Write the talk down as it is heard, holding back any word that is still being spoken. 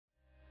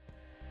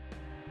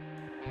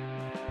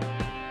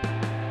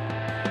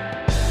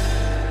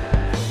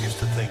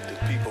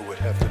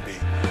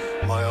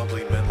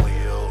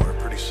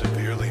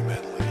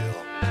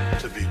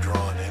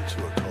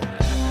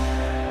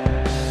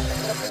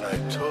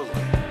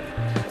totally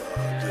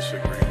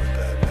disagree with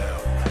that now.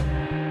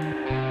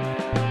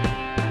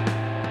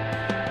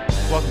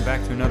 Welcome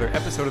back to another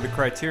episode of the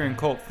Criterion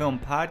Cult Film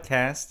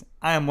Podcast.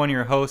 I am one of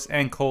your hosts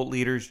and cult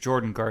leaders,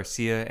 Jordan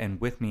Garcia,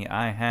 and with me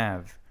I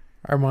have...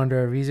 Armando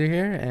Arvizu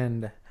here,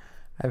 and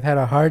I've had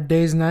a hard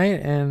day's night.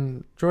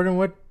 And Jordan,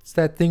 what's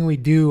that thing we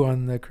do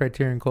on the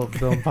Criterion Cult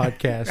Film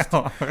Podcast?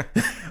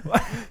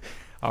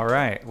 All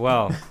right,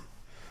 well...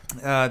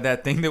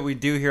 that thing that we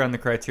do here on the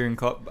Criterion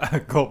Cult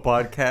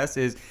Podcast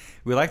is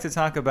we like to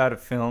talk about a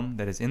film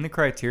that is in the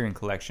Criterion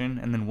Collection,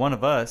 and then one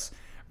of us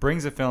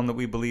brings a film that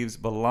we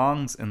believe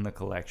belongs in the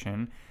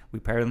collection. We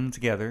pair them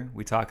together.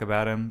 We talk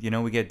about them. You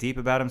know, we get deep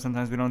about them.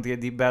 Sometimes we don't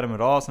get deep about them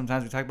at all.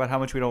 Sometimes we talk about how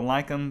much we don't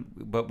like them,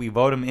 but we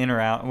vote them in or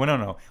out. Well,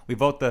 no. We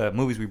vote the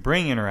movies we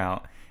bring in or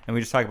out, and we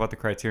just talk about the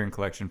Criterion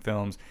Collection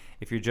films.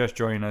 If you're just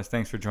joining us,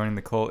 thanks for joining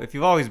the cult. If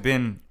you've always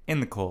been in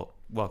the cult,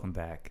 welcome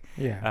back.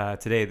 Yeah.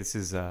 Today, this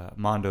is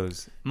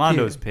Mondo's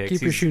picks.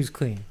 Keep your shoes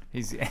clean.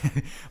 He's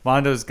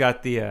Mondo's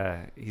got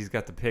the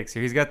picks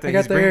here. He's got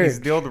he's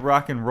the old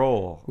rock and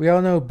roll. We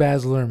all know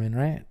Baz Luhrmann,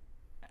 right?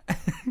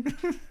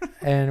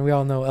 And we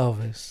all know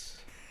Elvis.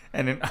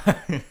 And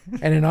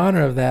in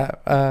honor of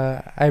that,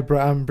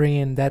 I'm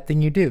bringing That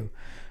Thing You Do,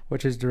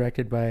 which is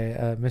directed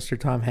by Mr.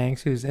 Tom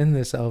Hanks, who's in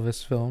this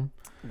Elvis film.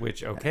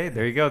 Which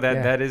there you go.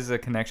 That is a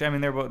connection. I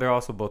mean, they're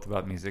also both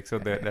about music, so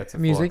that's a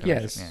music. Full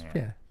yes,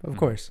 yeah, of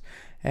course.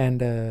 And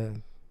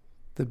the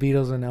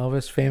Beatles and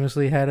Elvis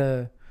famously had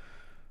a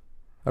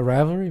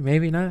rivalry.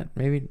 Maybe not.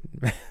 Maybe.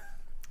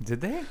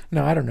 Did they?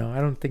 No, I don't know.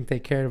 I don't think they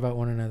cared about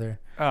one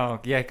another. Oh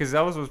yeah, because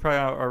Elvis was probably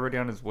already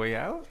on his way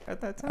out at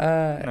that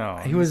time.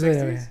 No, he was.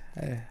 I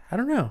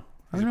don't know.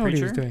 I don't know what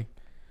he was doing.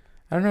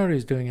 I don't know what he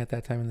was doing at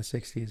that time in the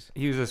 60s.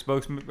 He was a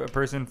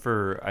spokesperson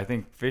for, I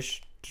think,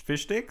 fish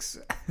sticks.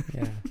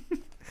 Yeah.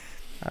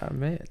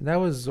 That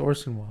was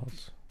Orson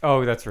Welles.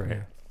 Oh, that's right.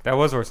 Yeah. That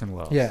was Orson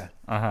Welles. Yeah.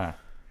 Uh-huh.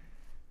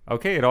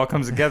 Okay, it all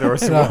comes together.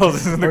 Orson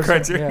Welles is in the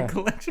Criterion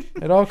Collection.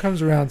 It all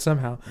comes around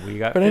somehow. We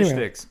got fish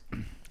sticks.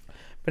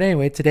 But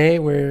anyway, today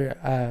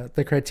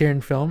the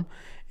Criterion film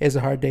is A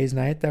Hard Day's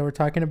Night that we're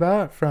talking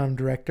about from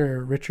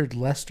director Richard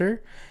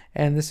Lester.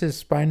 And this is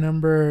spine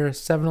number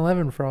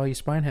 711 for all you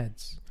spine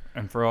heads.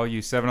 And for all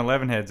you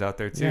 7-Eleven heads out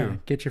there, too. Yeah,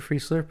 get your free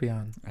Slurpee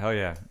on. Hell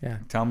yeah. Yeah.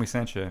 Tell them we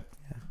sent you.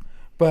 Yeah.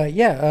 But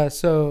yeah,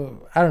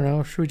 so I don't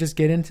know. Should we just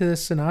get into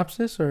this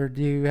synopsis, or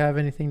do you have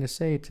anything to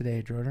say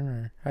today, Jordan?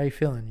 Or how are you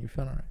feeling? You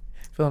feeling all right?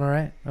 Feeling all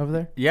right over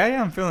there? Yeah,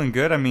 I'm feeling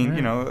good. I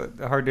mean,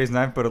 a hard day's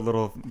night, put a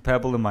little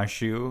pebble in my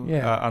shoe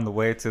on the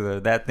way to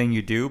That Thing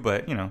You Do.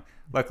 But,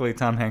 luckily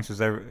Tom Hanks was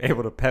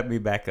able to pep me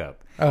back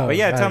up. Oh, but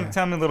yeah,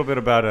 tell me a little bit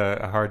about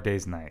a hard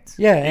day's night.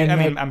 Yeah, and I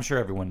mean, I'm sure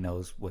everyone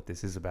knows what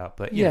this is about,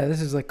 but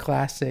this is a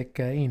classic,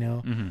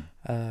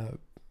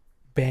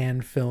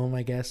 band film,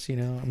 I guess. A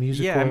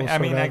musical.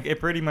 Yeah, it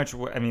pretty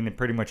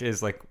much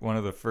is like one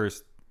of the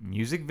first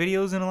music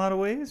videos in a lot of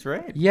ways,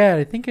 right? Yeah,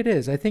 I think it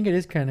is. I think it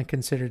is kind of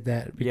considered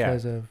that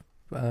because of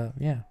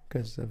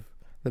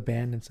the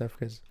band and stuff.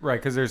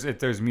 Because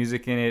there's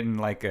music in it and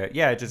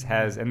it just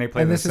has, and they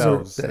play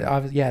themselves.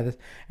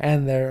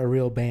 And they're a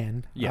real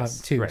band,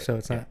 too. Right, so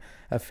it's not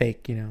a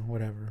fake,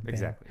 whatever.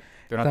 Exactly. Band.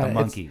 They're not the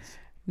Monkees.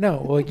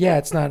 No, well, yeah,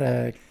 it's not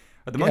a.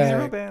 Are the Monkees a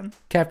real band?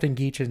 Captain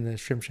Geach and the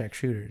Shrimp Shack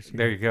Shooters.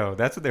 There you go.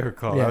 That's what they were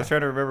called. Yeah. I was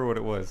trying to remember what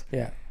it was.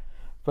 Yeah,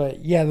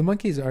 but yeah, the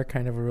Monkees are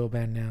kind of a real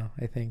band now,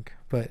 I think.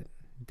 But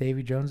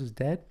Davy Jones is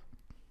dead.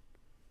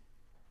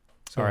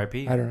 So,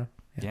 R.I.P. I don't know.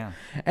 Yeah.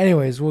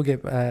 Anyways, we'll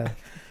get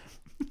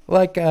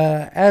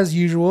as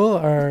usual,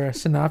 our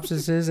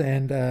synopsises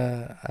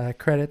and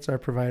credits are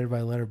provided by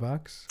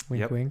Letterboxd.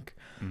 Wink, wink.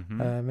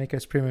 Mm-hmm. Make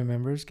us premium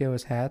members. Give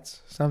us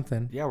hats.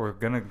 Something. Yeah, we're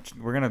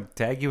gonna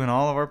tag you in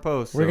all of our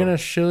posts. We're gonna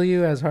shill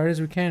you as hard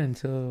as we can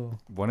until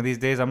one of these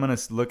days. I'm gonna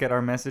look at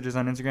our messages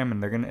on Instagram,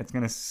 and it's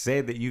gonna say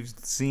that you've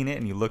seen it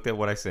and you looked at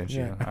what I sent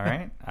you. All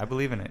right, I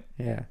believe in it.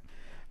 Yeah.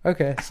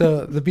 Okay,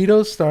 so the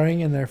Beatles starring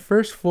in their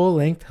first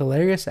full-length,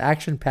 hilarious,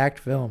 action-packed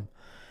film,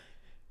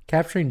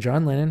 capturing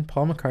John Lennon,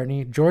 Paul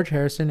McCartney, George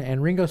Harrison,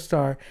 and Ringo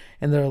Starr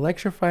in their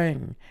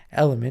electrifying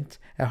element.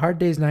 A Hard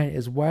Day's Night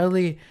is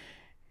wildly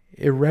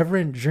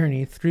irreverent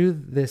journey through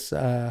this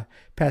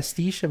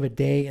pastiche of a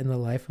day in the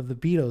life of the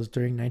Beatles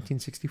during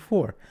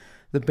 1964.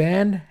 The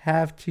band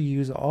have to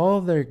use all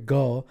of their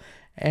gall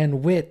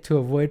and wit to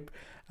avoid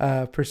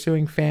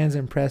pursuing fans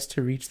and press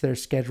to reach their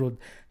scheduled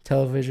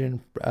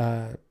television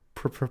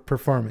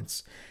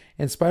performance.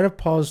 In spite of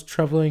Paul's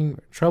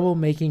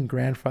troublemaking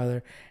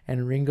grandfather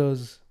and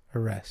Ringo's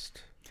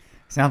arrest.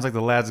 Sounds like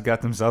the lads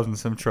got themselves in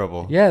some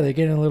trouble. Yeah, they're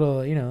getting a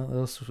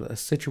little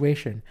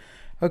situation.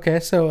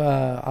 Okay, so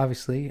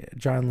obviously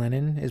John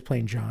Lennon is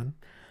playing John.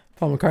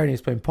 Paul McCartney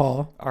is playing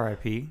Paul.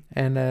 R.I.P.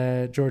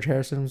 And George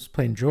Harrison is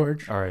playing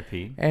George.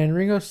 R.I.P. And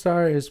Ringo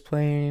Starr is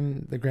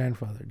playing the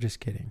grandfather. Just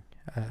kidding.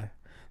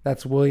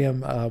 That's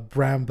William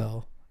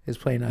Bramble is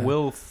playing...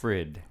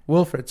 Wilfred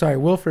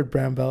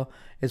Bramble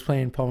is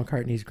playing Paul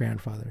McCartney's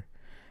grandfather.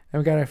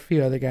 And we got a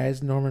few other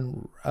guys.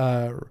 Norman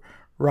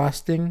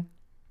Rossington,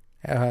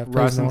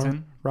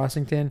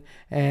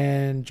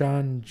 and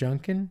John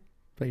Junkin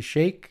plays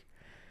Shake.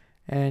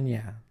 And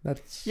yeah,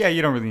 that's Yeah,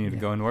 you don't really need to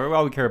go anywhere.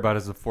 All we care about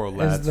is the four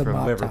lads the from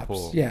mop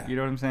Liverpool. tops. Yeah. You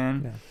know what I'm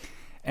saying? Yeah.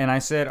 And I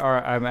said,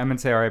 I'm going to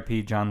say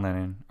R.I.P. John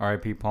Lennon,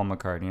 R.I.P. Paul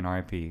McCartney, and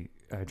R.I.P.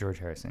 George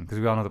Harrison, because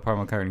we all know that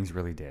Paul McCartney's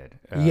really dead.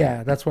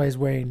 Yeah, that's why he's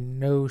wearing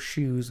no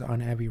shoes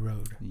on Abbey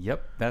Road.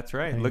 Yep, that's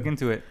right. I mean, Look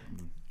into it.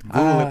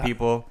 Google it,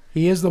 people.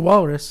 He is the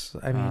walrus.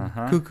 I mean,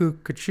 Uh-huh. cuckoo,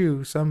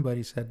 cuckoo,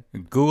 somebody said.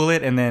 Google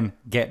it and then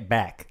get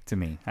back to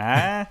me.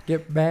 Ah?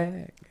 Get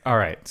back. All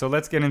right, so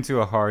let's get into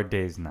A Hard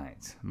Day's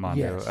Night,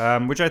 Mondo,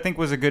 Yes. which I think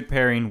was a good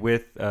pairing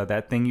with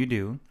That Thing You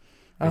Do.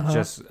 It's Uh-huh.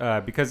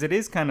 just because it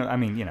is kind of, I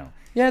mean, you know.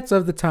 Yeah, it's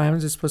of the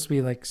times. It's supposed to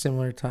be like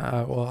similar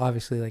time. Well,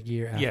 obviously, like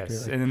year after.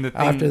 Yes, like, and then the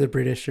thing, after the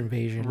British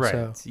invasion.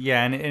 right? So.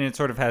 Yeah, and it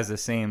sort of has the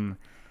same,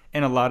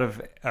 in a lot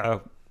of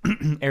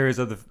areas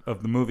of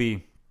the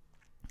movie,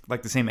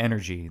 like the same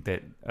energy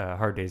that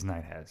Hard Day's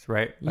Night has,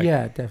 right? Like,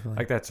 Yeah, definitely.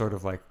 like that sort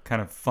of like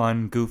kind of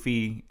fun,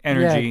 goofy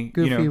energy. Yeah,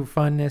 goofy you know?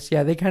 funness.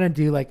 Yeah, they kind of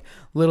do like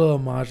little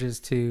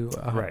homages to.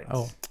 Right.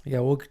 Oh, yeah,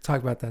 we'll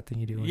talk about that thing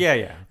you do.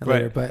 Yeah.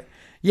 Later, but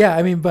yeah,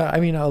 I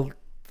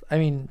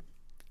mean,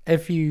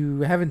 if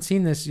you haven't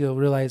seen this, you'll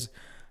realize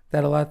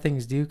that a lot of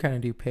things do kind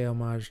of do pay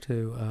homage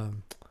to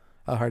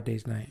A Hard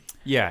Day's Night.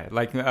 Yeah,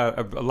 like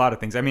a lot of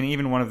things. I mean,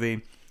 even one of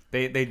they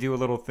do a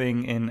little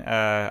thing in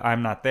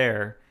I'm Not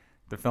There,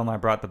 the film I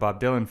brought, the Bob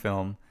Dylan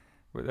film,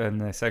 in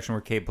the section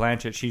where Kate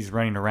Blanchett, she's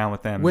running around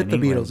with them With in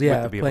the England, Beatles,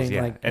 yeah, with the Beatles, playing,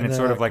 yeah. like, And it's and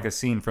sort they're, of like a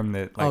scene from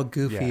the all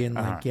goofy yeah, and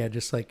like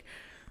just like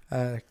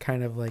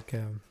kind of like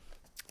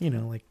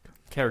like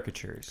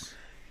caricatures,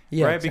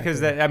 yeah, right? exactly. Because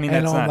that, I mean,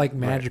 and that's all not like right.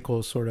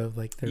 magical sort of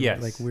like they're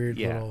Yes, like weird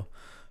yeah. little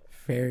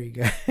fairy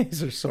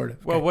guys or sort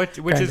of. Well, which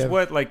kind is of.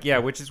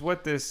 which is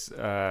what this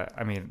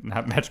I mean,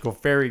 not magical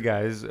fairy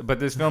guys, but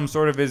this film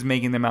sort of is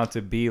making them out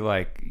to be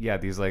like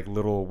these like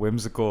little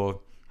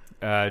whimsical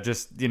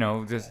just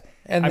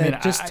And I then mean,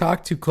 just I-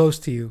 talk too close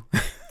to you.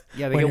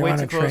 yeah, they when get you're way on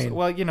too a close. train.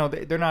 Well,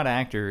 they're not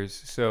actors,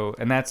 so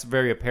and that's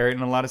very apparent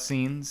in a lot of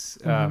scenes.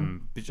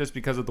 Mm-hmm. Just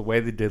because of the way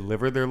they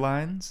deliver their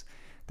lines,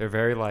 they're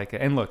very like.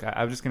 And look,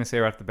 I'm just gonna say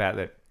right off the bat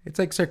that It's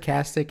like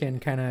sarcastic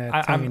and kind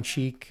of tongue in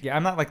cheek. yeah,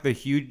 I'm not like the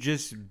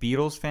hugest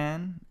Beatles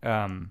fan.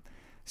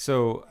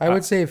 So I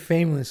would say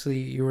famously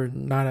you were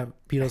not a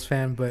Beatles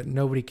fan, but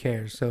nobody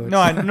cares. So it's,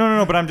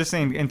 no. But I'm just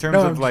saying in terms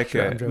No, of I'm like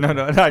sure, I'm joking.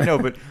 no, I know,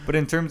 but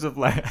in terms of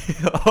like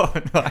oh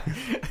no.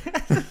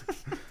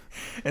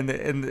 And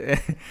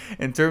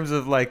in terms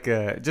of like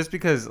just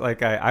because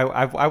like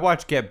I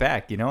watched Get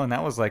Back, and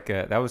that was like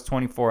that was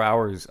 24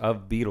 hours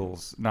of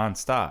Beatles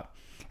nonstop,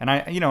 and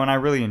I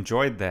really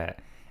enjoyed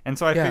that. And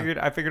so I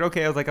figured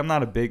okay, I was like, I'm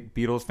not a big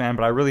Beatles fan,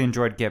 but I really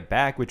enjoyed Get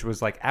Back, which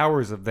was like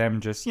hours of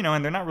them just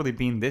and they're not really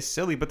being this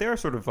silly, but they are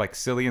sort of like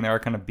silly and they are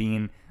kind of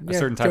being a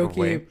certain type of jokey,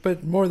 way,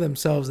 but more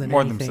themselves than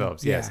more anything.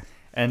 themselves, Yeah.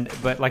 yes.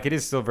 But like it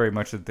is still very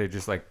much that they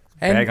just like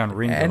bag on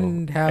Ringo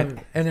and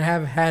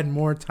have had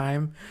more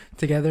time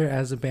together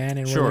as a band,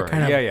 and where sure, they're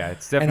kind of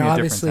it's definitely and a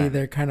obviously different time.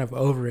 they're kind of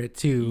over it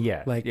too.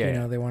 Yeah, like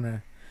yeah. they want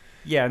to.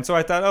 Yeah, and so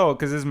I thought,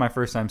 because this is my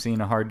first time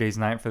seeing A Hard Day's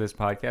Night for this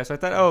podcast, I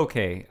thought,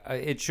 okay,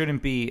 it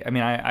shouldn't be. I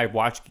mean, I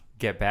watched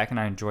Get Back and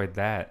I enjoyed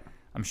that.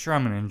 I'm sure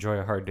I'm going to enjoy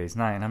A Hard Day's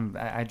Night, and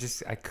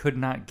I could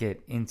not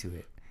get into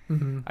it.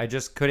 Mm-hmm. I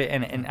just couldn't,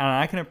 and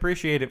I can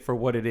appreciate it for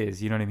what it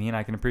is. You know what I mean?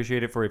 I can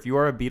appreciate it for if you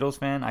are a Beatles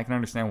fan, I can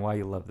understand why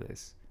you love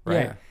this,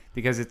 right? Yeah.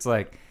 Because it's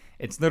like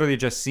it's literally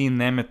just seeing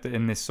them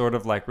in this sort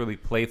of like really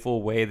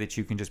playful way that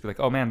you can just be like,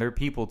 oh man, they're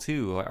people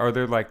too, or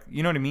they're like,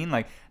 you know what I mean?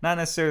 Like not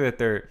necessarily that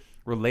they're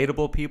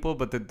relatable people,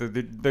 but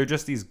they're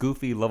just these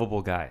goofy,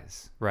 lovable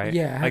guys, right?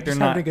 Yeah, like just they're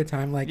not having a good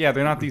time. Like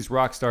they're not these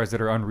rock stars that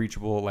are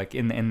unreachable, like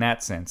in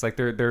that sense. Like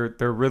they're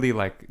really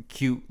like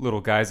cute little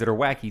guys that are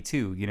wacky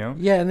too,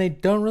 Yeah, and they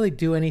don't really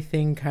do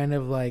anything kind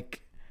of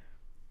like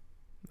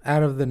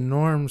out of the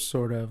norm,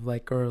 sort of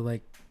like, or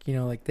like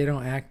like they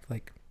don't act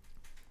like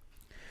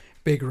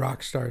big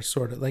rock stars,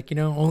 sort of like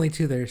only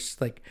to their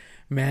like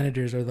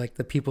managers or like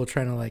the people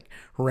trying to like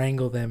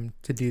wrangle them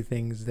to do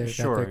things that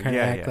they're kind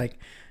of act like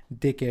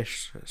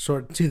dickish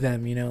sort to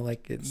them,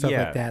 like stuff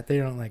like that. They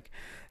don't like,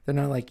 they're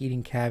not like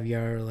eating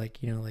caviar or like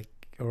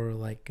or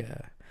like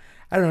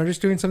I don't know,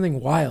 just doing something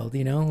wild,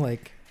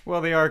 like. Well,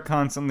 they are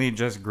constantly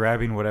just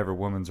grabbing whatever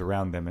woman's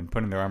around them and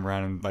putting their arm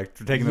around and like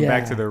taking them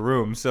back to their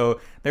room. So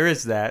there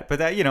is that. But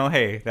that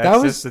hey,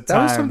 that's just the times.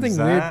 That was something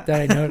weird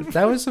that I noticed.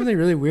 That was something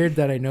really weird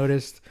that I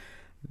noticed.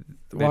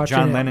 That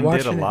John Lennon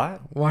did a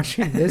lot.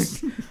 Watching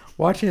this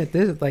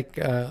like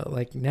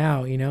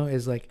now,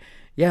 is like,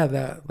 yeah,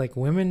 that like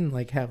women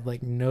like have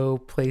like no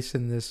place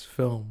in this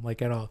film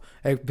like at all,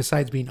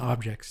 besides being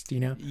objects,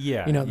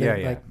 Yeah,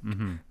 they're like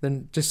mm-hmm.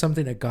 then just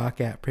something to gawk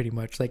at, pretty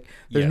much. Like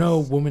there's no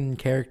woman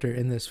character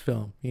in this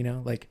film,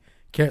 like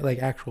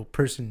actual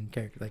person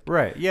character, like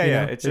right,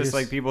 it's just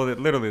like people that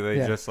literally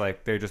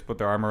they just put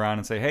their arm around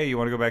and say, hey, you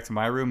want to go back to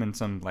my room, in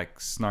some like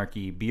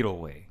snarky Beatle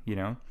way,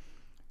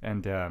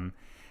 and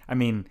I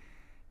mean,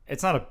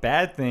 it's not a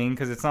bad thing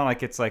because it's not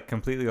like it's like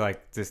completely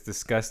like this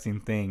disgusting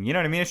thing. You know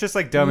what I mean? It's just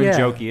like dumb and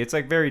jokey. It's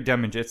like very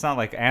dumb and it's not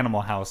like Animal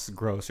House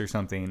gross or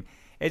something.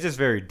 It's just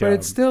very dumb. But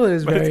it still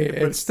is But very.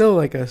 it's- It's still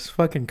like a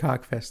fucking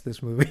cockfest.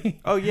 This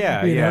movie. Oh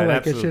yeah, You yeah, know, it like,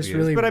 it's absolutely just is.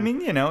 really- But I mean,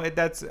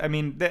 that's I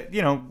mean that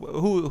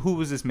who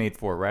was this made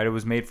for, right? It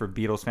was made for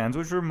Beatles fans,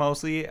 which were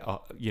mostly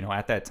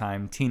at that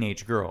time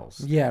teenage girls.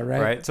 Yeah,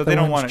 right. So The they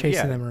don't ones want to.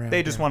 chasing Yeah, them around,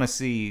 they just yeah. want to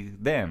see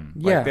them.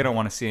 Yeah. Like, they don't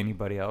want to see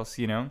anybody else.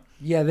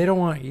 Yeah, they don't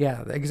want.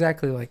 Yeah,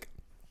 exactly. Like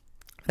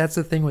that's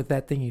the thing with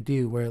that thing you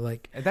do, where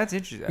like That's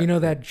interesting. you know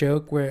that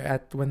joke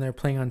where when they're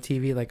playing on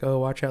TV, like, oh,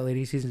 watch out,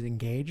 ladies, he's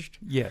engaged.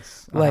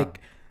 Yes. Like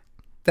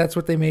that's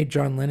what they made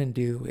John Lennon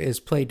do, is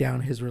play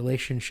down his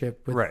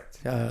relationship with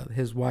Right.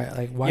 his wife.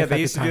 Like wife Yeah, at they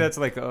the used to time. do that to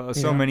like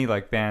so know? many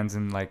like bands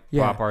and like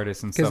Yeah, pop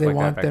artists and because stuff they like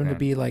that want back them then. to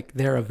be like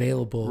they're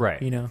available,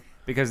 Right. You know.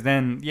 Because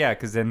then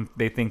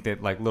they think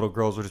that like little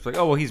girls were just like,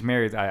 oh well, he's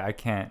married, I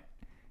can't,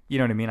 you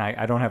know what I mean?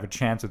 I don't have a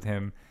chance with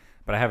him,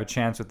 but I have a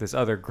chance with this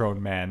other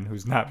grown man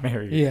who's not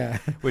married. Yeah,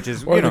 Which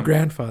is or the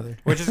grandfather.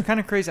 which is kind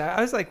of crazy.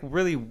 I was like,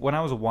 really, when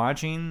I was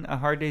watching A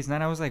Hard Day's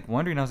Night, I was like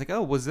wondering. I was like,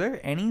 oh, was there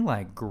any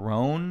like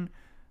grown,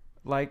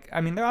 like, I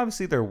mean,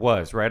 there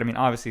was, right? I mean,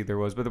 obviously there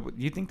was, but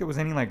do you think there was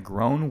any like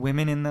grown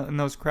women in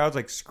those crowds,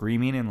 like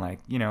screaming and like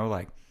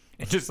like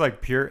just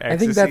like pure ecstasy? I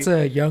think that's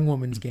a young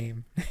woman's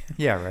game.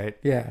 yeah, right.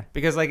 Yeah,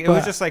 Because like it was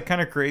But- just like kind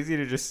of crazy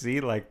to just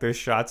see like the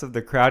shots of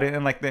the crowd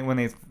and like when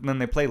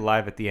they play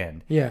live at the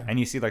end. Yeah. And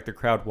you see like the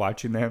crowd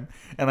watching them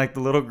and like the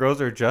little girls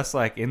are just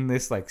like in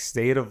this like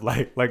state of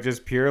like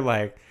just pure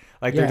like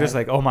they're Yeah. just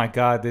like, oh my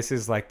god, this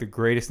is like the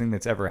greatest thing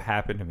that's ever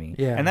happened to me.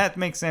 Yeah. And that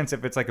makes sense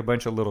if it's like a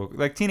bunch of little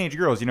like teenage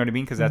girls, you know what I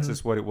mean? Because that's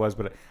just what it was.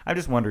 But I'm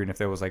just wondering if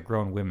there was like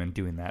grown women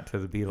doing that to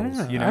the I don't Beatles.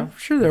 know. You know? I'm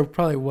sure there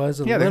probably was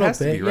a Yeah, there little has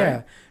to bit. be, right?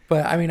 Yeah,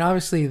 but I mean,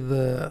 obviously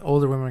the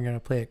older women are gonna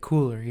play it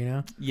cooler, you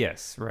know.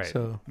 Yes, right.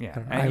 So, yeah, I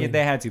don't know. and I mean-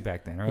 they had to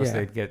back then, or else Yeah.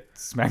 they'd get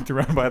smacked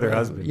around by their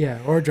husband. Yeah,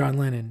 or John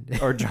Lennon.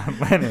 Or John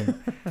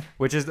Lennon,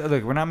 which is,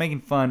 look, we're not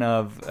making fun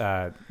of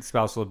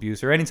spousal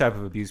abuse or any type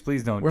of abuse.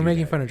 Please don't. We're do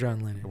making that. fun of John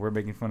Lennon. We're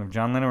making fun of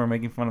John Lennon. We're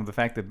making fun of the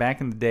fact that back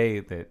in the day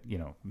that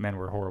men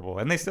were horrible,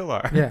 and they still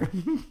are. Yeah,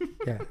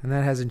 yeah, and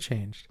that hasn't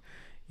changed,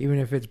 even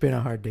if it's been a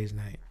hard day's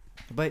night.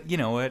 But you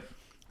know what?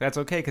 That's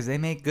okay because they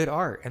make good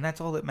art, and that's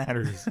all that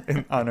matters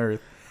on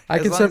Earth. I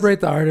As can long as-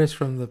 separate the artist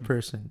from the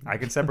person. I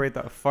can separate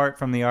the fart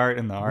from the art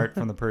and the art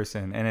from the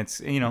person, and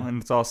it's and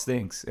it's all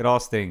stinks. It all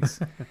stinks.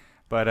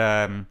 But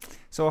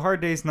so A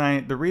Hard Day's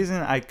Night. The reason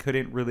I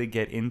couldn't really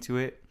get into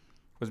it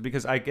was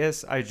because I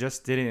guess I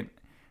just didn't.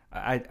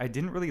 I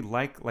didn't really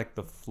like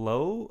the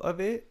flow of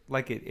it.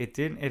 Like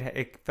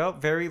it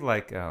felt very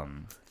like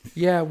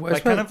Yeah, well,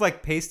 like kind of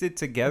like pasted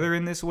together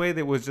in this way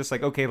that was just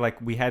like, okay,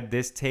 like we had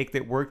this take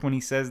that worked when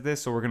he says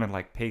this, so we're gonna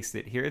like paste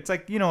it here. It's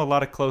like a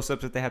lot of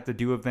close-ups that they have to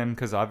do of them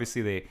because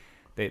obviously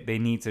they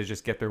need to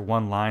just get their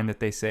one line that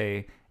they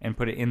say and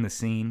put it in the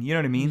scene. You know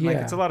what I mean? Like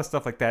Yeah. it's a lot of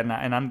stuff like that,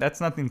 and I'm that's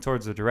nothing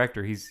towards the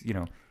director.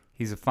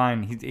 He's a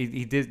fine. He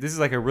did. This is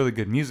like a really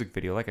good music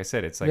video. Like I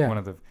said, it's like Yeah. one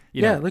of the.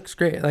 yeah, it looks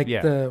great. Like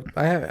Yeah.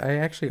 I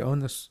actually own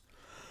this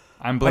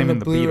I'm on blaming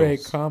the the Blu-ray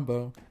Beatles.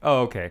 combo.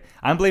 Oh, okay.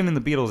 I'm blaming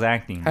the Beatles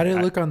acting. How did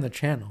it look on the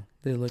channel?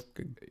 Did it look?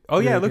 Oh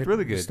yeah, it looked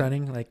really good.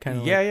 Stunning, like kind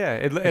of. Yeah, like, yeah.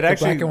 It like it the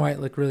actually black and white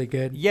looked really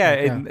good.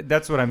 Yeah, Like,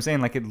 that's what I'm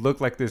saying. Like it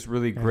looked like this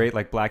really great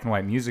like black and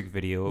white music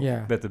video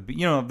Yeah. that of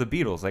the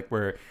Beatles, like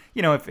where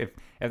if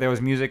there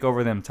was music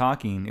over them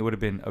talking, it would have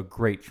been a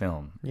great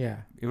film. yeah.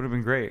 It would have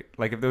been great.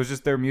 Like if there was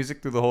just their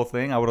music through the whole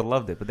thing, I would have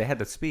loved it. But they had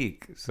to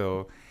speak.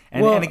 So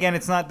Well- and again,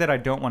 it's not that I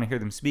don't want to hear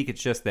them speak.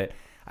 It's just that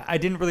I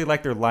didn't really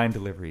like their line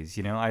deliveries.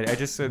 I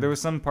just there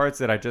was some parts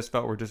that I just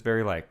felt were just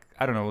very like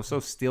I don't know, it was so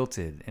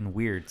stilted and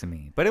weird to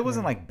me. But it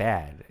wasn't like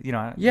bad.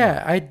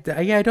 Yeah,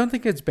 I don't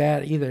think it's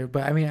bad either.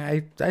 But I mean,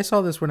 I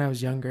saw this when I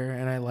was younger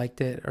and I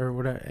liked it or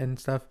whatever and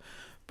stuff.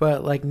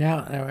 But like now,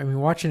 I mean,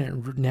 watching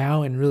it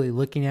now and really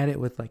looking at it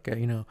with like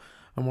a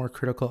more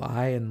critical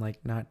eye and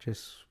like not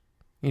just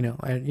For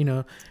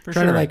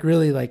trying to sure. like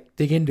really like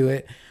dig into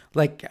it.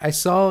 Like I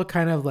saw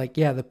kind of like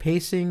the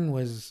pacing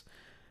was.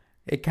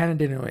 It kind of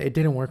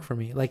didn't work for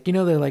me. Like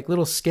they're like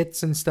little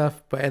skits and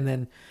stuff, but and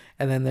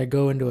then they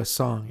go into a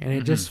song, and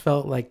it just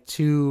felt like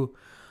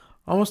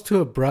almost too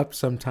abrupt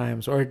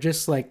sometimes, or it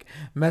just like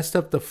messed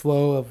up the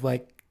flow of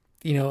like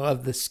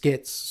of the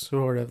skits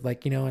sort of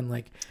like and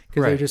like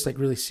because they're Right. just like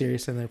really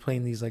serious and they're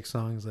playing these like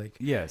songs like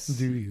Yes.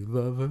 do you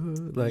love her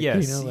like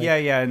Yes. like,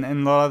 yeah. And a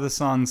lot of the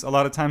songs, a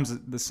lot of times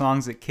the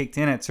songs that kicked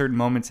in at certain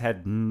moments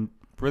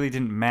really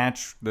didn't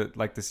match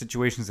the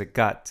situations that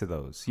got to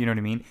those. You know what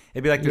I mean?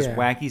 It'd be like this Yeah.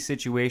 wacky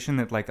situation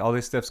that like all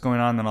this stuff's going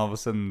on, and all of a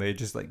sudden they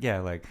just like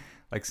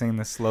sing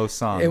this slow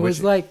song. It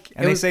was like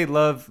and they say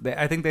love.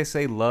 I think they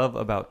say love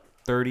about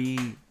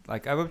 30.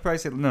 Like I would probably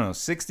say no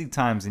 60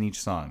 times in each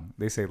song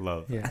they say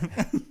love. yeah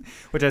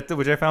which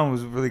I found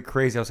was really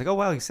crazy. I was like, oh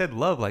wow, he said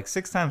love like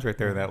 6 times right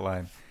there in that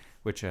line.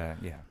 Which yeah.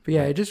 But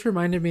yeah, it just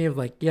reminded me of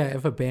like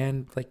if a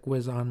band like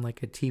was on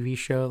like a TV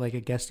show, like a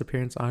guest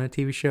appearance on a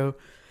TV show,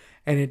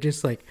 and it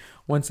just like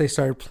once they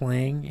started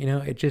playing,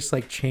 it just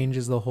like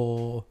changes the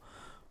whole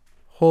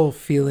whole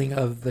feeling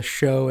of the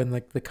show and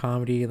like the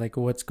comedy, like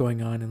what's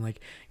going on, and like,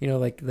 you know,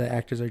 like the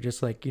actors are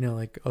just like, you know,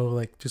 like, oh,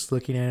 like just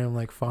looking at him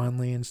like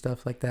fondly and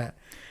stuff like that,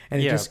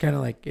 and it Yeah. just kind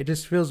of like, it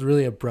just feels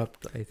really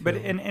abrupt, I feel. But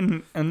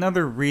and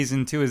another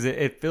reason too is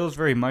it feels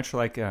very much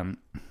like a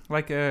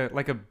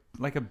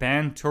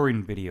band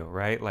touring video,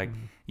 right? Like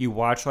you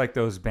watch like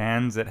those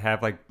bands that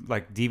have like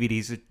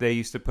DVDs that they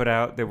used to put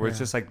out that where it's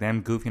Yeah. just like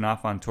them goofing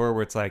off on tour,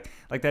 where it's like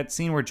that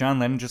scene where John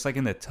Lennon just like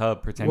in the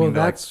tub pretending. Well, to,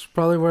 like, that's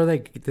probably where they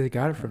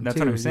got it from. that's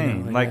too, what I'm you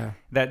saying. know, Like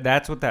yeah.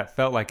 that's what that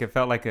felt like. It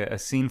felt like a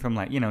scene from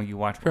like, you know, you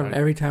watch From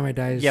Every Time I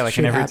Die. yeah, like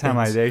Shit in Every Time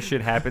I Happens. Die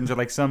shit happens, or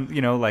like some,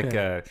 you know, like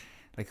Yeah.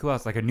 like who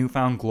else, like a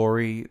Newfound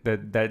Glory,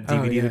 that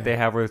DVD yeah. that they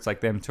have where it's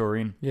like them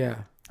touring. Yeah.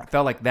 I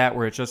felt like that,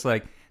 where it's just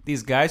like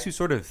these guys who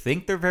sort of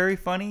think they're very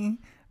funny,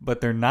 but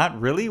they're not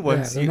really.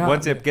 Once they're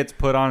not. it gets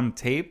put on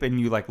tape and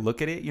you like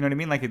look at it, you know what I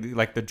mean?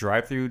 Like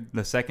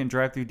the second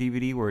drive-through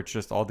DVD where it's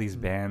just all these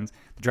bands,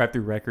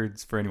 drive-through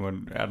records for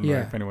anyone. I don't know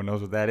Yeah. if anyone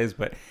knows what that is,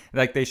 but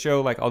like they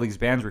show like all these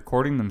bands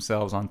recording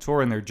themselves on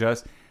tour, and they're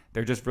just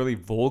really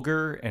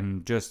vulgar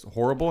and just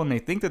horrible, and they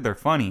think that they're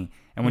funny.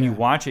 And when you Yeah.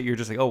 watch it, you're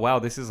just like, oh wow,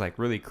 this is like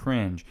really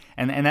cringe.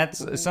 And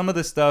that's some of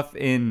the stuff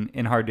in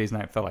Hard Day's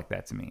Night felt like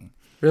that to me.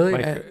 Really?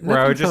 Like, Nothing where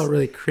I would felt just-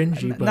 really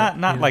cringy, but not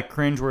you know. like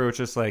cringe where it was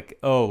just like,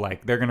 oh,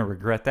 like they're gonna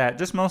regret that.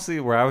 Just mostly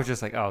where I was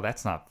just like, oh,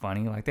 that's not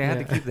funny. Like they had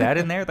to Yeah. keep that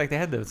in there. Like they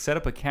had to set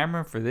up a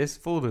camera for this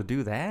fool to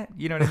do that.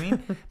 You know what I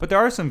mean? But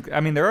there is some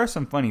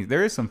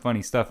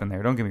funny stuff in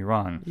there. Don't get me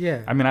wrong.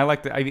 Yeah. I mean, I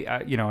like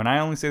you know, and I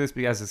only say this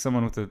because as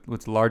someone with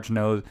a large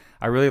nose,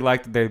 I really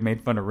liked that they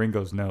made fun of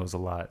Ringo's nose a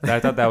lot.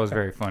 I thought that was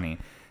very funny.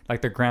 Like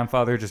their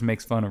grandfather just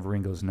makes fun of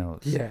Ringo's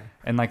nose. Yeah.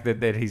 And like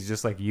that he's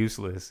just like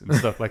useless and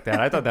stuff like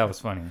that. I thought that was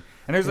funny.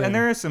 And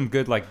there is some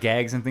good like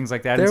gags and things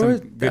like that, and some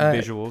good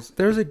visuals.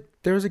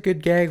 There was a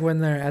good gag when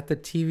they're at the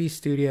TV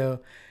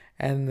studio,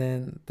 and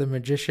then the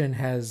magician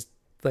has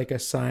like a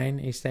sign.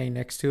 He's standing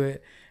next to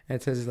it, and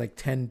it says like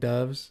 10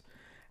 doves.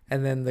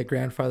 And then the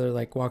grandfather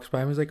like walks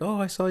by him. He's like,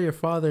 "Oh, I saw your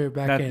father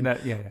back in."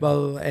 Yeah. Blah,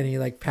 blah, blah, and he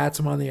like pats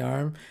him on the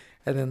arm,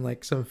 and then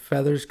like some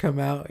feathers come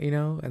out, you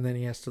know, and then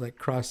he has to like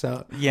cross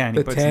out Yeah, and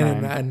the he puts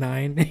 10 9. and a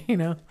 9, you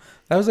know.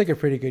 That was like a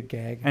pretty good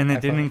gag. And I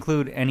it didn't felt.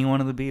 include any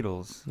one of the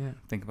Beatles. Yeah.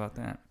 Think about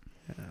that.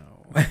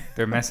 No.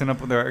 They're messing up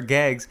with their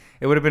gags.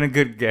 It would have been a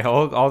good gag.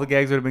 All the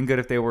gags would have been good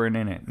if they weren't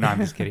in it. No, I'm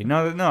just kidding.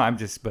 No, I'm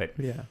just, but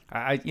Yeah.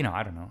 I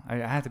don't know. I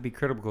have to be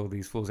critical of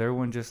these fools.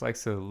 Everyone just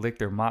likes to lick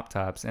their mop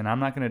tops, and I'm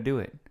not going to do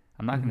it.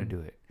 I'm not going to do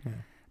it. Yeah.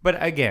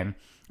 But again,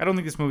 I don't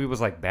think this movie was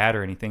like bad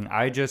or anything.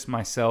 I just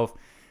myself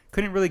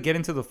couldn't really get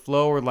into the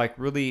flow or like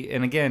really.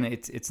 And again,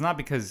 it's not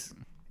because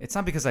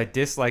I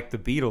dislike the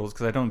Beatles,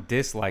 because I don't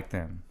dislike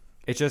them.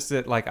 It's just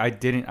that like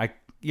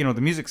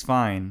the music's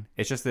fine.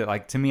 It's just that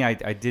like to me, I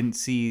didn't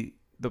see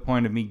the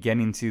point of me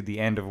getting to the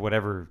end of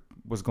whatever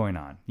was going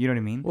on. You know what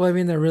I mean? Well, I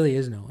mean, there really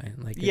is no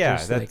end. Like, Yeah,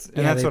 just, that's- like,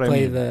 and that's they what I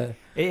play mean. The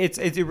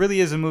It really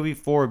is a movie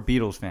for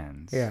Beatles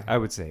fans. Yeah. I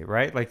would say,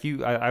 right? Like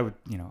I would,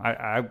 you know,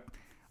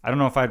 I don't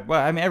know if I'd.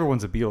 Well, I mean,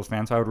 everyone's a Beatles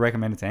fan, so I would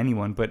recommend it to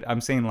anyone. But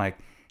I'm saying, like,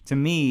 to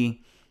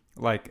me,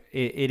 like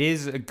it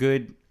is a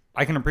good.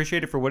 I can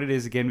appreciate it for what it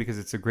is, again, because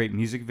it's a great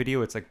music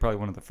video. It's like probably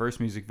one of the first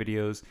music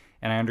videos,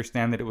 and I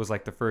understand that it was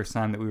like the first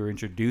time that we were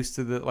introduced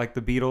to the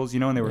Beatles, you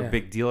know, and they were Yeah. a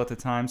big deal at the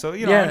time. So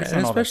you know, I yeah, understand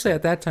and all that especially stuff.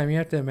 at that time, you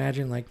have to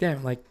imagine like,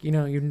 damn, like, you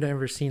know, you've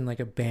never seen like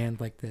a band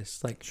like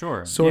this, like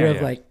Sure, sort yeah, of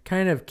yeah. like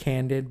kind of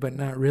candid, but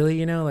not really,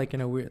 you know, like in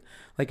a weird,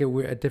 like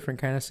a different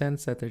kind of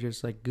sense that they're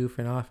just like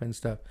goofing off and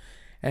stuff.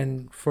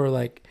 And for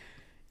like,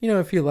 you know,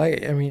 if you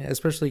like, I mean,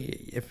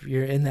 especially if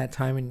you're in that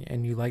time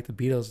and you like the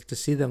Beatles, to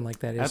see them like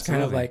that is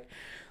kind of Absolutely.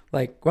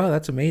 like, wow,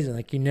 that's amazing.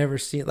 Like you never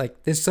see,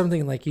 like this is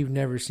something like you've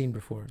never seen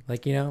before.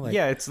 Like, you know, like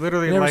Yeah, it's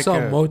literally you never like saw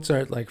a-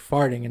 Mozart like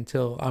farting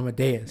until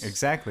Amadeus.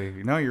 Exactly.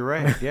 No, you're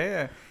right.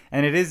 Yeah.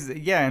 And it is,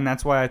 yeah, and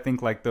that's why I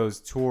think like those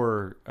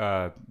tour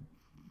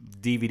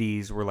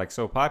DVDs were like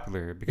so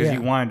popular, because Yeah.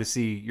 you wanted to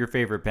see your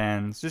favorite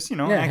bands just, you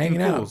know, Yeah, acting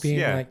hanging fools. out, being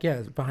yeah. like,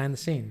 yeah, behind the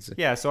scenes.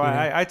 Yeah, so you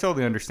know? I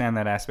totally understand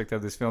that aspect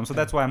of this film. So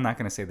that's why I'm not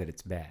going to say that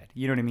it's bad.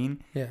 You know what I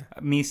mean? Yeah.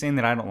 Me saying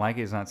that I don't like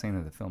it is not saying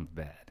that the film's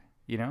bad.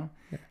 You know?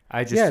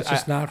 I just Yeah, it's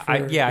just not for-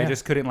 I yeah.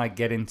 just couldn't like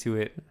get into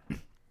it.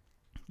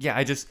 Yeah,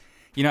 I just,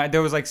 you know,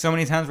 there was like so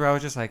many times where I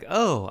was just like,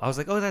 oh,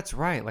 that's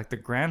right. Like the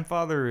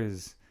grandfather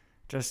is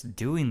just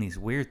doing these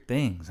weird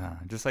things, huh?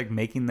 Just like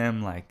making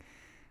them like,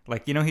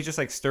 you know, he's just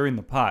like stirring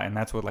the pot, and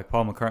that's what like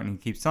Paul McCartney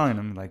keeps telling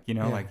him, like, you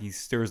know, Yeah. like he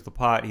stirs the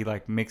pot, he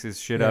like mixes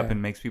shit up Yeah.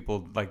 and makes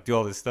people like do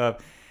all this stuff,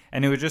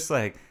 and it was just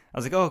like, I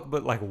was like, oh,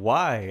 but like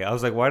why? I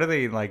was like, why do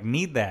they like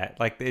need that?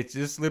 Like it's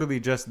just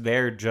literally just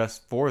there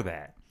just for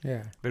that.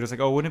 Yeah. They're just like,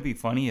 oh, wouldn't it be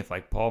funny if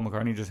like Paul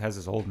McCartney just has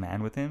this old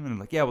man with him, and I'm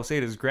like, yeah, we'll say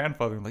it his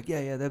grandfather. I'm like,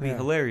 yeah, that'd be Yeah.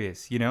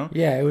 hilarious, you know?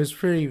 Yeah, it was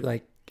pretty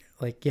like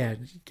yeah,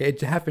 it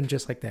happened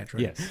just like that,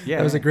 right? Yes, yeah.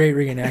 That was a great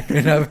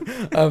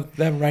reenactment of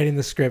them writing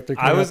the script. or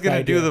I coming was up with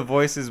gonna do idea. the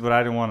voices, but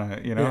I didn't want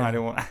to, you know, Yeah. I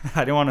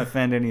didn't want to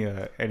offend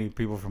any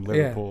people from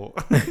Liverpool.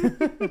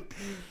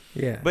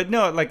 Yeah. But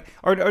no, like,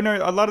 or no,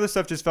 a lot of the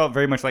stuff just felt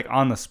very much like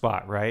on the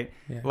spot, right?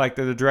 Yeah. Like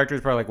the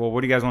director's probably like, well,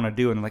 what do you guys want to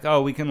do? And they're like,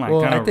 oh, we can like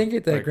well, kind of. I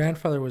think the like,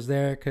 grandfather was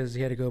there because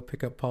he had to go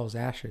pick up Paul's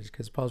ashes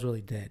because Paul's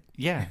really dead.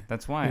 Yeah,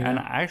 that's why. Yeah. And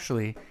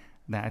actually,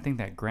 I think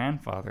that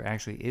grandfather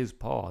actually is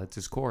Paul. It's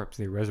his corpse.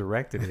 They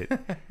resurrected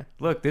it.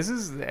 Look, this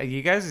is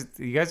you guys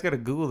got to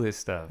Google this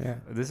stuff. Yeah.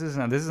 This is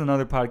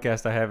another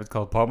podcast I have. It's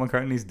called Paul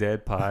McCartney's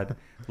Dead Pod.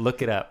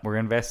 Look it up. We're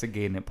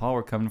investigating it. Paul,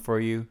 we're coming for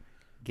you.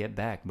 Get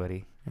back,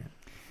 buddy.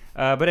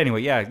 But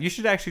anyway, yeah, you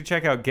should actually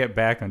check out Get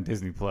Back on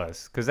Disney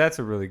Plus because that's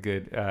a really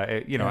good.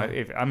 If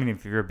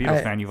you're a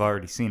Beatles fan, you've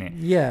already seen it.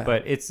 Yeah.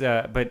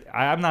 But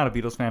I'm not a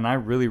Beatles fan. I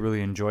really,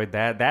 really enjoyed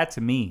that. That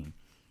to me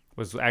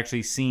was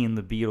actually seeing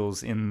the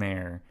Beatles in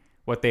there,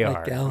 what they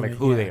Like are, element, like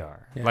who yeah. they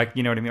are, Yeah. like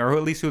you know what I mean, or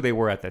at least who they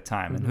were at that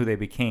time and who they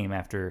became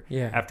after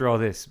all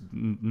this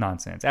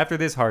nonsense, after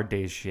this Hard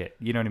Day's shit.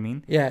 You know what I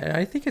mean? Yeah,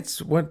 I think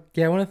it's one of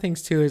the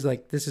things too is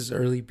like this is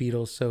early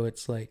Beatles, so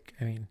it's like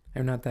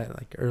I'm not that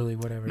like early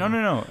whatever.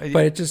 No.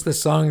 But it's just the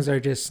songs are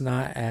just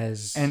not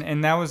as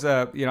And that was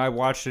I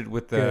watched it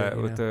with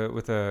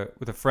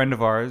a friend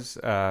of ours,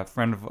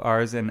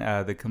 and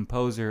the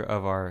composer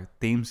of our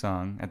theme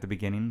song at the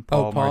beginning,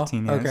 Paul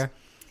Martinez. Okay.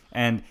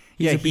 And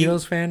he's a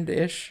Beatles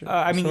fan-ish.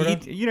 I mean,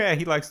 sorta?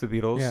 he likes the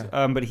Beatles.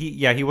 Yeah. But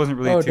he wasn't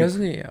really. Oh,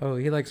 doesn't he? Oh,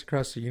 he likes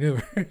Across the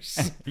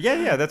Universe.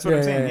 Yeah, that's what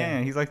I'm saying.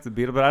 Yeah. He likes the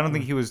Beatles, but I don't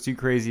think he was too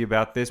crazy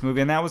about this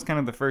movie. And that was kind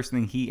of the first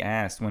thing he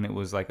asked when it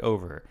was like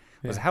over.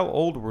 Was how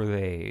old were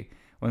they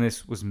when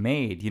this was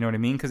made? You know what I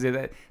mean? Because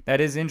that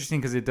is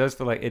interesting because it does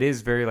feel like it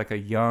is very like a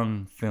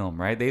young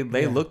film, right?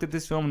 They looked at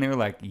this film and they were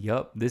like,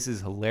 "Yup, this is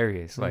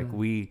hilarious! Like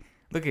we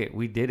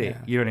did it."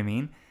 Yeah. You know what I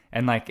mean?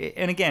 And like,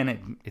 and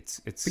again, it's.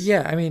 But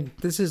yeah, I mean,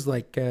 this is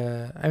like,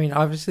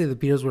 obviously the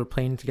Beatles were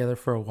playing together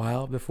for a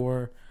while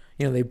before,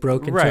 they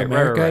broke into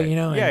America, right.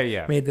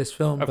 and made this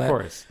film. Of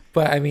course.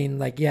 But I mean,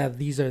 like, yeah,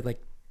 these are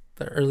like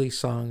the early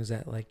songs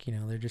that like,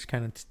 they're just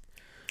kind of,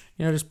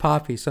 just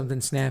poppy,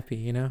 something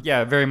snappy,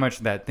 Yeah, very much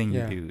that thing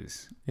Yeah. you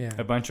do's. Yeah.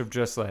 A bunch of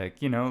just like,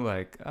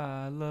 like,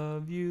 I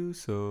love you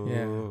so.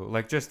 Yeah.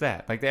 Like just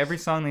that. Like every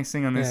song they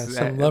sing on this. Yeah,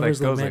 some Lovers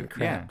goes Lament like,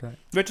 crap. yeah.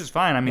 Which is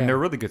fine. I mean, Yeah. they're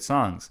really good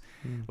songs.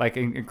 Like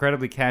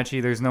incredibly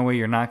catchy. There's no way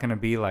you're not going to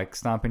be like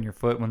stomping your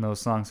foot when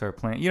those songs start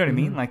playing. You know what I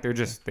mean? Like they're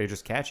just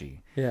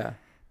catchy. Yeah.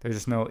 There's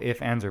just no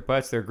ifs, ands, or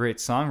buts. They're great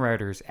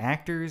songwriters.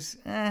 Actors,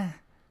 I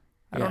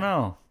don't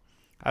know.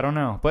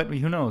 But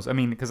who knows? I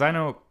mean, because I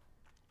know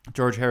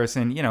George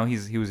Harrison,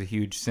 he was a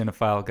huge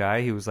cinephile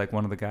guy. He was like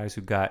one of the guys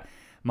who got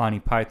Monty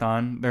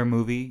Python their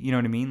movie. You know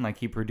what I mean? Like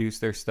he produced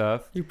their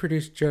stuff. You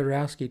produced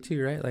Jodorowsky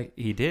too, right? Like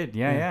he did.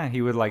 Yeah.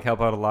 He would like help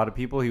out a lot of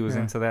people. He was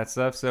into that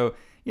stuff. So,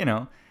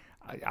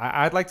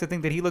 I'd like to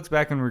think that he looks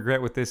back and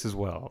regret with this as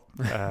well.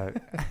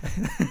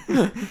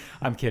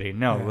 I'm kidding.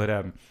 No, but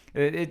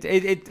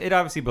it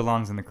obviously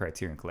belongs in the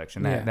Criterion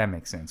Collection. That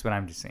makes sense. But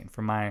I'm just saying,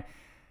 for my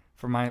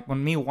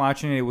when me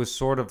watching it was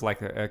sort of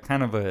like a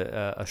kind of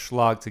a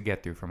slog to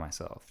get through for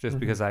myself, just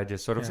because I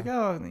just sort of was like,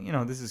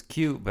 oh, this is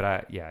cute, but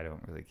I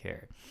don't really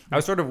care. I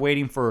was sort of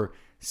waiting for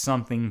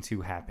something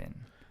to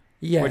happen.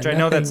 Yeah, which I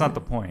know that's not the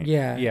point.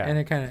 Yeah, yeah, and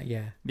it kind of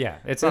yeah,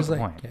 it's not the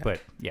point. Yeah.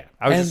 But yeah,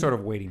 I was just sort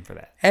of waiting for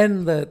that.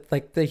 And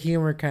the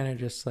humor kind of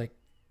just like,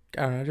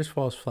 I don't know, just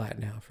falls flat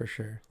now for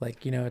sure.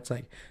 Like it's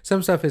like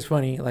some stuff is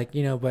funny, like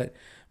but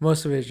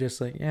most of it is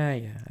just like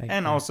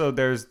and also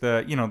there's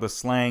the the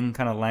slang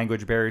kind of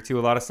language barrier too.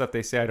 A lot of stuff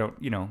they say I don't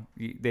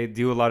they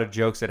do a lot of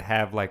jokes that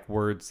have like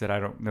words that I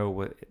don't know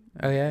what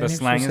the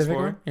slang is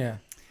for. Yeah.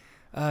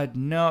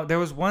 No,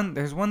 there's one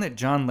that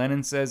John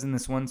Lennon says in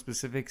this one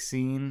specific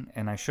scene,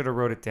 and I should have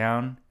wrote it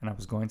down, and I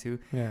was going to.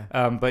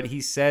 Yeah. But he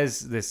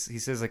says this. He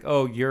says like,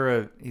 "Oh,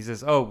 he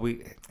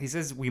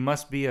says we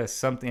must be a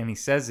something," and he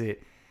says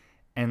it,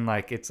 and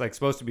like it's like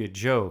supposed to be a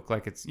joke,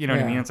 like it's what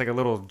I mean. It's like a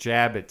little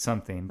jab at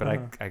something, but I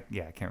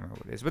can't remember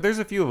what it is. But there's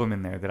a few of them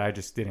in there that I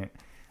just didn't.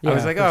 I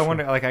was like, I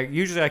wonder. Like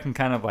usually I can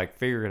kind of like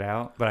figure it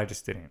out, but I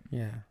just didn't.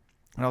 Yeah.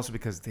 And also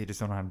because they just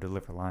don't know how to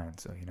deliver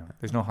lines, so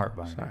there's no heart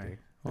behind it.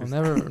 Well,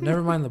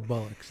 never mind the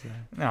Bullocks.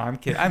 No, I'm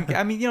kidding.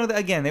 I mean,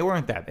 again, it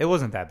wasn't that bad. It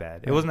wasn't that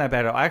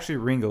bad at all. Actually,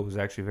 Ringo was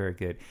actually very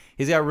good.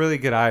 He's got really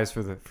good eyes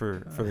for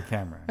the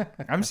camera.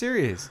 I'm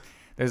serious.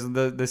 There's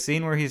the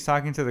scene where he's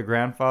talking to the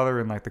grandfather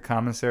in like the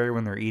commissary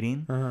when they're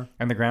eating,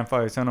 and the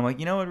grandfather's telling him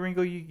like, you know what,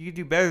 Ringo, you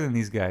do better than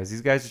these guys.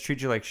 These guys just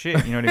treat you like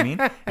shit. You know what I mean?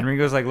 And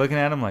Ringo's like looking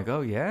at him like, oh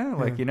yeah,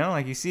 like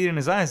like you see it in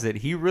his eyes that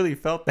he really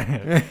felt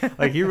that,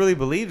 like he really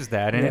believes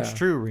that, and it's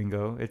true,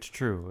 Ringo. It's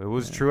true. It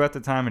was true at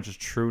the time. It's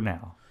just true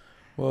now.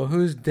 Well,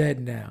 who's dead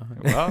now?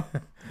 Well,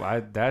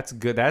 that's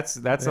good. That's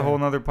a whole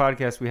nother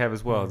podcast we have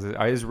as well.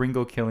 Is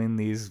Ringo killing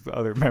these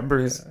other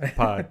members?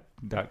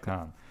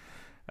 Pod.com.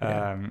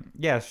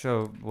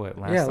 So what?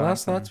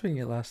 Last thoughts. We can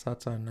get last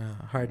thoughts on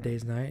Hard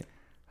Day's Night.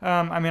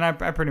 I mean, I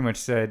pretty much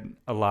said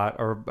a lot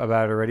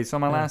about it already. So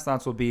my last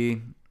thoughts will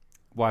be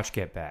watch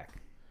Get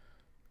Back.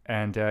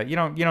 And you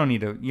don't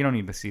need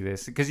to see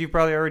this because you've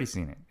probably already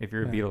seen it if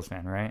you're a Beatles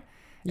fan, right?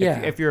 Yeah.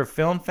 If you're a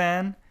film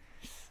fan,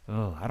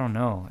 Oh, I don't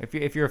know.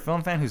 If you're a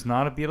film fan who's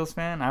not a Beatles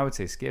fan, I would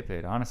say skip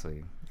it,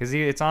 honestly, because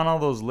it's on all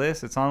those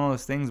lists, it's on all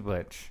those things.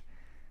 But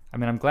I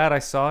mean, I'm glad I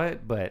saw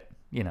it, but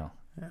Yeah.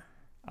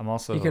 I'm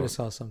also. You could have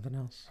saw something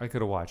else. I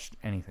could have watched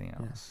anything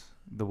else.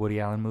 The Woody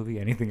Allen movie,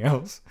 anything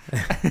else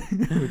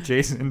with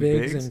Jason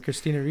Biggs Biggs and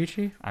Christina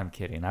Ricci. I'm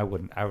kidding. I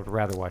wouldn't. I would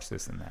rather watch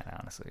this than that,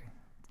 honestly.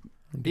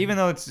 Even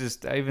though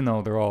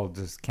they're all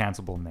just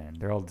cancelable men,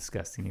 they're all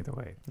disgusting either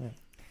way. Yeah.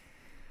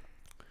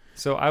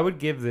 So I would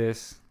give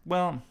this,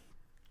 well,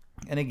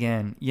 and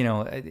again,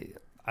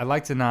 I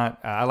like to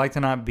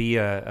not be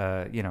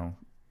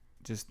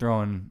just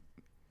throwing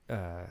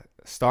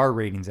star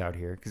ratings out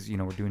here, because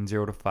we're doing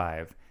 0 to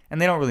 5,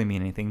 and they don't really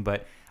mean anything.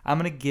 But I'm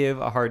gonna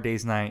give A Hard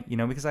Day's Night,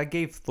 because I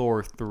gave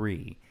Thor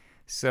 3,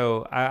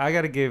 so I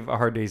got to give A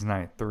Hard Day's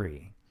Night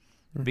 3.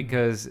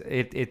 Because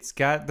it's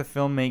got the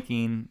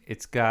filmmaking,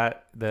 it's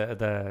got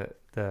the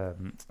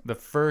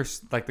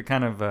first, like the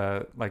kind of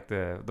like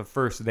the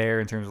first there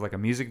in terms of like a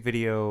music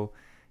video,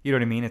 you know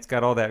what I mean? It's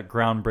got all that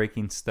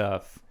groundbreaking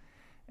stuff,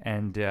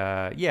 and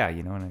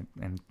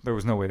and there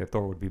was no way that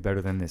Thor would be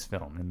better than this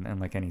film, and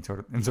like any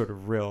sort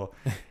of real,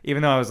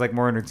 even though I was like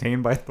more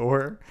entertained by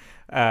Thor,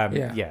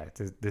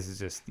 this is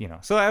just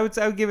So I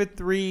would give it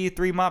three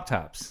mop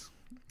tops,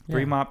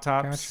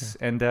 Gotcha.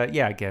 and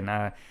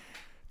again.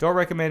 Don't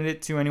recommend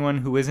it to anyone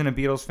who isn't a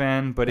Beatles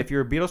fan, but if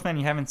you're a Beatles fan and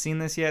you haven't seen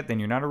this yet, then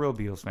you're not a real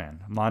Beatles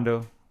fan.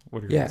 Mondo,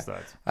 what are your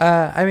thoughts?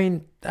 I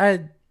mean,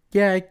 I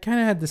kind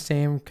of had the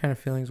same kind of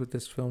feelings with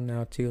this film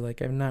now too.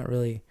 Like I don't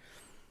really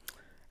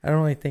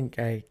think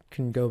I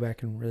can go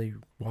back and really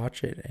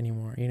watch it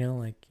anymore.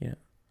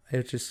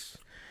 It just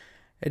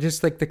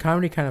like the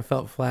comedy kind of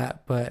felt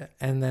flat,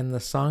 and then the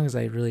songs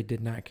I really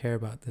did not care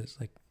about this.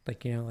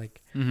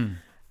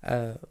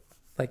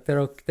 Like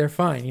they're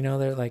fine,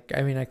 they're like,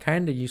 I mean, I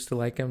kind of used to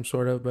like them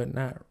sort of, but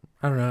not,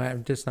 I don't know.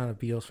 I'm just not a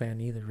Beatles fan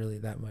either really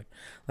that much.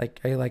 Like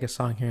I like a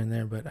song here and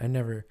there, but I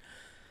never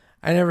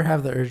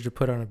have the urge to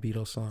put on a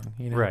Beatles song,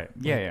 Right.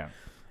 Yeah.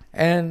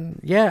 And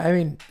I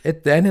mean,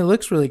 it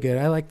looks really good.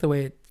 I like the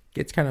way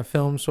it's kind of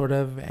filmed sort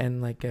of,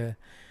 and like the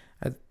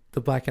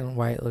black and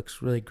white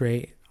looks really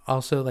great.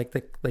 Also like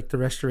the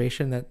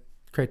restoration that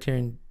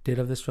Criterion did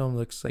of this film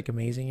looks like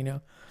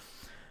amazing,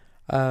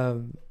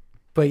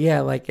 But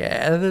yeah, like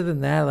other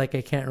than that, like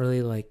I can't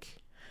really like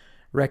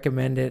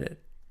recommend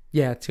it,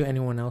 to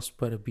anyone else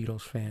but a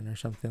Beatles fan or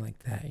something like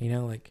that.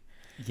 Like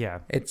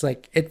it's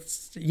like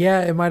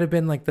it might have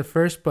been like the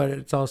first, but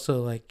it's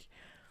also like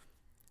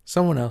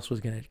someone else was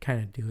gonna kind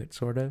of do it,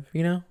 sort of.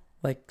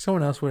 Like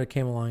someone else would have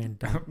came along and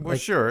done. Well,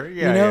 like, sure,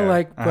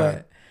 yeah.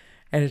 But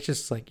and it's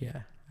just like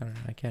I don't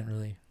know. I can't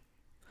really.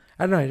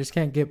 I don't know. I just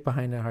can't get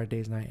behind A Hard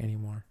Day's Night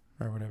anymore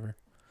or whatever.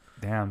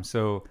 Damn.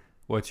 So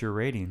what's your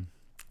rating?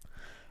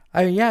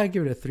 I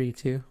give it a 3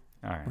 too.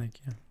 All right. Like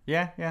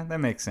Yeah,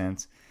 that makes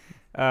sense.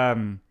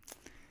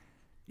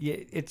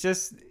 It's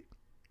just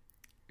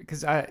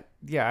because I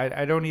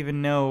don't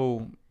even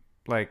know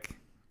like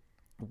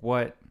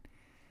what.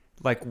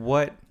 Like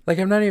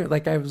I'm not even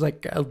like I was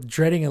like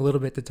dreading a little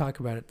bit to talk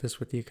about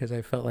this with you, because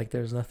I felt like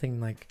there's nothing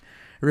like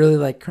really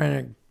like kind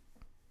of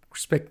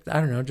respect. I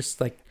don't know, just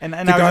like and to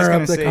I was just garner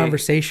gonna up the say,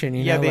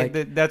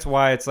 conversation. That's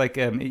why it's like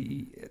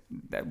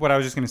what I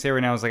was just gonna say right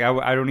now is like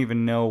I don't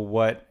even know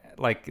what.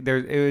 Like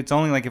it's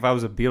only like if I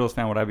was a Beatles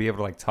fan would I be able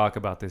to like talk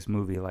about this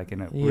movie like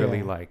in a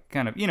really like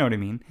kind of, you know what I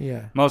mean?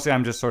 Yeah. Mostly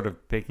I'm just sort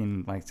of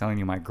picking like telling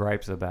you my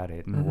gripes about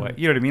it and what,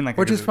 you know what I mean? Like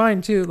which is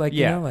fine too. Like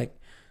like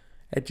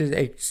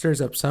it stirs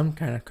up some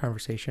kind of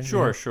conversation.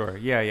 Sure.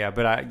 Yeah.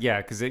 But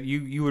because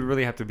you would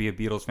really have to be a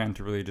Beatles fan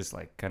to really just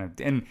like kind of,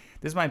 and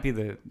this might be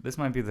the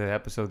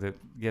episode that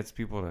gets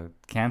people to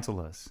cancel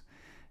us.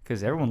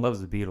 Because everyone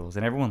loves the Beatles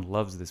and everyone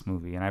loves this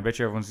movie, and I bet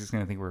you everyone's just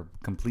gonna think we're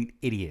complete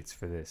idiots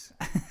for this.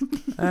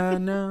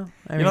 No,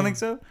 you don't think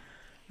so?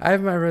 I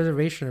have my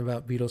reservation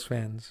about Beatles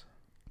fans.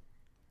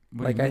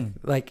 What do you mean?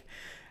 Like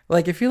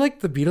if you like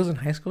the Beatles in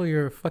high school,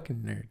 you're a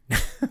fucking nerd.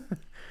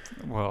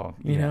 Well,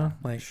 you know,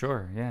 like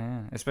sure,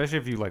 yeah. Especially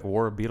if you like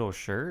wore a Beatles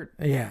shirt.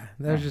 Yeah,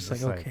 that was just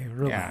like okay,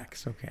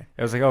 relax, yeah. okay.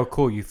 It was like, oh,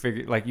 cool. You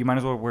figured like you might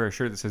as well wear a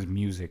shirt that says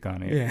music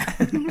on it. Yeah,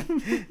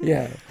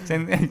 yeah.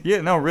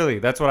 Yeah, no, really,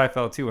 that's what I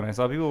felt too when I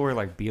saw people wear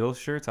like Beatles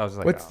shirts. I was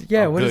like, what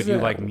good, is you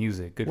that? like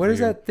music. Good. What for is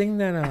you. that thing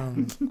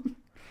that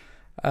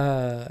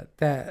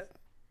that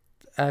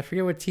I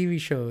forget what TV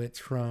show it's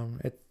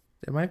from. It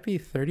might be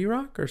 30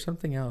 Rock or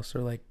something else, or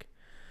like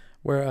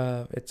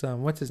where it's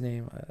what's his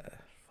name?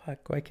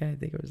 Fuck, why can't I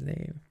think of his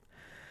name?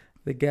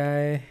 The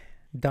guy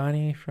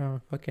Donnie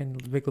from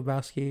fucking Big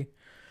Lebowski.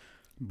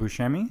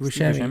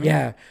 Buscemi?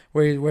 Yeah.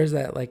 Where he wears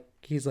that like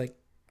he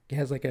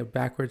has like a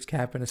backwards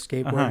cap and a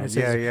skateboard. And it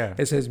says,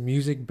 It says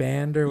music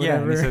band or whatever.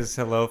 Yeah, and it says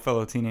hello,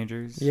 fellow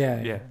teenagers.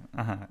 Yeah.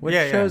 What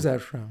show is that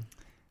from?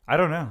 I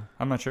don't know.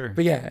 I'm not sure.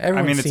 But yeah,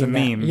 everyone's it's a seen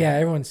that. meme. Yeah,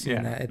 everyone's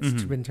seen that.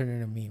 It's been turned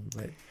into a meme,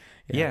 but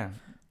yeah.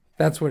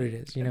 That's what it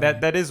is. You know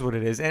that is what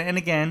it is. And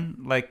again,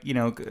 like, you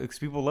know, because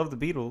people love the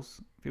Beatles.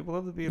 People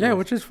love the Beatles. Yeah,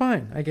 which is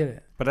fine. I get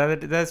it.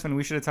 But that's when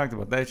we should have talked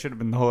about that. Should have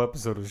been the whole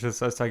episode. It was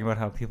just us talking about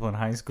how people in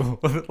high school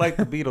like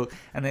the Beatles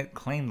and they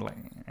claimed like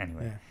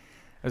anyway.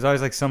 There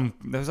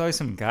was always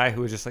some guy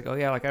who was just like, oh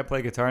yeah, like I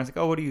play guitar. And it's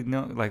like, oh, what do you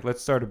know? Like,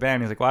 let's start a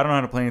band. He's like, well, I don't know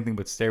how to play anything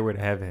but Stairway to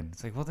Heaven.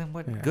 It's like, well, then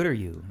what good are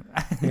you?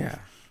 Yeah.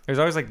 There's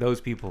always like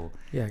those people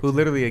Yeah. who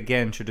literally,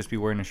 again, should just be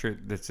wearing a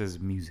shirt that says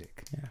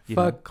music. Yeah. You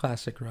Fuck know?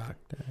 classic rock.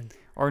 Dad.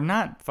 Or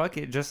not, fuck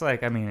it. Just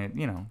like, I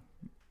mean,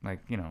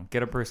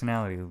 get a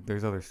personality.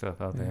 There's other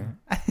stuff out there.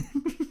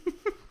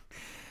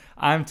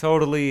 I'm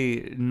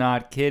totally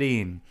not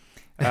kidding.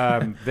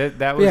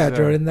 That was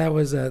Jordan. That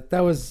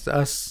was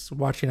us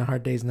watching A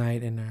Hard Day's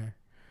Night in our.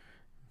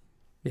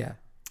 Yeah.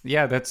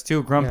 Yeah, that's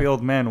two grumpy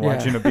old men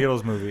watching a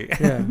Beatles movie.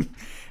 Yeah.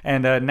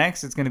 And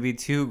next, it's going to be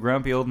two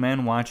grumpy old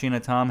men watching a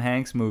Tom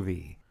Hanks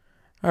movie.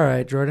 All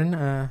right,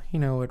 Jordan. You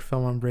know what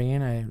film I'm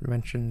bringing? I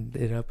mentioned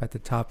it up at the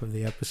top of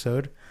the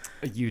episode.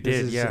 You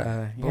did, is,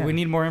 yeah. But we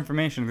need more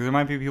information because there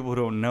might be people who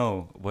don't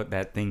know what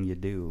That Thing You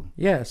Do.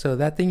 Yeah, so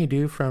That Thing You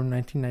Do from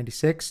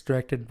 1996,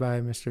 directed by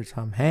Mr.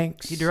 Tom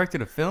Hanks. He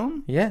directed a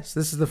film? Yes,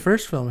 this is the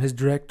first film, his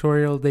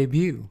directorial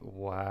debut.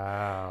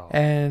 Wow.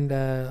 And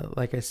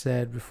like I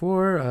said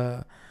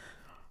before,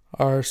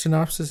 our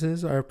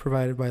synopsises are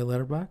provided by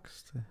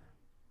Letterboxd.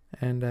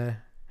 And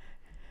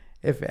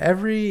if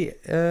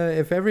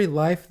every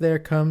life there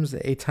comes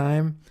a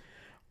time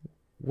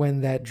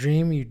when that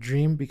dream you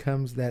dream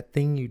becomes that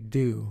thing you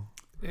do.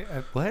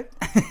 What?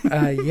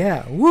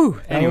 Yeah. Woo.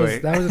 Anyway.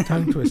 That was a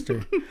tongue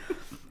twister.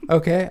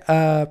 Okay.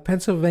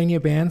 Pennsylvania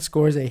band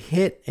scores a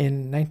hit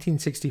in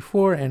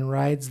 1964 and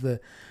rides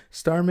the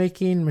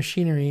star-making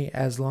machinery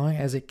as long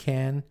as it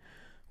can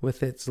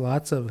with its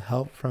lots of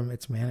help from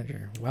its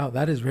manager. Wow,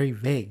 that is very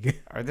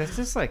vague. That's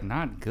just like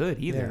not good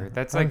either. Yeah.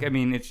 That's like, I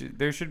mean,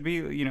 there should be,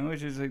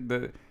 it's just like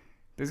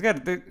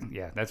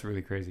that's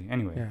really crazy.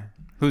 Anyway, Yeah.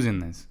 who's in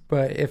this?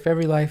 But if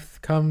every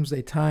life comes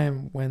a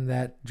time when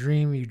that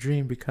dream you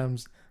dream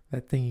becomes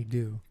that thing you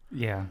do.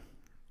 Yeah.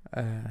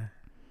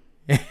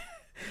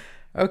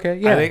 Okay,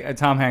 yeah. I think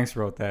Tom Hanks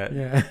wrote that.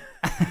 Yeah.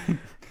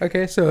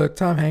 Okay, so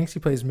Tom Hanks, he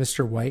plays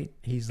Mr. White.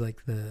 He's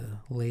like the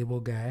label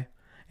guy,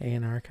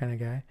 A&R kind of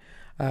guy.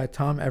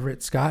 Tom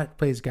Everett Scott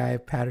plays Guy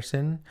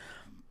Patterson.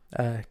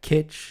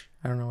 Kitsch,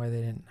 I don't know why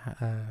they didn't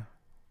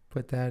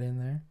put that in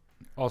there.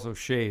 Also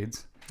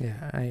Shades.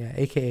 Yeah,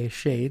 a.k.a.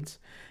 Shades.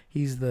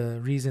 He's the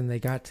reason they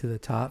got to the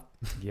top.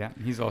 Yeah,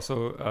 he's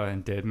also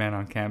in Dead Man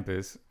on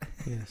Campus.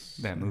 Yes.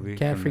 That movie.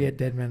 Can't forget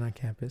Dead Man on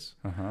Campus.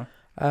 Uh-huh.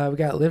 We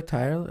got Liv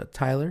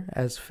Tyler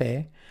as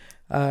Faye.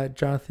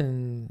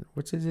 Jonathan,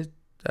 what's it?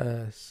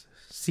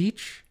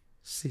 Seach?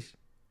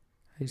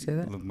 How do you say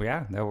that?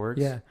 Yeah, that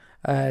works. Yeah.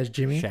 As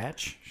Jimmy.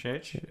 Shatch?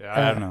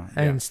 I don't know.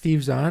 And Yeah.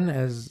 Steve Zahn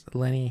as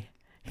Lenny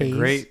The Hayes.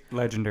 great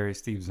legendary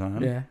Steve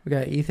Zahn. Yeah. We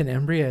got Ethan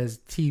Embry as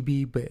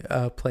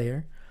TB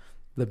player,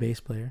 the bass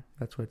player.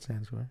 That's what it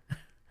stands for.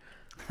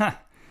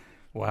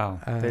 Wow.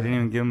 They didn't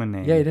even give him a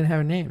name. Yeah, he didn't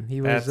have a name.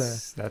 He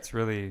was. That's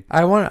really.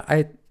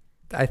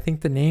 I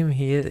think the name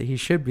he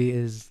should be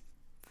is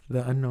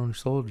the Unknown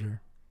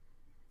Soldier.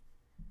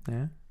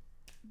 Yeah.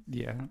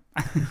 Yeah.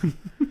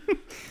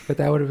 But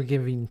that would have been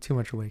giving too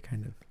much away,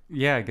 kind of.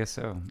 Yeah, I guess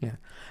so. Yeah.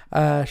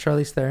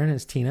 Charlize Theron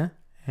as Tina.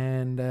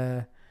 And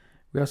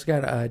we also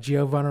got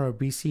Giovanni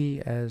Ribisi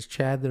as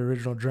Chad, the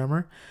original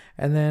drummer.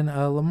 And then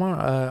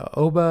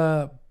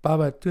Oba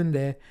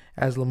Babatunde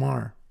as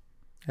Lamar,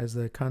 as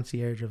the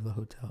concierge of the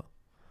hotel.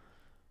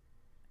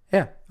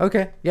 Yeah.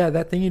 Okay. Yeah,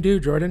 That Thing You Do,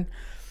 Jordan.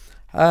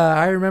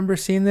 I remember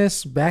seeing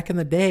this back in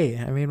the day.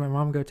 I made my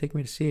mom go take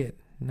me to see it.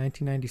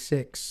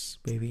 1996,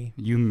 baby.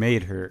 You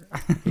made her.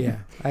 Yeah,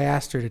 I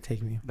asked her to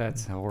take me.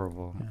 That's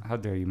horrible. Yeah. How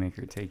dare you make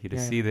her take you to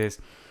Yeah. see this?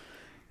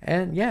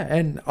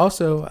 And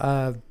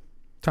also,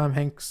 Tom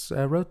Hanks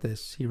wrote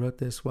this. He wrote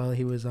this while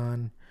he was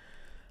on,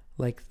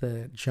 like,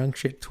 the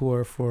junction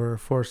tour for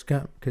Forrest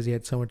Gump because he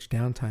had so much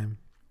downtime,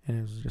 and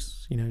it was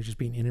just, he was just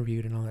being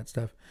interviewed and all that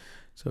stuff.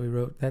 So he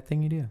wrote That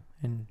Thing You Do,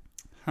 and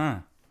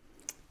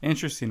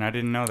Interesting. I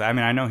didn't know that. I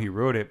mean, I know he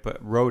wrote it,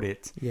 but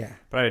yeah,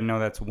 I didn't know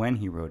that's when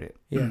he wrote it.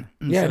 yeah,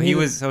 So he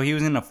was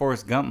in a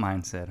Forrest Gump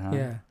mindset, huh?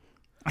 yeah.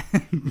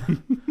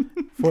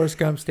 Forrest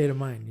Gump state of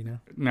mind,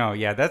 No,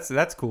 yeah,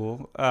 that's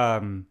cool.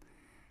 Tom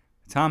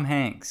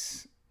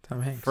Hanks.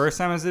 Tom Hanks. First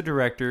time as a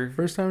director.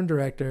 First time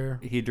director.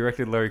 He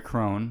directed Larry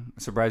Crone.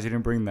 Surprised you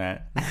didn't bring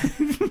that.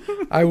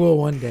 I will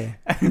one day.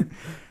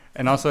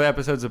 And also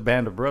episodes of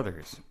Band of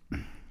Brothers.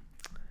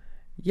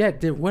 Yeah,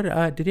 did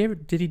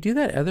he do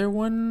that other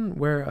one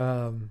where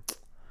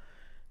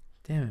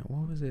damn it,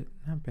 what was it?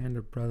 Not Band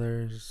of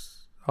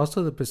Brothers.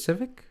 Also The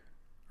Pacific?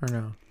 Or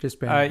no, just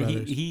Band of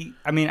Brothers.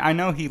 I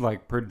know he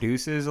like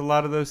produces a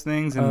lot of those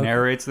things and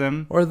narrates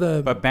them. Or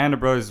but Band of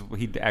Brothers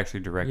he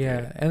actually directed. Yeah,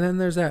 it. and then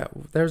there's that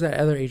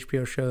other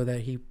HBO show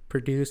that he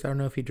produced. I don't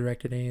know if he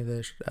directed any of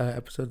the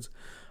episodes,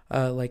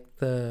 like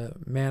the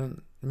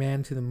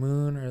Man to the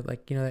Moon, or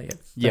like that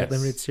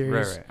limited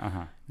series. Right.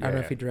 Uh-huh. I don't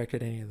know if he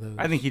directed any of those.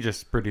 I think he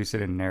just produced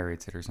it and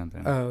narrates it or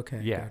something. Oh, okay.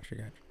 Yeah.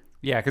 Gotcha.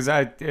 Yeah, because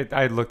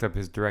I looked up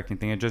his directing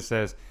thing. It just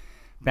says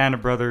Band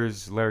of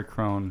Brothers, Larry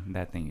Crone,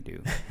 That Thing You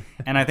Do,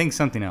 and I think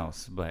something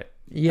else. But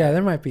Yeah,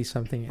 there might be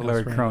something else.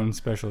 Larry random. Crone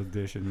special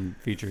edition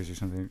features or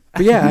something.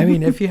 But yeah, I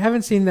mean, if you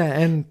haven't seen that,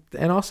 and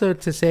also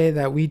to say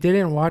that we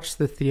didn't watch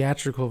the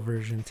theatrical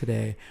version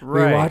today.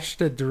 Right. We watched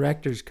the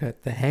director's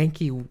cut, the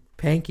hanky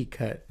panky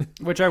cut.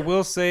 Which I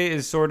will say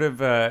is sort of,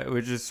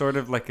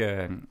 like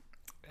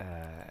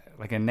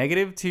a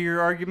negative to your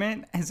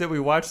argument, is that we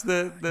watched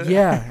the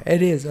Yeah,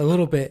 it is a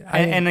little bit.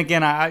 And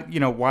again, I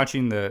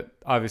watching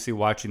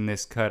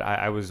this cut,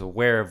 I was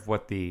aware of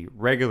what the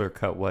regular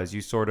cut was.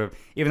 You sort of,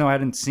 even though I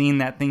hadn't seen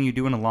that thing you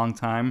do in a long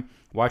time,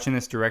 watching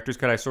this director's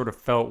cut, I sort of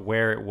felt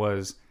where it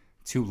was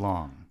too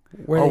long,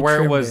 where it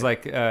was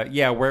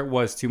where it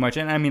was too much.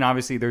 And I mean,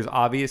 obviously, there's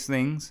obvious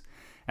things,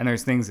 and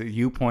there's things that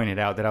you pointed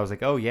out that I was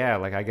like, oh yeah,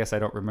 like I guess I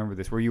don't remember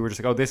this. Where you were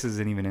just like, oh, this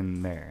isn't even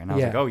in there, and I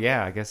was like, oh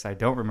yeah, I guess I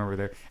don't remember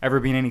there ever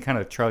being any kind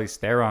of Charlize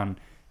Theron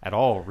at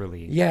all,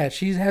 really. Yeah,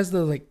 she has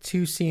the like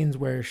 2 scenes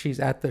where she's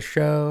at the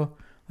show.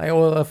 Like,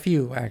 well, a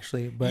few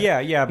actually, but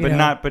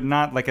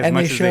not like as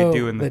much as they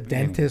do in the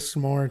dentist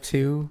more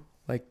too.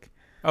 Like,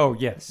 oh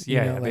yes,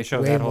 yeah, they like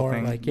show way that whole more,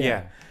 thing. like,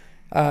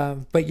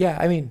 but yeah,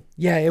 I mean,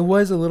 yeah, it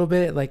was a little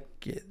bit like,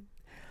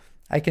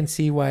 I can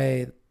see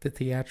why the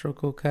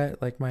theatrical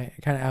cut like might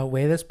kind of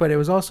outweigh this, but it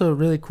was also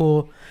really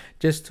cool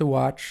just to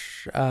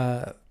watch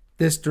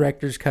this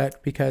director's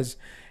cut, because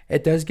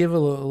it does give a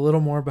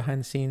little more behind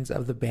the scenes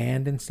of the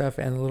band and stuff,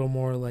 and a little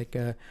more like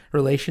a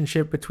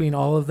relationship between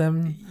all of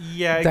them.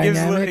 Yeah,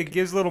 it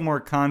gives a little more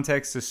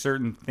context to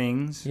certain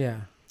things.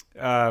 Yeah.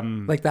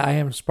 Like the I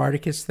Am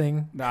Spartacus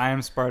thing.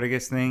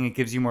 It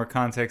gives you more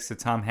context to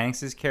Tom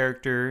Hanks's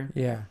character.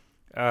 Yeah.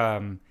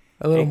 A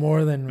little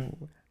more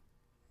than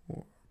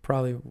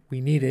probably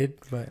we needed,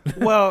 but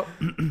well,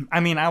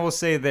 I mean, I will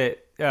say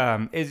that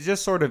it's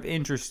just sort of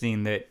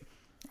interesting that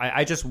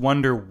I just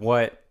wonder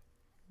what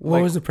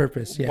was the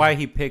purpose? Yeah. Why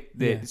he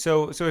picked it. Yeah.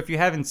 So if you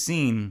haven't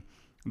seen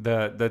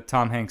the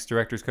Tom Hanks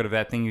director's cut of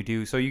That Thing You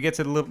Do, so you get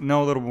to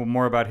know a little bit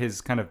more about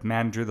his kind of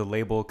manager, the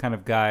label kind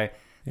of guy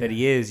that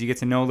he is. You get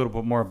to know a little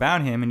bit more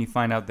about him, and you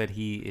find out that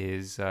he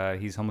is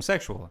he's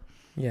homosexual.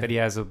 Yeah. That he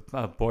has a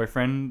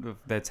boyfriend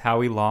that's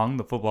Howie Long,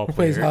 the football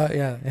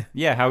player.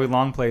 Yeah, Howie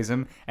Long plays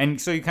him.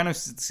 And so you kind of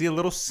see a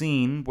little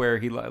scene where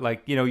he,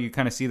 like, you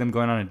kind of see them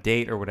going on a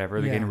date or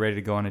whatever. They're getting ready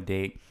to go on a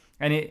date.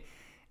 And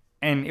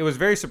it was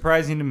very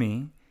surprising to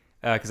me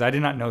because I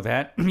did not know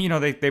that.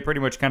 They pretty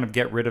much kind of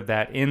get rid of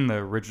that in the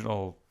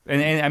original,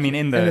 and I mean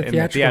in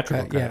the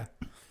theatrical cut. Yeah.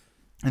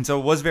 And so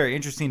it was very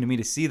interesting to me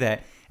to see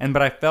that.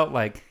 But I felt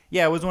like,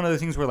 it was one of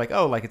those things where like,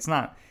 oh, like it's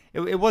not,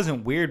 it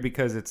wasn't weird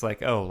because it's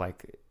like, oh,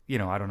 like,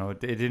 I don't know. It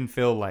didn't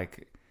feel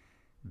like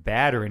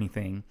bad or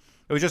anything.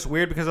 It was just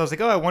weird because I was like,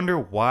 oh, I wonder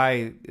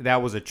why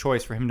that was a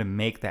choice for him to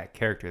make that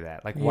character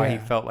that. Like, why he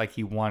felt like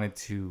he wanted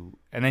to.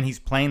 And then he's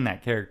playing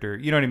that character.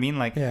 You know what I mean?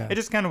 Like, it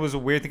just kind of was a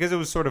weird thing because it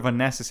was sort of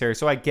unnecessary.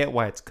 So I get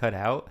why it's cut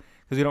out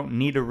because we don't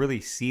need to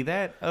really see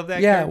that of that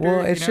character. Yeah,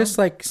 well, it's just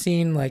like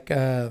seeing like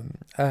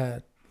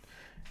the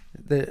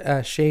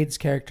Shades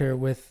character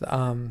with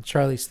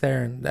Charlize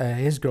Theron,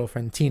 his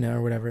girlfriend, Tina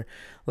or whatever.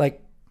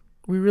 Like,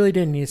 we really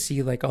didn't need to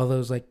see like all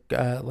those like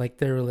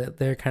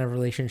their kind of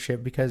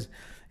relationship because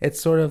it's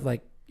sort of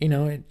like,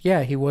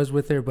 he was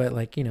with her, but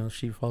like,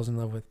 she falls in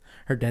love with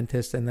her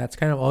dentist, and that's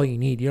kind of all you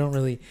need. You don't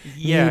really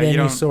need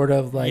any sort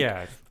of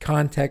like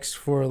context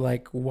for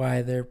like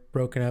why they're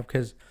broken up,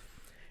 because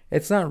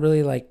it's not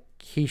really like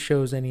he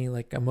shows any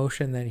like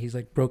emotion that he's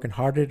like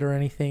brokenhearted or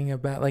anything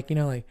about like,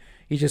 like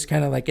he's just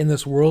kind of like in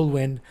this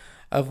whirlwind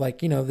of like,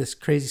 this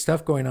crazy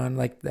stuff going on.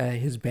 Like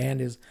his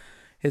band's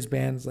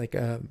like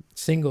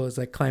single is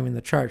like climbing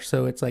the charts,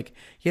 so it's like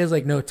he has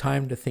like no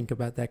time to think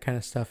about that kind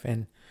of stuff.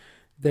 And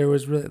there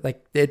was really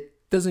like, it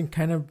doesn't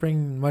kind of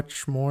bring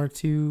much more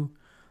to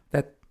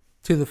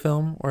the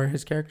film or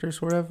his character,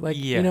 sort of like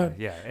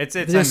it's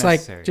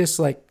just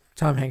like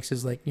Tom Hanks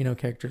is like,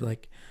 character,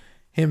 like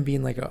him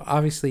being like,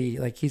 obviously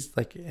like he's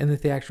like in the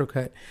theatrical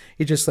cut,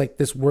 he's just like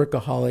this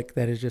workaholic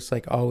that is just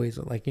like always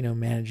like,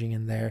 managing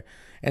in there.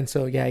 And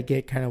so I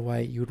get kind of why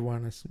you would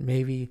want to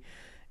maybe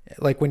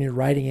like when you're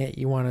writing it,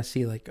 you want to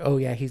see like, oh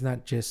yeah, he's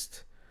not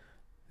just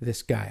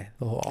this guy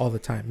all the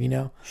time,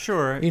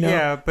 Sure.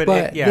 But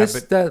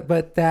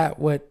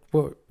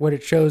what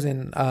it shows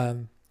in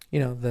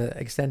the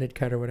extended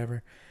cut or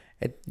whatever,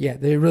 it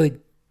really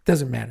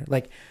doesn't matter.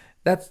 Like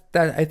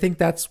I think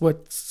that's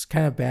what's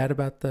kind of bad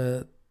about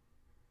the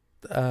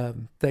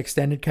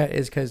extended cut,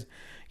 is because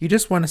you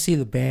just want to see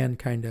the band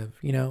kind of,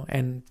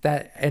 and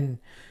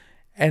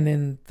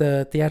in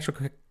the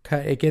theatrical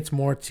cut, it gets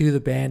more to the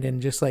band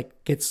and just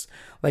like gets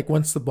like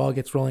once the ball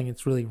gets rolling,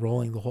 it's really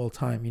rolling the whole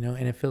time,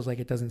 and it feels like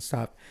it doesn't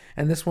stop.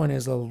 And this one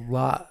is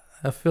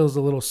it feels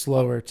a little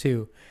slower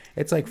too.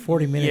 It's like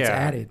 40 minutes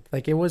added.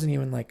 Like it wasn't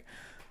even like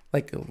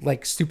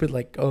stupid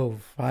like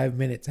 5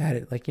 minutes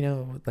added, like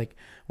like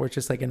where it's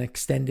just like an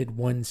extended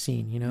one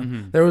scene.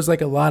 Mm-hmm. There was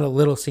like a lot of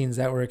little scenes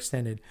that were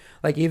extended,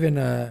 like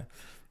even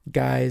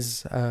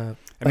guys. I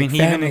mean,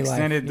 he even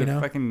extended the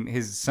fucking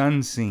his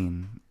son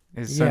scene.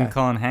 his son Yeah.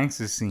 Colin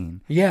Hanks'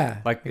 scene.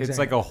 Yeah, Like it's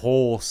exactly. like a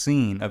whole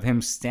scene of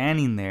him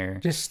standing there,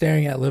 just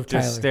staring at Liv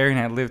Tyler. just staring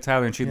at Liv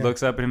Tyler, and she Yeah.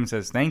 looks up at him and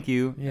says thank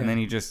you, Yeah. and then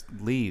he just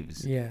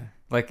leaves. Yeah,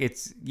 Like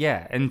it's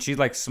and she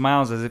like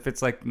smiles as if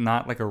it's like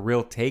not like a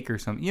real take or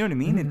something. You know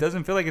what I mean? It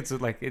doesn't feel like it's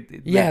like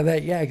it yeah,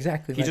 like,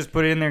 exactly. he Like, just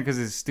put it in there because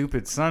his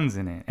stupid son's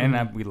in it,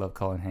 and we love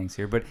Colin Hanks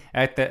here. But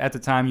at the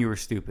time, you were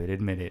stupid.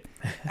 Admit it.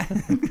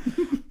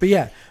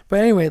 but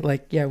anyway,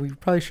 like we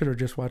probably should have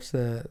just watched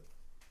the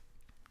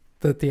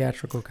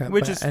theatrical cut,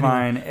 Which but is anyway.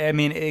 fine. I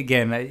mean,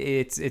 again,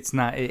 it's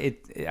not.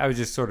 I was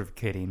just sort of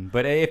kidding.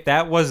 But if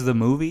that was the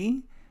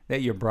movie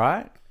that you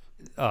brought,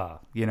 that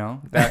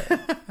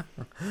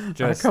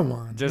just come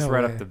on, just no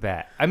right way. off the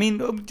bat. I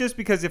mean, just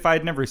because if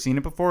I'd never seen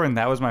it before and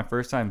that was my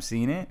first time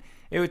seeing it,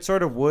 it would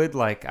sort of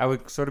I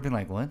would sort of be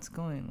like, what?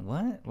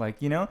 Like,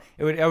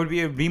 it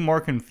would be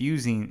more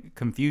confusing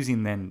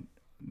than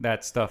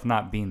that stuff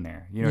not being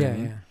there. You know what I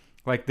mean? Yeah.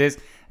 Like this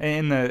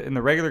in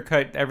the regular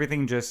cut,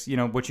 everything just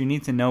what you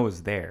need to know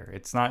is there.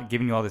 It's not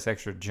giving you all this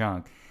extra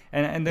junk.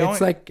 And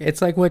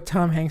It's like what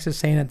Tom Hanks is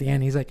saying at the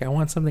end. He's like, I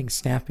want something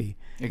snappy.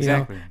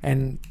 Exactly.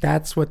 And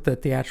that's what the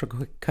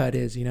theatrical cut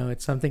is.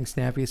 It's something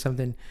snappy,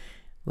 something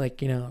like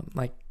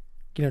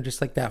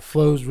just like that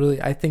flows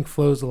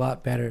a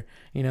lot better.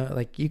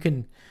 Like you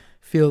can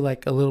feel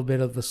like a little bit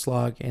of the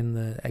slog in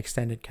the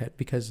extended cut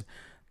because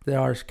there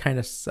are kind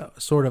of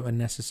sort of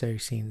unnecessary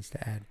scenes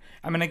to add.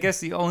 I mean, I guess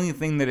the only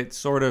thing that it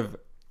sort of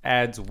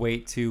adds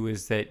weight to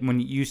is that when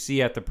you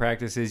see at the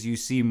practices, you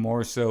see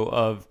more so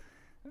of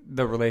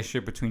the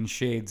relationship between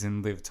Shades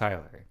and Liv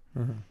Tyler.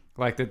 Mm-hmm.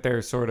 Like that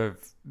they're sort of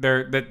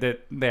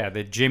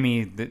that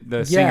Jimmy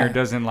the singer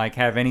doesn't like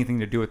have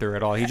anything to do with her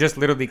at all. He just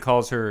literally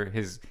calls her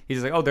he's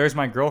just like, oh, there's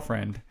my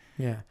girlfriend.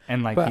 Yeah.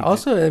 And like, but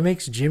also it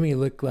makes Jimmy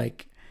look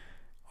like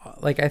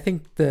I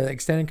think the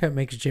extended cut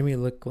makes Jimmy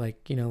look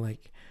like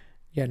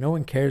no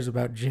one cares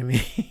about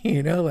Jimmy.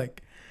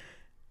 Like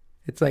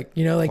it's like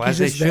like well, he's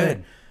just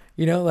should.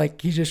 there.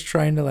 Like he's just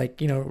trying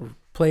to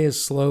play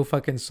his slow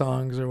fucking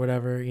songs or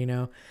whatever,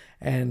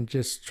 and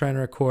just trying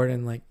to record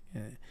and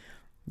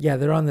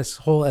they're on this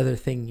whole other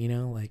thing,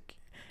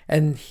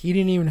 and he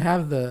didn't even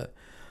have the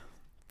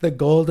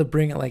goal to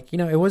bring it,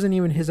 it wasn't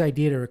even his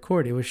idea to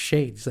record. It was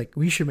Shades. Like,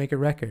 we should make a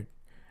record,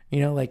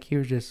 like he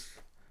was just,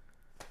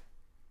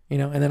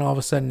 and then all of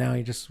a sudden now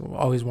he just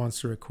always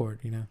wants to record,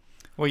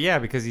 Well, yeah,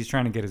 because he's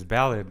trying to get his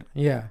ballad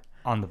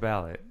on the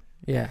ballot.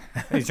 Yeah.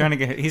 he's trying to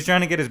get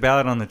his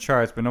ballad on the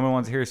charts, but no one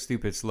wants to hear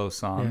stupid slow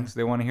songs.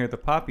 They want to hear the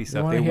poppy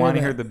stuff. They want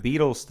to hear the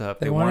Beatles stuff.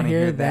 They want to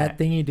hear that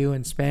thing you do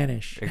in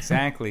Spanish.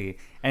 Exactly.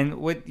 And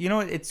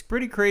it's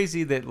pretty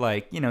crazy that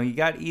you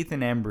got Ethan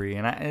Embry,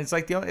 and it's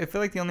like I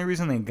feel like the only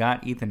reason they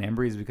got Ethan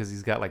Embry is because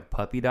he's got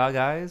puppy dog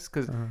eyes,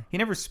 because he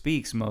never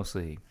speaks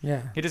mostly.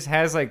 Yeah. He just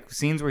has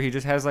scenes where he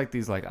just has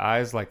these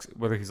eyes,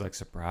 whether he's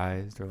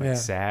surprised or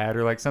sad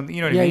or something.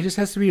 You know what I mean? Yeah, he just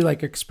has to be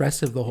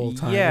expressive the whole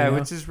time. Yeah,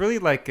 which is really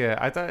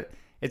I thought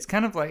it's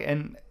kind of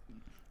and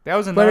that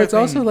was another. But it's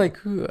thing. also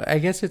who I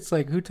guess it's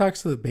who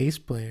talks to the bass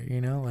player,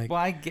 Well,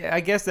 I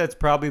guess that's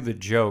probably the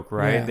joke,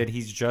 right? Yeah. That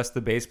he's just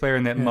the bass player,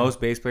 and that most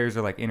bass players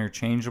are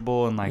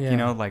interchangeable, and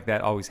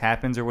that always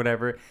happens or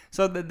whatever.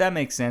 So that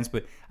makes sense.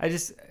 But I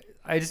just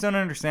don't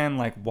understand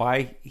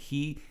why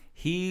he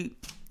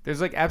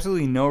there's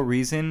absolutely no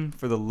reason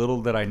for the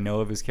little that I know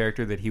of his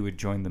character that he would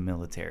join the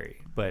military.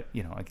 But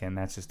again,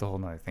 that's just a whole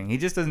nother thing. He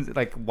just doesn't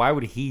why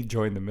would he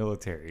join the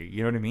military? You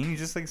know what I mean? He's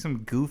just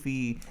some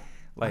goofy.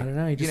 I don't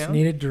know. He just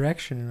needed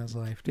direction in his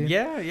life, dude.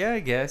 Yeah, I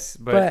guess.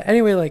 But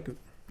anyway,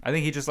 I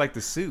think he just liked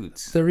the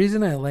suits. The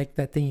reason I like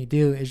that thing you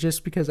do is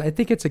just because I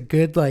think it's a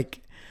good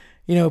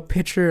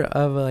picture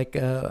of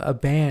a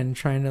band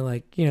trying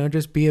to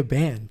just be a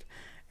band.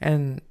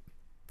 And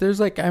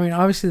there's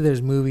obviously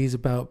there's movies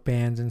about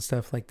bands and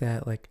stuff like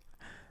that,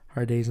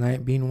 Hard Day's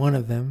Night being one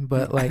of them.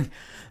 But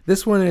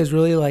this one is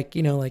really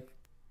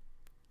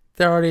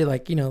they're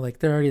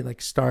already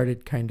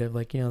started kind of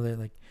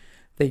they're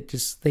they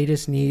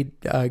just need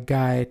a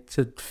guy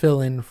to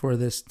fill in for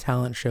this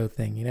talent show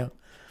thing, and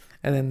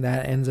then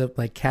that ends up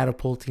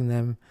catapulting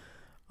them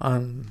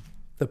on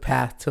the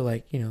path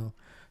to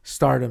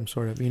stardom,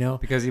 sort of,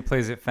 because he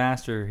plays it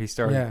faster. He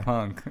started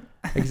punk.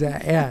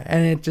 Exactly. Yeah,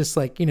 and it just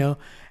and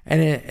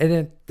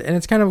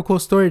it's kind of a cool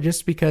story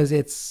just because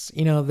it's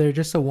they're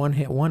just a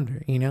one-hit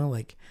wonder,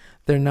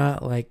 they're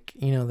not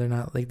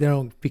they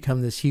don't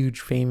become this huge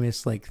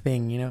famous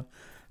thing,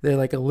 they're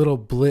a little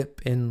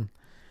blip in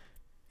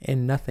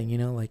nothing,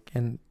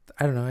 and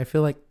I don't know, I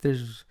feel like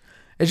it's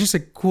just a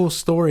cool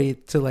story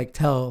to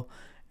tell,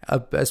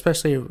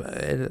 especially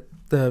at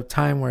the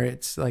time where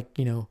it's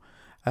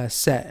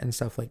set and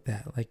stuff like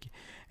that.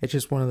 It's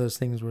just one of those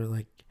things where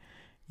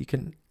you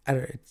can I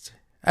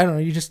don't know,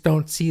 you just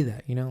don't see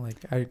that,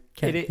 I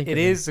can't think it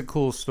is a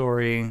cool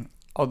story,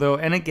 although,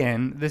 and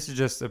again, this is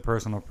just a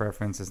personal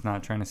preference. It's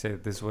not trying to say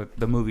that this is what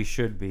the movie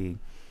should be,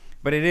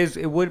 but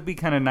it would be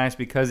kind of nice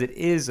because it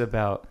is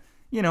about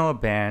a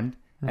band.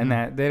 And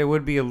that it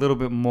would be a little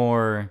bit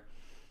more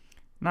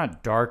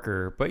not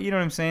darker, but you know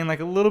what I'm saying? Like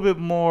a little bit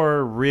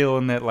more real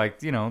in that,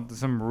 like, you know,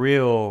 some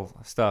real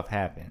stuff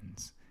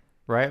happens,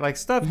 right? Like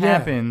stuff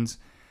happens,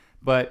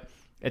 but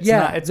it's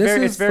not. It's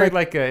very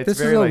like a. It's this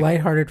very is a like,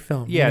 lighthearted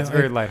film. Yeah, you it's know?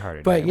 very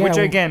lighthearted. But yeah, which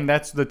again,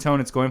 that's the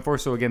tone it's going for.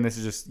 So again, this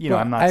is just, you know,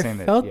 I'm not saying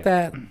that. I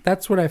felt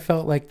that's what I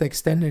felt like the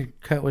extended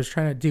cut was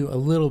trying to do a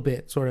little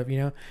bit, sort of, you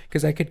know,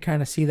 because I could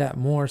kind of see that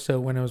more. So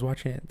when I was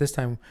watching it this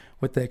time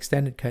with the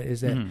extended cut,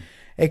 is that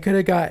it could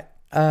have got.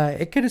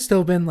 It could have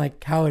still been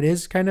like how it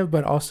is, kind of,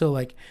 but also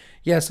like,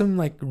 yeah, some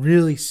like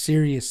really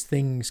serious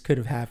things could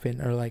have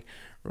happened, or like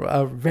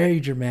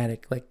very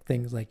dramatic like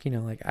things, like, you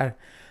know,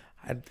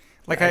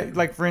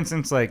 like for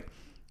instance, like,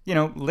 you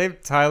know,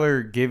 Liv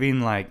Tyler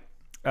giving like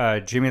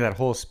Jimmy that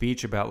whole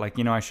speech about like,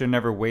 you know, I should have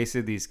never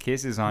wasted these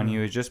kisses on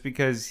you, is just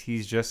because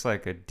he's just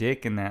like a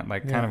dick in that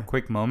like kind of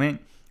quick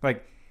moment.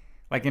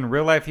 Like in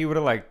real life, he would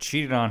have like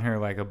cheated on her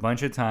like a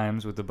bunch of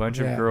times with a bunch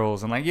of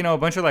girls, and like, you know, a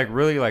bunch of like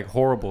really like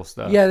horrible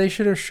stuff. Yeah, they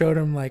should have showed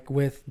him like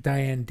with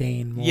Diane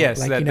Dane more. Yes,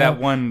 like, that, you know, that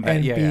one.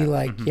 And be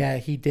like, yeah,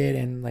 he did,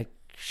 and like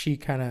she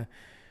kind of,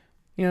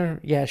 you know,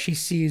 yeah, she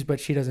sees, but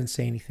she doesn't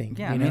say anything.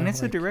 Yeah, I mean,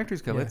 it's a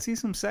director's cut. Let's see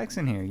some sex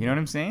in here. You know what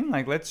I'm saying?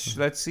 Like,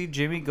 let's see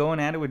Jimmy going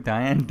at it with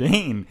Diane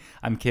Dane.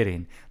 I'm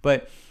kidding,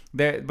 but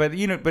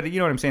you know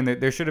what I'm saying.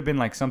 There should have been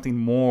like something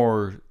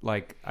more,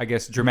 like, I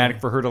guess, dramatic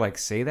for her to like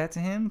say that to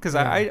him, because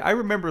I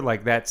remember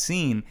like that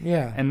scene.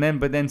 Yeah. And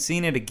then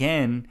seeing it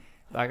again.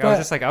 Like, I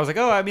was like,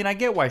 oh, I mean, I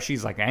get why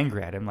she's like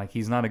angry at him. Like,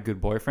 he's not a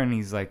good boyfriend.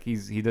 He's like,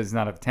 he does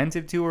not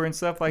attentive to her and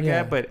stuff like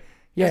that. But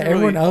yeah,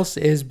 everyone else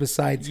is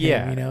besides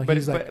him. You know,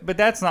 but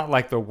that's not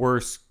like the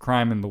worst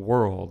crime in the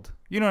world.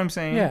 You know what I'm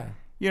saying? Yeah.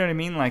 You know what I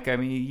mean? Like, I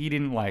mean, he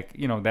didn't like,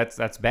 you know,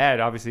 that's bad,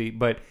 obviously,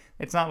 but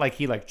it's not like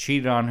he like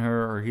cheated on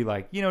her, or he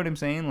like, you know what I'm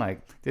saying?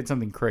 Like, did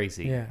something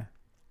crazy. Yeah.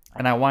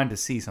 And I wanted to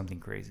see something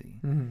crazy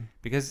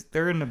because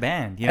they're in the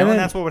band, you know, and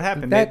that's what would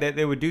happen.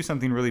 They would do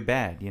something really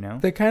bad, you know.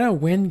 The kind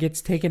of wind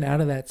gets taken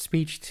out of that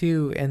speech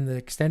too in the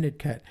extended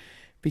cut,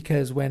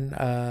 because when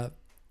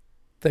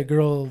the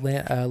girl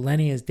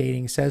Lenny is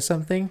dating says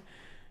something,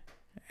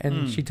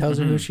 and she tells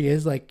her who she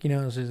is, like, you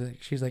know,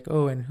 she's like,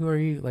 oh, and who are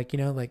you? Like, you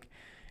know, like,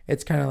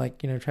 it's kind of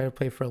like, you know, try to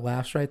play for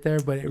laughs right there,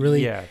 but it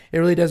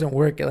really doesn't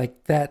work.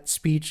 Like, that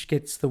speech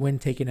gets the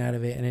wind taken out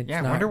of it, and it's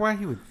I wonder why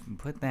he would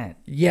put that.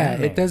 Yeah,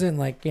 it doesn't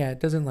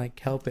like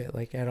help it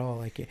like at all.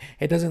 Like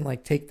it doesn't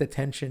like take the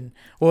tension.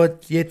 Well,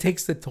 it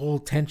takes the whole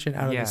tension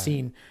out of the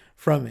scene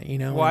from it, you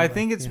know. Well, I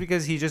think it's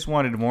because he just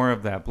wanted more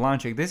of that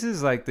blonde chick. This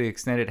is like the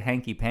extended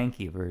hanky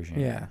panky version.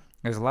 Yeah.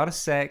 There's a lot of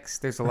sex.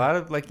 There's a lot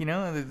of, like, you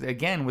know,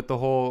 again, with the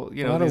whole,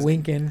 you know, a lot of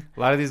winking. A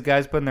lot of these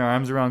guys putting their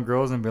arms around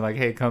girls and be like,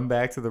 hey, come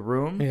back to the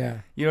room. Yeah.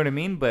 You know what I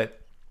mean? But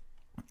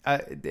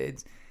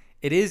it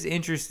is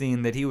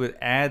interesting that he would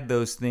add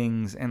those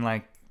things and,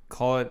 like,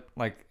 call it,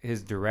 like,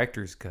 his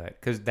director's cut.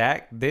 Because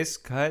this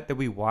cut that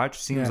we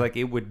watched seems like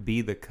it would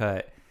be the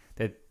cut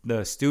that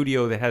the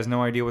studio that has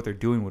no idea what they're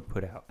doing would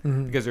put out.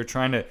 Because they're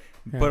trying to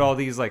put all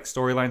these, like,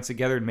 storylines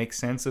together and make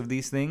sense of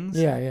these things.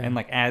 And,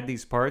 like, add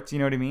these parts. You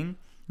know what I mean?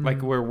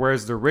 Like,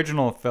 whereas the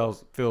original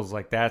feels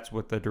like that's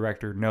what the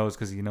director knows,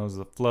 because he knows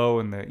the flow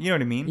and the, you know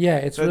what I mean? Yeah,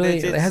 it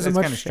has a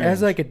much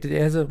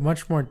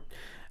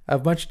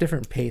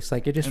different pace.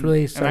 Like, it just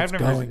really starts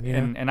going.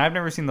 And I've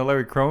never seen the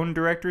Larry Crone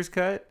director's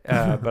cut,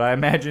 but I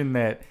imagine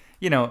that,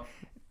 you know,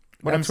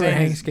 what I'm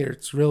saying is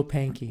it's real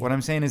panky. What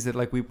I'm saying is that,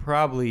 like, we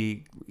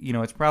probably, you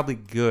know, it's probably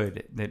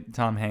good that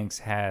Tom Hanks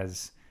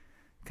has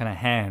kind of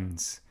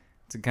hands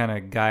to kind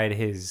of guide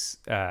his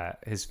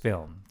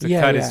film, to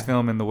cut his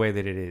film in the way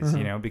that it is,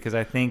 you know, because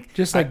I think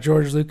just like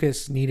George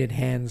Lucas needed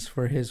hands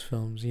for his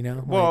films, you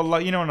know. Well,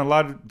 like, you know, and a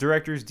lot of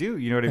directors do,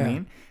 you know what I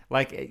mean?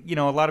 Like, you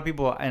know, a lot of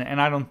people, and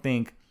I don't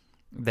think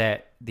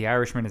that The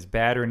Irishman is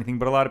bad or anything,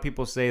 but a lot of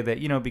people say that,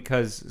 you know,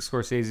 because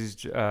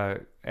Scorsese's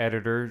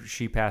editor,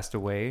 she passed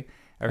away,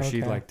 or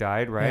she like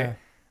died, right? Yeah.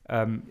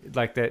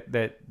 Like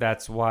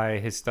that's why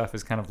his stuff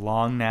is kind of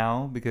long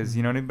now, because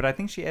you know what I mean. But I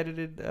think she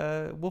edited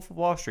Wolf of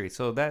Wall Street,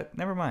 so that,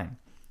 never mind.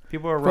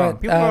 People are wrong.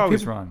 People are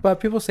always wrong. But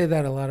people say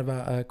that a lot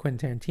about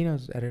Quentin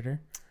Tarantino's editor,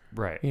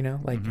 right? You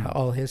know, like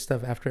all his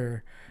stuff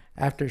after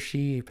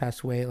she passed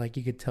away, like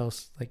you could tell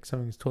like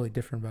something's totally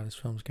different about his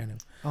films, kind of.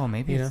 Oh,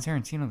 maybe it's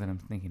Tarantino that I'm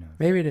thinking of.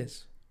 Maybe it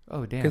is.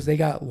 Oh, damn. Because they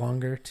got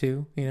longer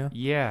too, you know.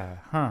 Yeah.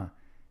 Huh.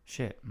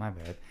 Shit. My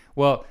bad.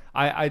 Well,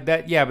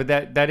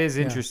 that is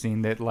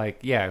interesting that,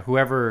 like,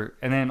 whoever,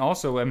 and then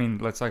also, I mean,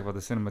 let's talk about the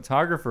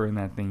cinematographer in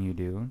that thing you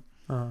do.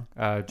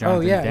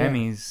 Jonathan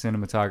Demme's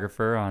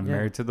cinematographer on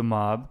Married to the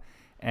Mob,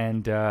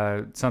 and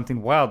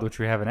Something Wild, which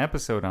we have an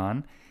episode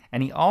on.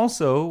 And he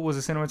also was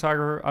a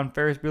cinematographer on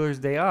Ferris Bueller's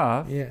Day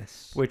Off,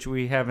 which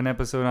we have an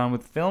episode on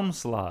with Film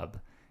Slob.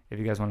 If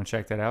you guys want to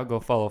check that out, go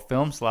follow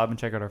Film Slob and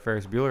check out our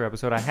Ferris Bueller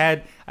episode. I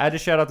had to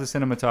shout out the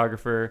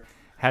cinematographer.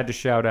 Had to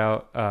shout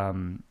out,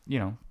 you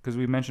know, because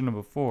we mentioned him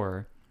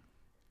before,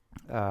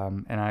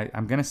 and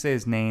I'm going to say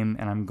his name,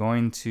 and I'm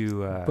going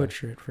to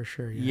butcher it for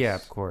sure. Yes. Yeah,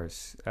 of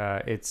course.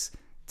 It's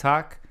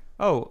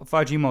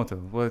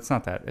Fujimoto. Well, it's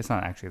not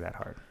actually that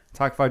hard.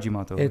 Tak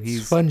Fujimoto.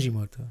 It's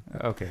Fujimoto.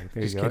 Okay,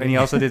 there you go. And he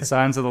also did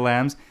Silence of the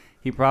Lambs.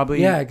 He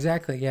probably Yeah,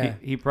 exactly. Yeah.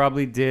 he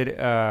probably did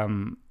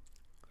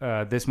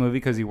this movie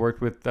because he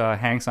worked with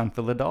Hanks on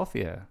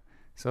Philadelphia.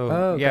 So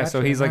Oh, yeah, so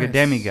gotcha. he's like a Nice.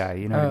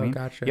 demiguy, you know what I Oh, mean?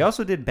 gotcha. He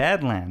also did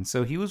Badlands,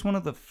 so he was one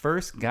of the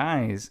first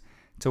guys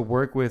to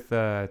work with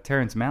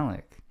Terrence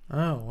Malick.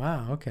 Oh,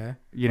 wow. Okay.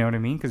 You know what I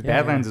mean? Because Yeah,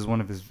 Badlands is one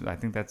of his. I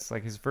think that's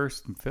like his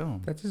first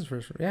film. That's his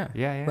first. Yeah.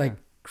 Yeah, yeah, Like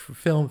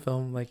film,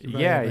 like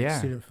Yeah, like yeah.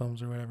 student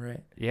films or whatever,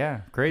 right?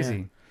 yeah,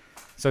 crazy.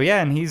 So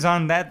yeah, and he's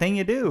on That Thing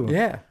You Do.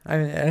 Yeah. I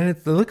mean, and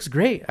it looks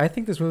great. I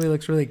think this movie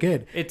looks really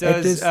good. It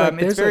does. just, like,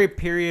 It's there's, very like-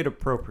 period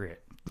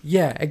appropriate.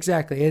 Yeah,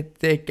 exactly.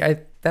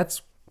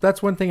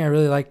 That's one thing I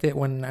really liked it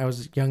when I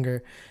was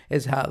younger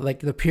is how like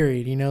the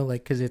period, you know,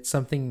 like because it's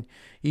something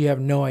you have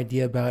no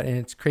idea about and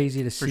it's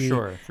crazy to For see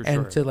sure, for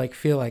and sure. to like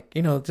feel like,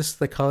 you know, just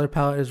the color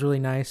palette is really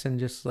nice and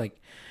just like,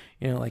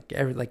 you know, like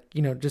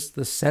just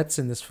the sets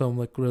in this film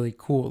look really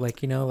cool,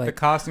 like, you know, The like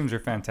costumes are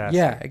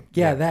fantastic.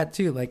 yeah, that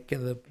too, like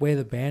the way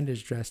the band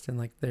is dressed and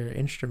like their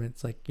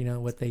instruments, like, you know,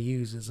 what they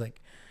use is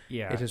like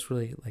Yeah. it just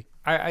really like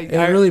I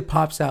it really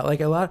pops out. Like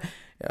a lot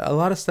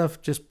of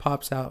stuff just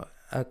pops out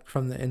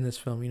in this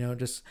film, you know,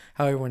 just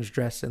how everyone's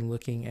dressed and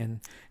looking and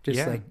just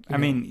yeah. like, I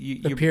mean,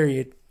 you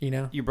period, you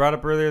know. you brought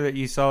up earlier that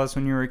you saw this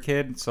when you were a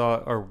kid,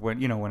 or when,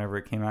 you know, whenever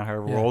it came out,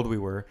 however Yeah. old we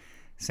were.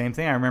 Same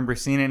thing. I remember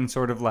seeing it and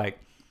sort of like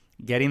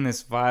getting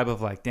this vibe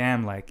of like,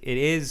 damn, like it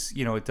is,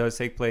 you know, it does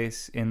take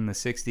place in the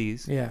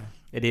 60s. Yeah.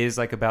 It is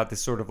like about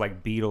this sort of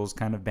like Beatles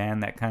kind of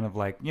band, that kind of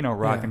like, you know,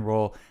 rock Yeah. and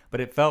roll.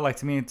 But it felt like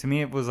to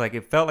me it was like,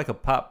 it felt like a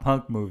pop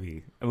punk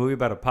movie, a movie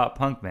about a pop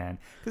punk band.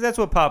 Because that's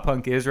what pop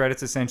punk is, right?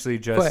 It's essentially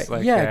just But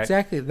like yeah, that.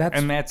 exactly.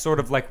 And that's sort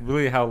of like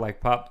really how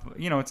like pop,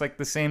 you know, it's like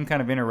the same kind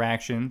of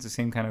interactions, the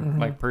same kind of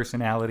like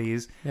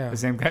personalities, Mm-hmm. Yeah. the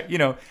same kind, you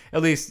know,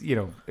 at least, you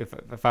know,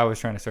 if I was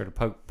trying to start a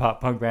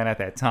pop punk band at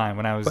that time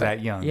when I was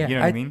that young, Yeah, you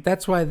know what I mean?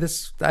 That's why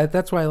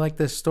I like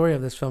this story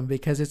of this film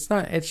because it's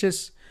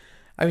just,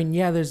 I mean,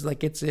 yeah, there's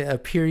like it's a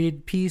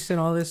period piece and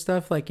all this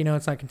stuff, like, you know,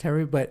 it's not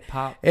contemporary, but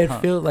Pop it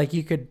punk. feels like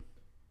you could,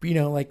 you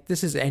know, like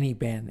this is any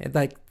band,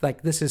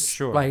 like this is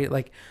Sure.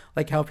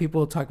 like how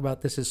people talk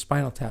about this is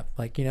Spinal Tap,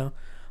 like, you know,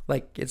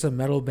 like it's a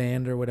metal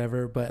band or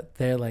whatever, but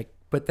they're like,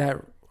 but that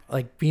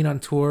like being on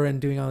tour and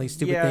doing all these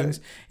stupid Yeah. things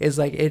is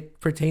like it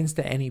pertains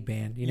to any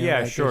band, you know. Yeah,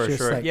 like, it's sure, just,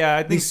 sure. like, Yeah, I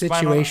think these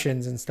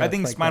situations and stuff. I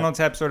think like Spinal that.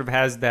 Tap sort of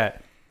has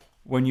that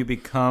when you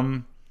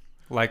become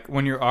like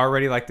when you're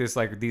already like this,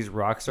 like these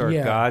rock star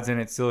Yeah. gods, and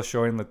it's still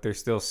showing that they're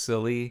still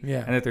silly,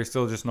 Yeah. and that they're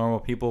still just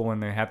normal people when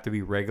they have to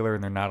be regular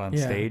and they're not on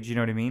Yeah. stage. You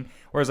know what I mean?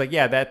 Whereas like,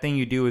 yeah, That Thing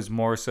You Do is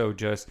more so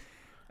just,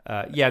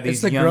 these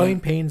It's the young, growing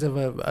pains of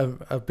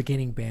a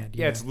beginning band. you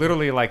yeah, know? it's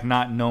literally like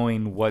not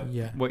knowing what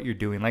Yeah. you're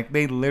doing. Like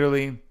they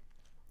literally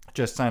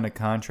just signed a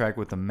contract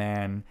with a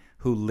man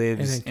who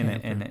lives In a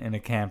in a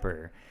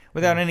camper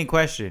without any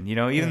question. You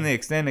know, even Yeah. the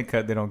extended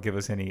cut, they don't give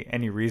us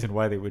any reason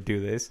why they would do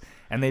this,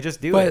 and they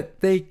just do But it.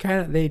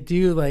 they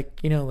do like,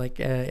 you know, like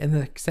in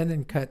the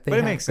extended cut But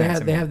it makes sense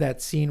to they me. have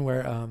that scene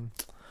where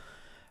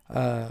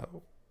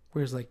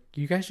where it's like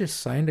you guys just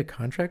signed a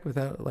contract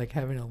without like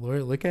having a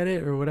lawyer look at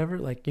it or whatever,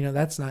 like, you know,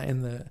 that's not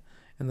in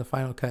the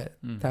final cut.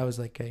 That was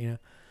like you know,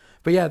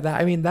 but yeah, that,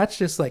 I mean, that's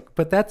just like,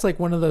 but that's like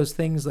one of those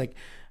things like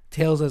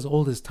tales as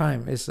old as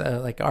time is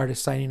like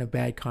artists signing a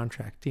bad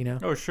contract, you know.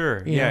 Oh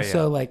sure, You yeah, know, yeah.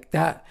 So like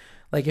that,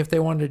 like if they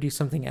wanted to do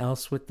something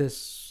else with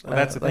this, Well,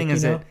 that's the like, thing you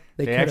is know, that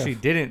they could've. actually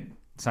didn't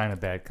sign a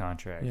bad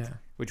contract, Yeah.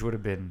 which would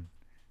have been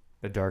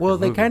the darker. Well,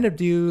 they movie. kind of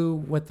do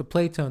with the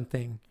Playtone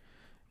thing,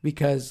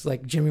 because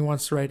like Jimmy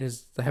wants to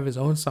have his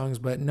own songs,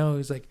 but no,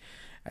 he's like,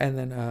 and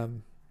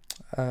then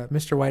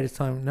Mr. White is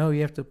telling him, no,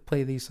 you have to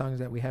play these songs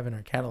that we have in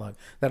our catalog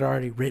that are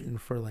already written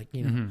for like,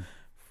 you know, Mhm.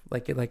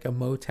 like a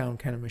Motown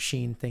kind of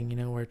machine thing, you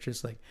know, where it's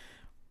just like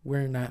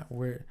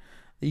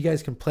you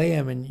guys can play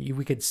them and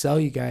we could sell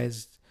you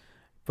guys,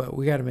 but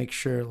we got to make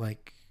sure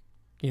like,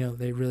 you know,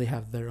 they really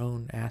have their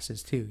own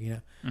asses too, you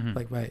know, Mhm.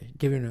 like by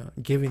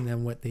giving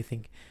them what they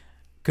think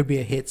could be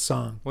a hit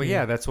song. Well, you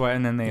yeah, know? that's why,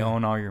 and then they Yeah.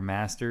 own all your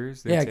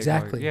masters. They Yeah, take all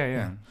exactly. your-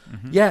 yeah.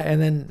 Mhm. Yeah,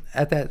 and then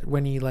at that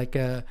when he like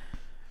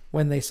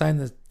when they signed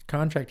the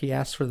contract, he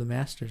asked for the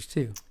masters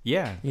too.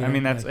 Yeah, You I know,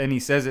 mean that's like- and he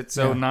says it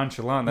so Yeah.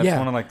 nonchalant. That's Yeah.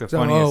 one of like the So,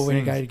 funniest when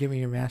you things. got to give me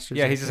your masters.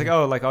 Yeah, he's just like,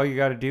 oh, like all you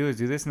got to do is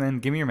do this, and then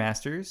give me your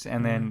masters,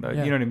 and then Mhm,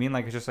 yeah. you know what I mean.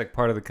 Like it's just like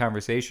part of the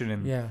conversation,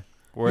 and yeah,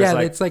 whereas yeah.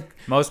 like It's like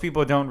most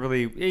people don't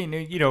really,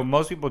 you know,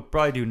 most people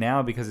probably do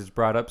now because it's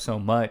brought up so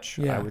much.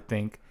 Yeah. I would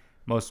think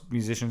most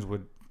musicians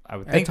would, I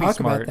would I think, be talk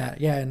smart, about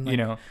that. Yeah, and like, you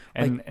know,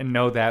 and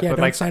know that. yeah, but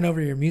don't like, sign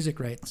over your music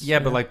rights. yeah,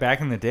 you but know? like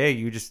back in the day,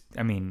 you just,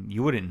 I mean,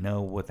 you wouldn't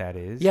know what that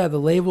is. yeah, the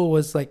label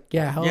was like,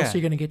 yeah, how Yeah. else are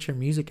you gonna get your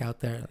music out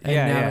there? And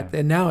Yeah, now yeah.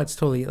 and now it's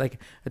totally like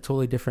a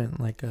totally different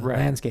like Right.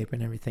 landscape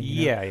and everything. You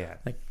know? Yeah, yeah.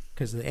 like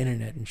because of the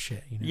internet and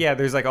shit. You know? Yeah,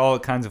 there's like all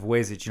kinds of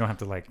ways that you don't have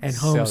to like and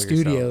sell home yourself.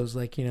 studios,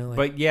 like, you know, like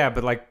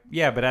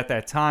But at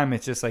that time,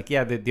 it's just like,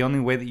 yeah, the only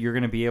way that you're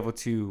going to be able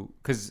to,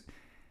 because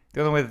the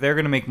only way that they're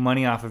going to make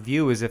money off of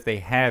you is if they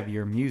have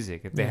your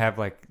music, if they Yeah. have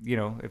like, you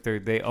know, if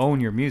they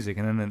own your music,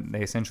 and then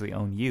they essentially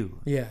own you.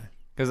 yeah,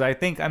 Because I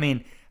think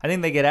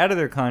they get out of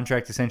their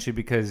contract essentially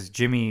because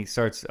Jimmy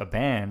starts a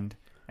band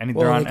And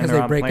Well, they're because they're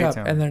they on break up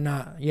Playtone. and they're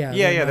not. Yeah. Yeah,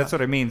 they're yeah, not- that's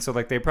what I mean. So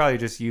like they probably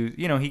just use,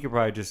 he could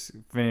probably just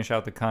finish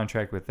out the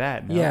contract with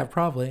that. No? Yeah,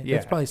 probably. Yeah.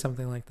 It's probably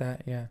something like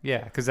that. Yeah.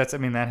 Yeah, because that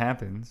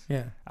happens.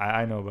 Yeah.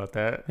 I know about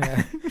that.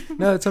 Yeah.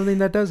 No, it's something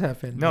that does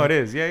happen. No, Like- it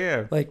is. Yeah,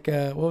 yeah. Like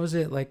what was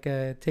it? Like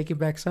Taking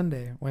Back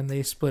Sunday when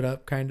they split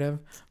up, kind of,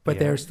 but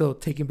they Yeah. were still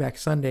Taking Back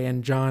Sunday.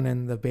 And John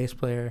and the bass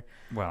player,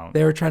 Well,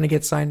 they were trying to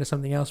get signed to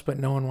something else, but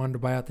no one wanted to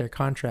buy out their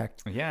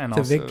contract yeah, and to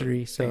also,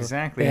 Victory, so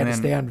exactly, they had and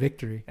to then, stay on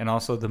Victory. and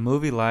also the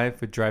movie Life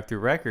with Drive Through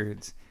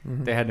Records.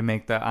 Mhm. They had to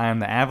make the I Am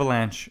the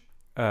Avalanche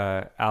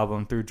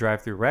album through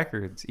Drive Through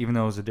Records, even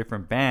though it was a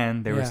different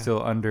band. They were Yeah.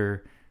 still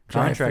under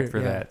Drive contract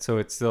Through, for yeah. that, so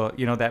it's still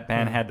that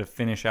band Yeah. had to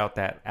finish out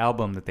that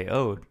album that they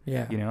owed.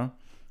 Yeah.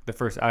 The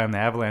first I Am the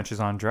Avalanche is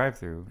on Drive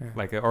Through,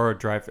 Yeah. or a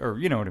Drive, or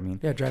you know what I mean.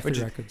 Yeah, Drive Which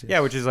Through is- Records.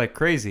 Yeah, which is like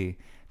crazy.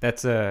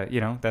 That's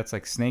that's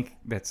like Snake.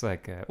 That's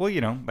like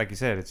like you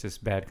said, it's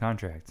just bad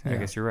contract. I Yeah.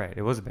 guess you're right.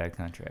 It was a bad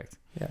contract.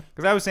 Yeah.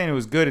 Because I was saying it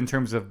was good in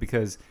terms of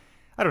because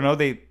I don't know,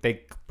 they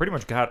pretty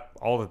much got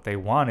all that they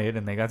wanted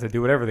and they got to do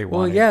whatever they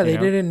Well, wanted. yeah, you they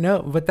know? didn't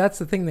know, but that's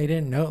the thing, they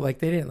didn't know. Like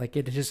they didn't like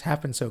it just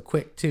happened so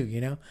quick too,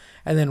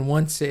 And then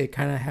once it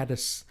kind of had to,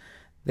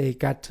 they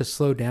got to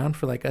slow down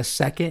for like a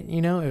second,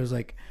 It was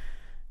like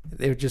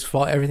it would just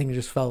fall. Everything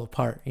just fell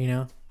apart,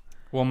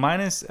 Well,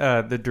 minus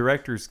the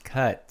director's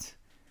cut.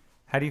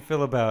 How do you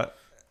feel about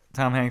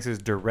Tom Hanks's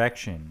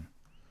direction?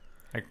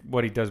 Like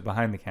what he does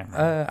behind the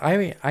camera? I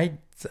mean,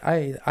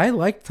 I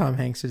like Tom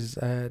Hanks's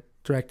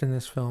directing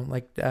this film.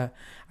 Like,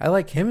 I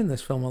like him in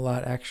this film a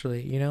lot,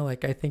 actually.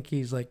 Like I think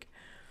he's like,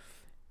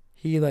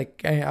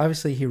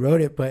 obviously he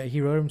wrote it, but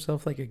he wrote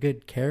himself like a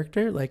good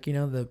character. Like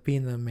the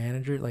being the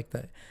manager, like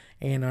the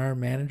A&R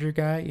manager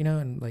guy.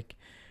 And like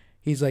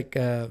he's like,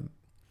 I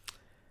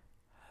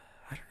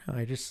don't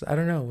know. I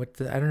don't know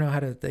I don't know how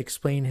to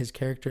explain his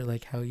character.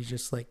 Like how he's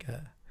just like,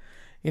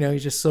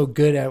 he's just so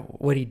good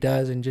at what he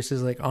does and just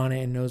is like on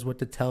it and knows what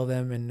to tell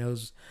them and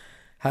knows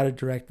how to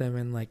direct them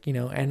and like,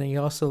 and he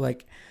also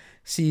like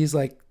sees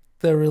like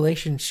the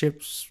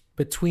relationships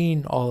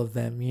between all of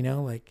them,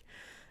 like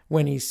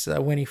when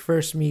he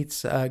first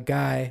meets a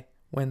guy,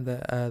 when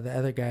the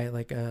other guy,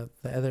 like the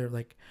other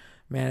like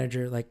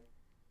manager, like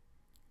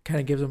kind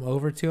of gives him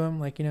over to him,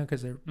 like,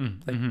 because they're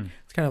like,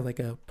 it's kind of like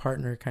a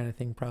partner kind of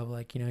thing, probably,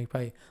 like, he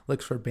probably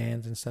looks for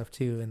bands and stuff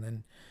too, and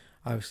then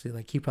obviously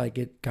like he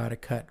probably got a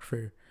cut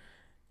for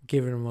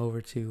giving him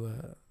over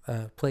to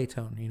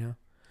Playtone,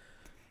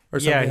 or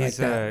something yeah, like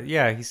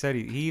that. he said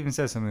he even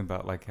says something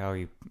about like how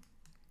he's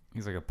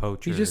like a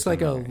poacher. He's just or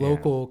like a something.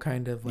 local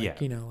kind of like,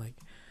 Yeah.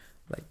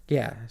 like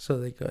yeah. So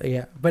they go,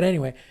 yeah. But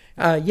anyway,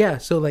 yeah.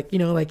 So like,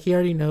 like he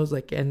already knows,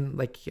 like, and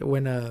like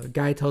when a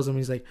guy tells him,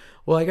 he's like,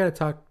 well, I got to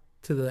talk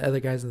to the other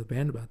guys in the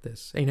band about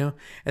this, and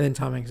then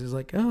Tom Hanks is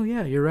like, oh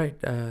yeah, you're right.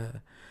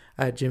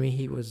 Jimmy,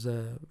 he was,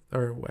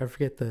 or I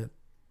forget the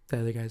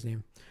other guy's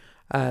name.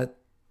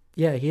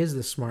 Yeah, he is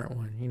the smart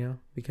one,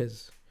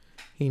 because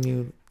he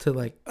knew to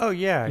like. Oh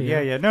yeah, Yeah.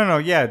 yeah. No,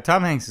 yeah.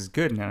 Tom Hanks is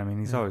good now. I mean,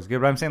 he's Yeah. always good.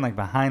 But I'm saying like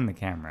behind the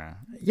camera.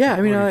 Yeah,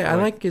 I mean, What do you I feel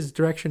like his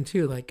direction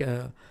too. Like,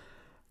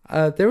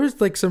 there was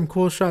like some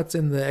cool shots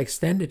in the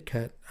extended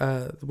cut,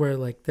 where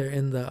like they're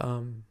in the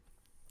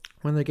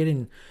when they're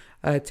getting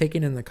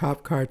taken in the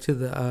cop car to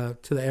the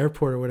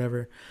airport or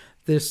whatever.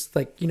 This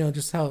like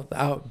just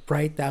how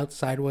bright the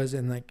outside was,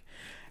 and like,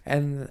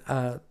 and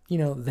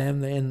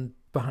them in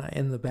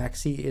the back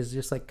seat is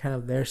just like kind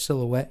of their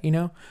silhouette,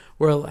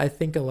 where I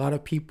think a lot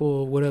of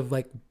people would have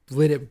like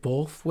lit it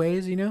both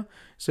ways,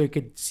 so you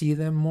could see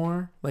them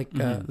more, like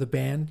the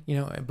band,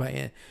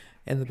 by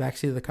in the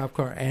backseat of the cop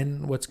car,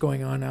 and what's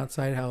going on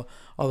outside, how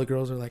all the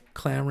girls are like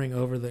clambering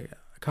over the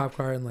cop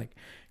car and like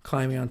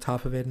climbing on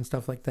top of it and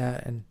stuff like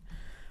that. And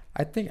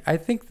I think I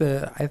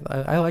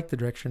like the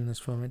direction in this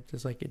film. It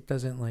just like, it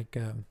doesn't like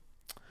I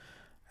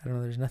don't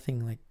know, there's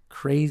nothing like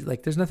crazy,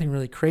 like there's nothing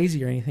really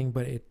crazy or anything,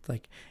 but it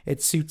like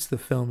it suits the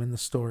film and the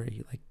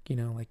story, like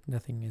like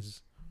nothing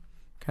is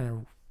kind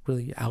of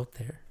really out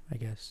there, I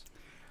guess.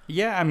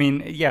 Yeah, I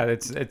mean, yeah,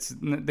 it's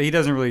he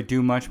doesn't really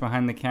do much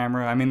behind the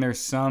camera. I mean, there's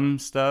some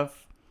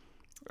stuff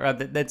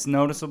that's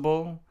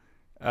noticeable,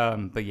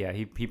 but yeah,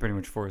 he pretty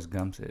much Forrest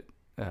Gumps it.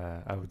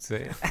 I would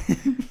say.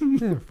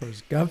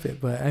 Forrest Gump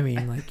it, but I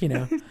mean, like,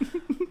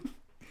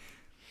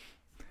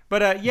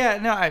 But yeah,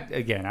 no.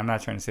 Again, I'm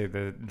not trying to say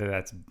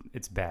that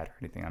it's bad or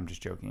anything. I'm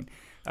just joking.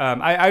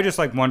 I just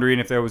like wondering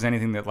if there was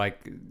anything that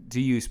like to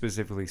you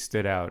specifically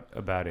stood out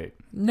about it.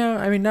 No,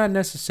 I mean, not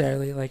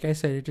necessarily. Like I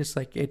said, it just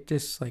like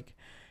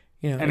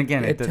And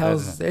again, it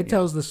tells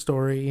the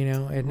story,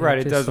 and Right,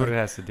 it just, does what like, it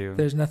has to do.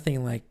 There's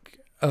nothing like,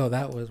 oh,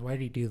 why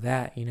did he do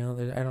that? I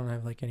don't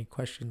have like any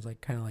questions like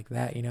kind of like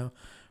that,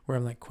 where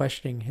I'm like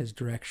questioning his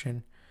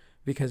direction,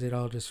 because it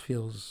all just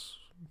feels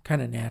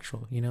kind of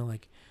natural,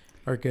 like,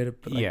 or good.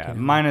 Like, yeah,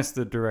 minus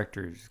the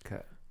director's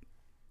cut.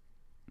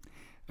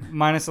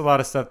 Minus a lot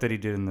of stuff that he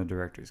did in the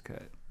director's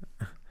cut.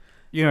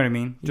 You know what I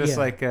mean? Just Yeah.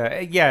 like,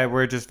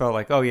 where it just felt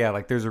like, oh yeah,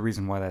 like there's a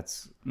reason why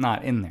that's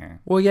not in there.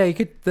 Well, yeah,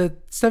 the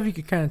stuff you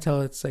could kind of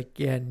tell, it's like,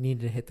 yeah, it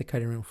needed to hit the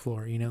cutting room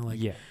floor, like,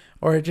 Yeah.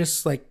 or it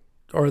just like,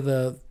 or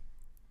the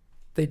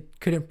they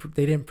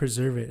didn't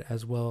preserve it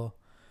as well.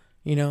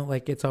 You know,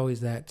 like it's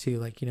always that too.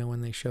 Like, you know,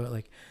 when they show it,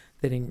 like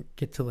they didn't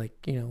get to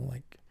like, you know,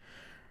 like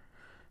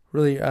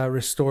really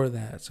restore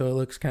that. So it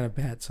looks kind of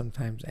bad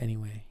sometimes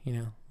anyway, you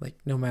know, like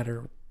no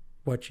matter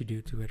what you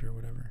do to it or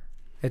whatever.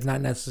 It's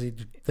not necessarily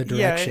the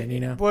direction, you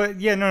know? Well,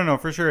 yeah, no,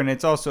 for sure. And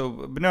it's also,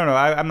 but no,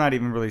 I'm not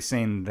even really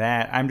saying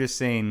that. I'm just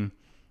saying,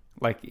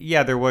 like,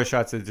 yeah, there was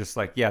shots that just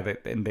like, yeah,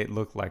 and they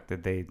looked like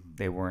that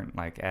they weren't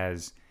like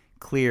as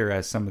clear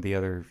as some of the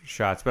other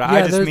shots. But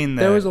I just mean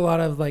that there was a lot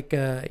of like,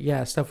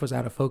 stuff was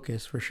out of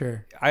focus for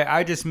sure.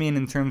 I just mean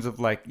in terms of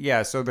like,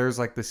 yeah, so there's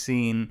like the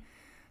scene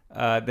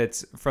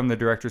that's from the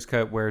director's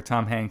cut where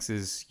Tom Hanks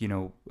is, you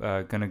know,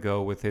 going to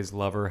go with his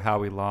lover,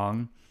 Howie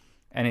Long.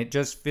 And it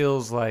just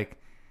feels like,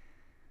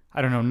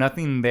 I don't know,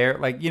 nothing there.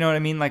 Like, you know what I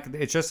mean? Like,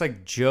 it's just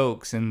like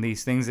jokes and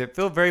these things that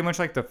feel very much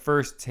like the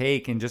first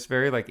take and just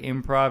very like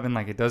improv, and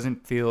like it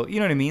doesn't feel, you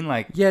know what I mean?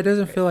 Like, yeah, it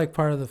doesn't feel like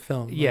part of the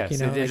film. Yes, like,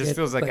 you know, it just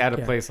feels like out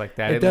of place like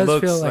that. It does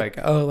looks feel like,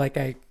 oh, like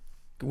I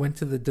went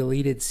to the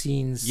deleted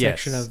scenes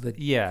section of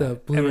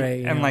the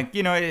Blu-ray. And like,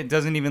 you know, it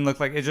doesn't even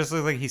look like, it just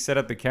looks like he set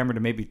up the camera to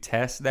maybe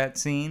test that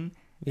scene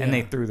and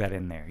they threw that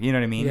in there. You know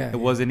what I mean? It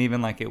wasn't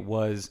even like it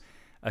was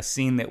a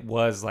scene that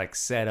was like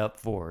set up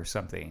for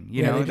something,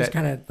 you know, they just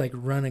kind of like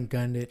run and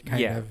gunned it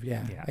kind of.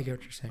 Yeah. I get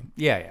what you're saying.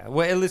 Yeah.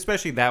 Well,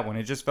 especially that one,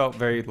 it just felt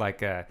very like,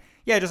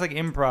 just like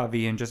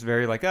improv-y and just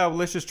very like, oh, well,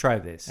 let's just try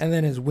this. And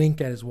then his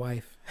wink at his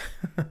wife.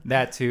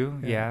 That too.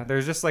 Yeah.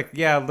 There's just like,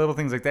 little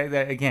things like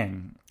that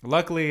again,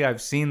 luckily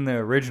I've seen the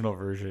original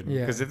version,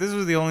 because if this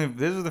was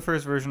the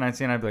first version I'd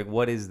seen, I'd be like,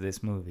 what is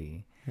this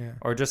movie? Yeah.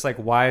 Or just like,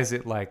 why does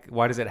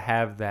it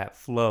have that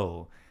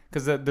flow?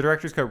 Because the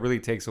director's cut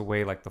really takes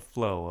away like the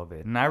flow of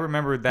it, and I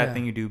remember that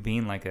thing you do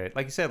being like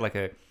you said, like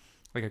a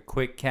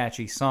quick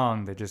catchy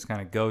song that just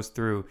kind of goes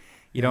through.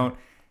 You don't.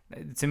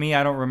 To me,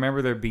 I don't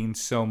remember there being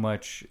so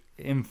much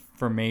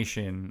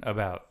information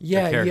about the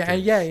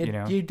characters. You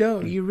know? You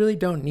don't. You really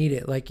don't need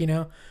it. Like, you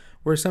know,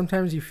 where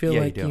sometimes you feel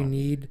like you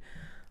need,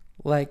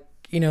 like,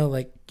 you know,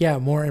 like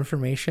more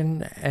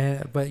information.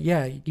 But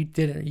you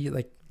didn't. You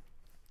like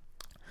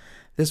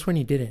this one,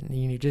 you didn't.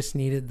 You just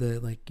needed the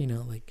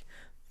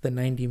the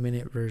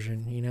 90-minute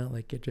version, you know,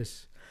 like it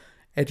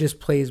just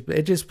plays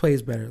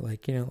better.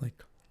 Like, you know, like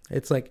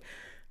it's like,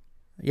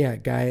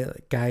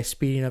 guy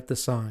speeding up the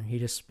song. He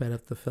just sped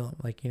up the film,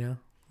 like, you know,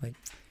 like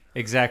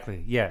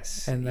exactly.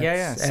 Yes. And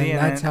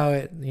that's how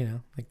it, you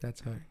know, like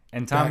that's how it.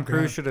 And Tom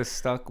Cruise should have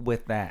stuck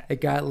with that. It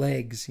got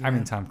legs.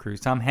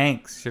 Tom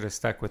Hanks should have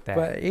stuck with that.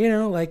 But, you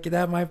know, like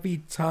that might be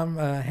Tom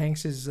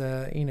Hanks's,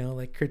 you know,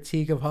 like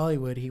critique of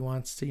Hollywood. He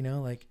wants to, you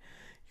know, like,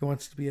 he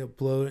wants to be a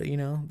blow, you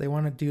know, they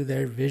want to do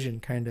their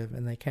vision kind of,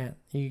 and they can't.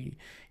 You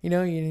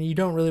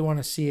don't really want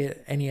to see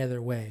it any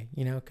other way,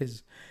 you know,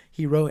 because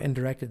he wrote and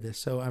directed this.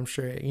 So I'm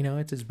sure, you know,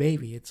 it's his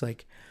baby. It's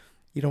like,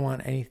 you don't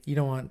want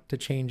to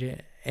change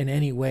it in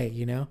any way,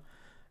 you know,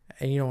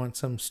 and you don't want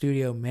some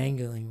studio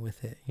mangling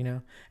with it, you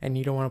know, and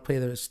you don't want to play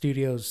the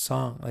studio's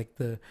song, like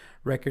the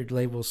record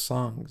label's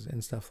songs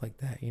and stuff like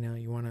that. You know,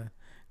 you want to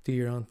do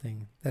your own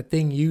thing, that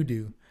thing you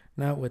do.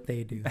 Not what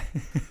they do.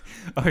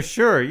 Oh,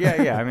 sure.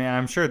 Yeah. I mean,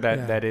 I'm sure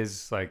that that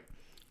is like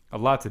a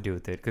lot to do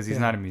with it, because he's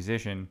not a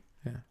musician.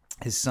 Yeah.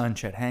 His son,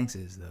 Chet Hanks,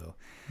 is, though.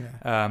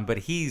 Yeah. But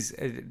he's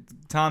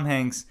Tom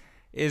Hanks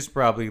is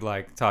probably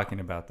like talking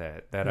about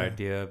that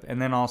idea of,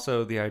 and then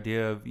also the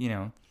idea of, you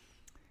know,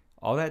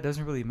 all that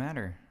doesn't really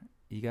matter.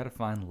 You got to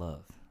find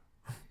love.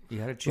 You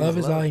got to choose love.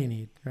 Love is all you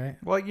need, right?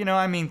 Well, you know,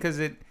 I mean,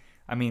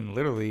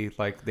 literally,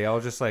 like they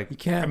all just like, you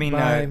can't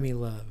buy me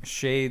love.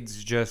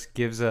 Shades just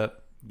gives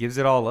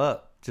it all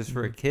up just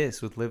for a kiss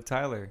with Liv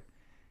Tyler.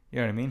 You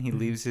know what I mean? He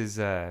leaves his,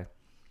 I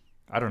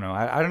don't know.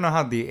 I don't know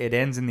how it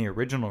ends in the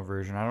original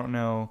version. I don't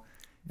know.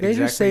 They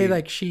just say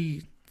like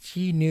she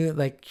knew,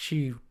 like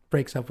she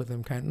breaks up with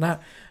him, kind of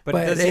not. But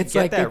does he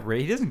get that?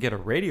 He doesn't get a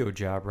radio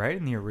job, right?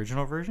 In the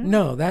original version?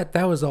 No, that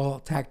was all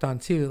tacked on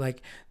too.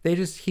 Like he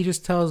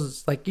just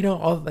tells, like, you know,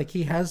 all, like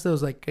he has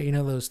those, like, you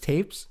know, those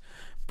tapes,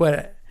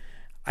 but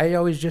I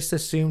always just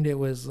assumed it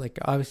was like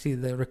obviously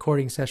the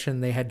recording session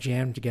they had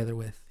jammed together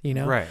with, you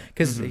know, right?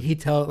 Because he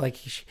tells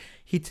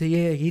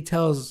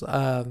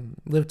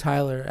Liv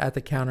Tyler at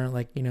the counter,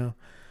 like, you know,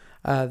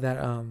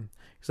 that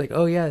he's like,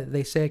 oh yeah,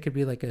 they say I could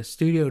be like a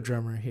studio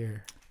drummer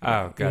here.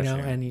 Oh, gotcha. You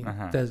know, and he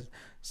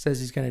says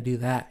he's gonna do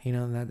that, you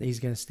know, and that he's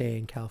gonna stay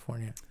in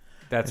California.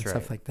 That's and right.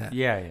 Stuff like that.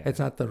 Yeah. It's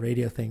not the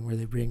radio thing where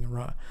they bring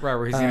right,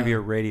 where he's gonna be a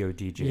radio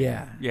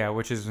DJ. Yeah,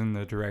 which is in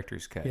the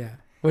director's cut. Yeah.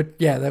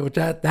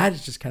 That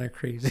is just kind of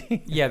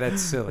crazy. Yeah,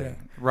 that's silly. Yeah.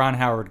 Ron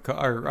Howard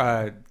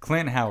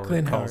Clint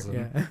Howard calls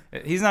him.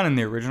 Yeah. He's not in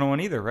the original one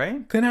either,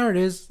 right? Clint Howard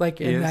is like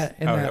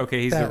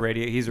okay. He's a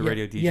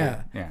radio DJ.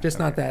 Yeah, just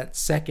not that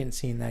second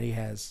scene that he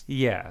has.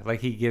 Yeah, like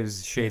he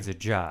gives Shades a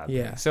job.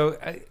 Yeah. So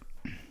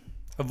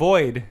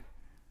avoid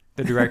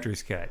the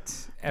director's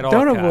cut at all.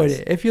 Don't avoid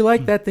it. If you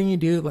like that thing you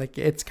do, like,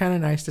 it's kind of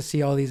nice to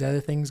see all these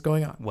other things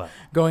going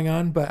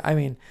on. But I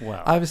mean,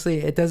 obviously,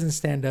 it doesn't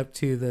stand up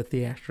to the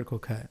theatrical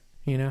cut.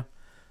 You know,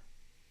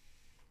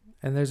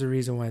 and there's a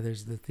reason why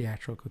there's the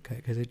theatrical cut,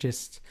 because it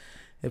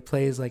it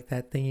plays like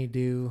That Thing You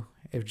Do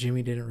if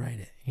Jimmy didn't write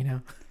it, you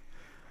know?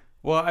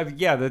 Well,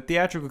 yeah, the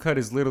theatrical cut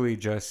is literally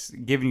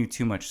just giving you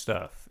too much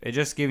stuff. It's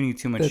just giving you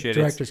too much The shit.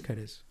 director's cut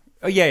is.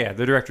 Oh yeah,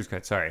 the director's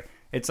cut. Sorry,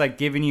 it's like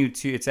giving you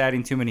it's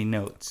adding too many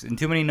notes and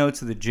too many notes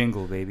to the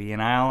jingle, baby.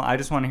 And I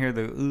just want to hear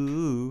the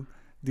ooh.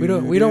 We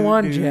don't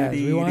want jazz.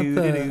 We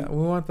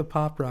want the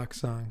pop rock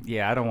song.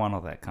 Yeah, I don't want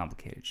all that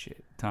complicated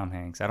shit. Tom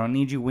Hanks, I don't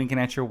need you winking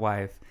at your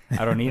wife.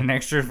 I don't need an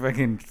extra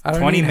fucking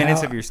 20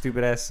 minutes of your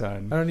stupid ass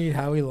son. I don't need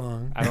Howie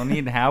Long. I don't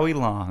need Howie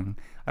Long.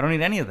 I don't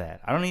need any of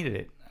that. I don't need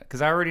it.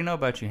 Because I already know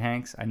about you,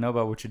 Hanks. I know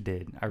about what you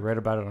did. I read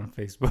about it on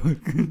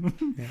Facebook.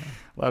 Yeah.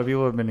 A lot of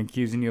people have been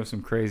accusing you of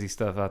some crazy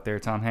stuff out there,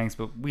 Tom Hanks,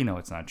 but we know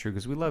it's not true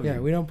because we love you. Yeah,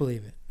 we don't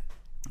believe it.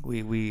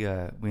 We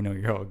know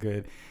you're all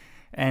good.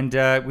 And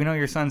we know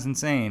your son's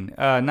insane.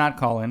 Not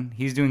Colin.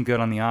 He's doing good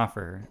on The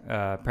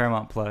Offer.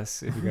 Paramount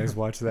Plus, if you guys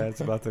watch that.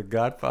 It's about the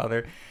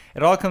Godfather.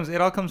 It all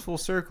comes full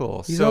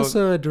circle. He's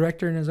also a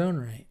director in his own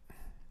right.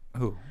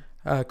 Who?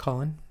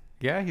 Colin.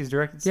 Yeah, he's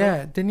directed stuff?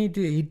 Yeah, didn't he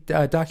do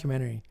a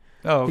documentary?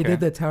 Oh, okay. He did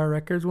the Tower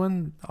Records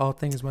one, All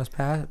Things Must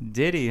Pass.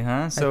 Did he,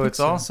 huh? So it's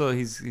so. also,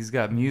 he's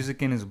got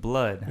music in his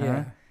blood, huh?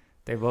 Yeah.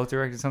 They both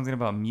directed something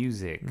about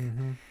music.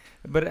 Mm-hmm.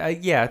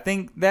 But yeah, I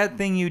think That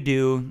Thing You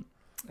Do,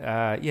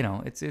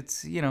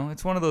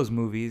 it's one of those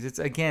movies. This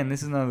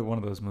is another one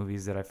of those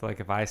movies that I feel like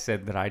if I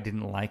said that I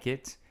didn't like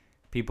it,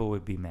 people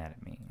would be mad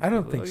at me. I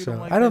don't think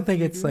so. I don't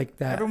think it's like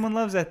that. Everyone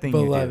loves That Thing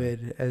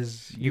beloved You Do.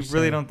 as You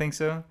really don't think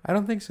so? I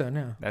don't think so.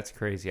 No. That's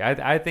crazy.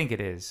 I think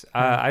it is.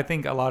 I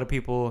think a lot of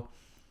people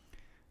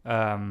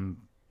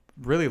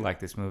really like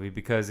this movie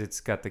because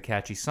it's got the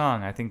catchy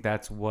song. I think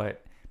that's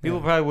what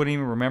people probably wouldn't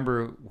even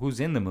remember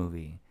who's in the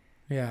movie.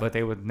 Yeah. But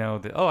they would know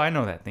that, oh, I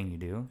know That Thing You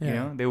Do. Yeah. You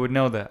know, they would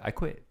know that I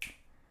quit.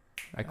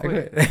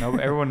 No,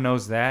 everyone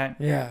knows that.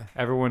 Yeah.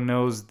 Everyone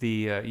knows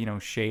the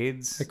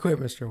Shades. I quit,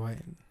 Mr.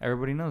 White.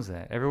 Everybody knows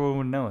that. Everyone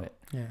would know it.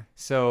 Yeah.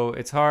 So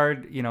it's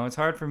hard. It's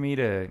hard for me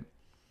to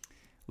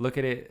look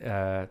at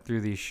it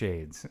through these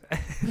shades.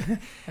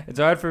 It's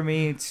hard for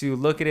me to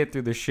look at it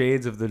through the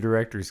shades of the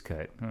director's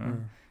cut.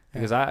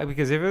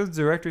 Because if it was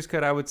director's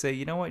cut, I would say,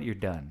 you know what, you're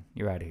done.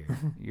 You're out of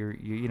here.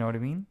 You know what I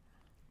mean?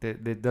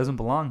 That doesn't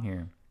belong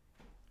here.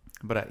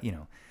 But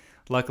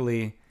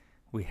luckily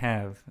we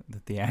have the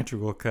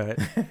theatrical cut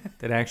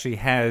that actually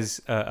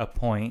has a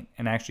point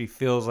and actually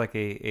feels like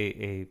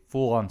a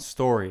full-on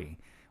story.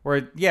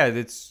 Where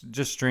it's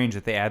just strange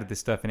that they added this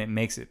stuff and it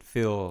makes it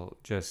feel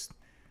just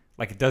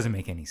like it doesn't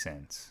make any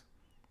sense.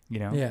 You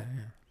know? Yeah.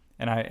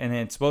 And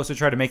it's supposed to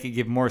try to make it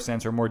give more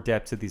sense or more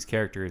depth to these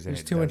characters.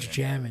 There's too much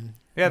jamming.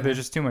 Yeah, there's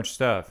just too much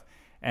stuff,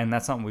 and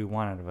that's something we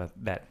want out of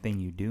That Thing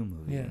You Do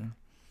movie.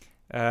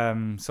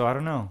 Yeah. So I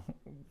don't know.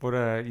 What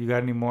you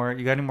got any more?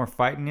 You got any more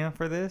fighting you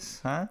for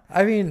this? Huh?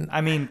 I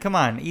mean, come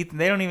on, Ethan.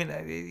 They don't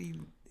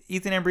even.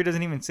 Ethan Embry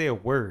doesn't even say a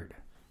word.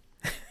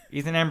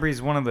 Ethan Embry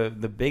is one of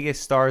the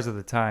biggest stars of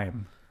the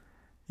time.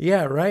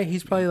 Yeah, right.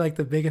 He's probably like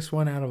the biggest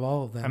one out of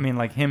all of them. I mean,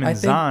 like him and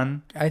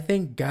Zahn. I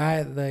think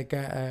the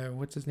guy,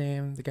 what's his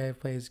name? The guy who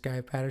plays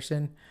Guy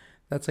Patterson.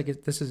 That's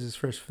like this is his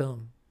first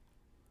film.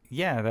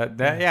 Yeah,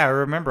 I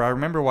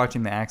remember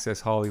watching the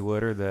Access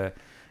Hollywood or the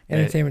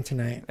Entertainment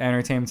Tonight,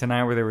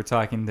 where they were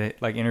talking to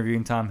like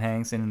interviewing Tom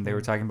Hanks, and they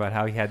were talking about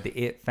how he had the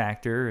it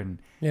factor, and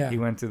he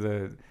went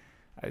to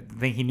I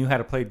think he knew how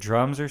to play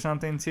drums or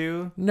something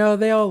too. No,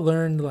 they all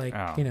learned all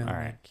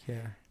right.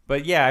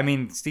 But yeah, I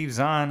mean Steve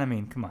Zahn. I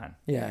mean, come on.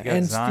 Yeah,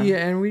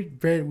 and we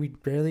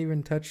barely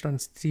even touched on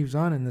Steve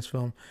Zahn in this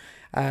film.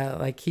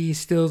 Like he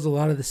steals a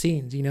lot of the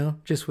scenes,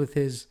 just with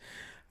his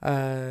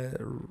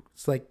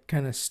it's like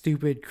kind of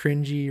stupid,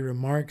 cringy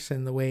remarks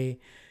and the way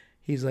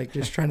he's like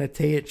just trying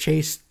to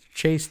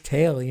chase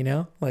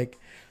tail, like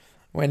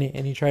when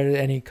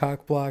he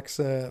cock blocks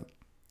a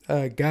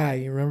guy.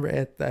 You remember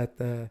at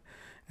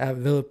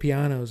Villa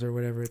Pianos or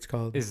whatever it's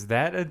called. Is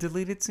that a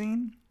deleted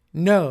scene?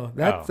 No,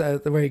 that's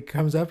the way he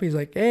comes up. He's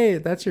like, "Hey,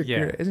 that's your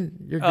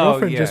isn't your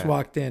girlfriend just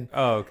walked in?"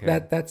 Oh,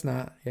 okay. That's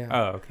not. Yeah.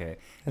 Oh, okay.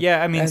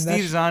 Yeah, I mean,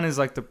 Steve Zahn is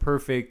like the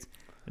perfect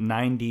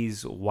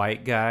 '90s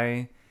white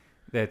guy.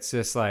 That's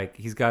just like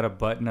he's got a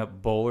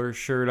button-up bowler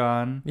shirt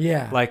on.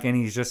 Yeah. Like, and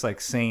he's just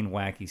like saying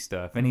wacky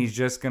stuff, and he's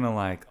just gonna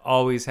like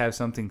always have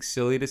something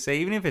silly to say,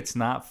 even if it's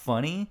not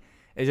funny.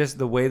 It's just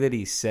the way that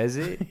he says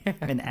it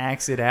and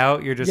acts it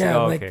out. You're just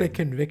like the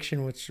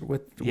conviction which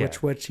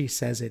he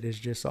says it is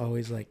just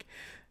always like,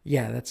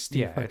 yeah, that's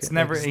Steve. Yeah, it's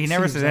never he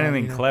never says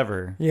anything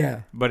clever.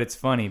 Yeah, but it's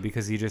funny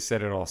because he just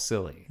said it all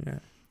silly. Yeah,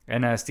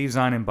 and Steve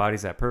Zahn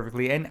embodies that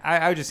perfectly. And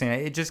I was just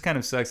saying, it just kind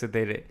of sucks that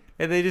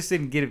they just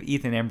didn't give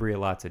Ethan Embry a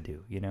lot to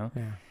do. Yeah.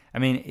 I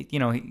mean,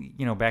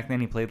 back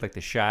then he played like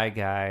the shy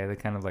guy, the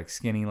kind of like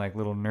skinny, like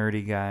little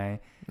nerdy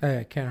guy.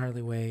 Can't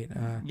hardly wait.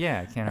 Can't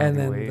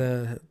hardly wait.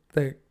 And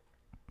then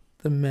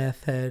the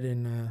meth head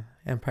in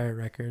Empire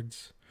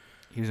Records.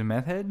 He was a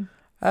meth head?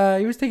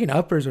 He was taking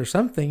uppers or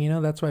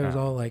something, that's why it was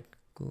all like,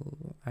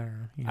 I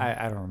don't know.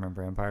 I don't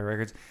remember Empire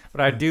Records.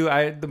 But I do,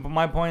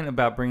 my point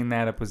about bringing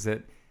that up was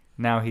that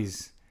now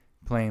he's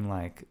playing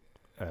like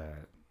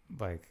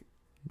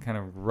kind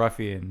of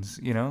ruffians,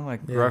 you know,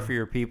 like Yeah.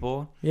 ruffier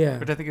people, Yeah.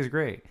 which I think is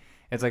great.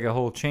 It's like a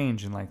whole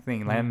change in like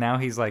thing. And now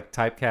he's like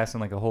typecast in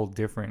like a whole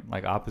different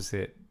like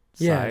opposite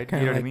Yeah, side.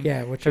 kind You know of what I like mean?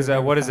 yeah. Because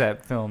what is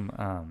that film?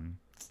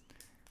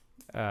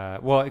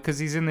 Well, because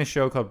he's in this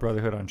show called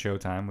Brotherhood on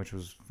Showtime, which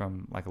was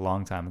from like a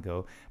long time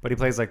ago. But he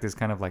plays like this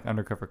kind of like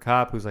undercover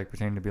cop who's like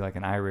pretending to be like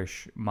an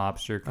Irish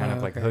mobster, kind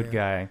of like okay, hood yeah.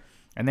 guy.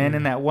 And then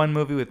in Yeah. that one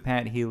movie with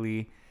Pat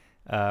Healy,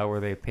 where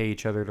they pay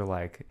each other to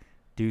like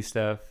do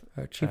stuff,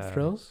 Cheap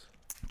Thrills.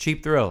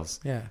 Cheap Thrills.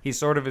 Yeah. He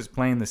sort of is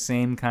playing the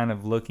same kind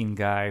of looking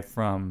guy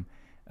from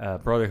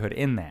Brotherhood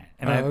in that.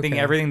 And Oh, I think okay.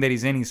 everything that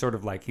he's in, he's sort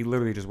of like, he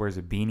literally just wears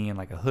a beanie and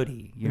like a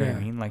hoodie. You know what I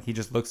Yeah. mean? Like he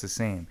just looks the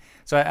same.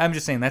 So I'm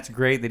just saying that's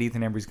great that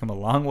Ethan Embry's come a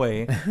long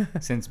way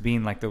since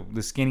being like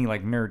the skinny,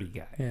 like nerdy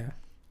guy. Yeah.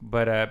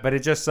 But it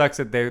just sucks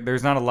that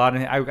there's not a lot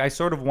in it. I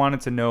sort of wanted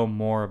to know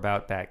more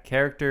about that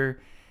character.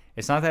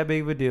 It's not that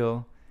big of a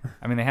deal.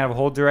 I mean, they have a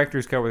whole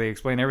director's cut where they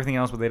explain everything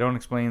else, but they don't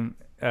explain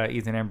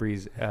Ethan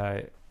Embry's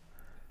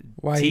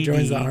Why he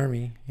joins the TD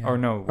army? Yeah. or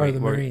no, or wait, the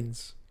what-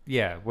 Marines.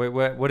 Yeah.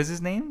 What is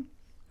his name?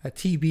 A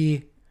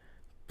TB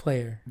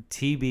player.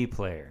 TB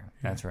player.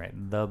 That's right.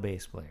 The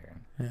bass player.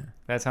 Yeah.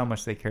 That's how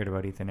much they cared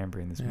about Ethan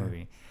Embry in this Yeah.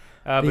 movie.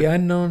 The But,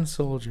 unknown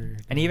soldier.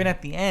 and even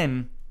at the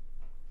end,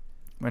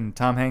 when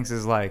Tom Hanks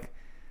is like,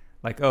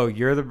 oh,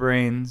 you're the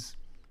brains,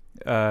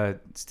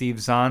 Steve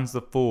Zahn's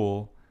the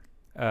fool,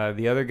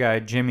 the other guy,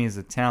 Jimmy, is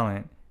the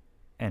talent,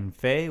 and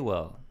Faye,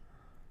 well,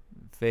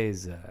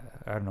 Faye's,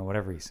 I don't know,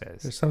 whatever he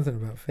says. There's something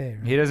about Faye.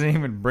 Right? He doesn't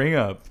even bring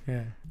up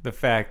Yeah. the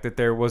fact that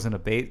there was a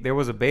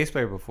bass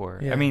player before.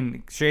 Yeah. I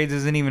mean, Shades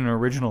isn't even an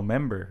original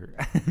member.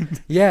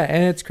 Yeah,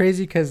 and it's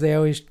crazy because they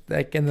always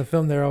like in the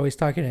film they're always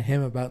talking to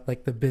him about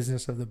like the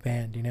business of the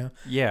band, you know.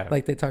 Yeah.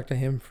 Like they talk to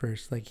him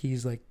first, like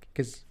he's like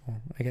because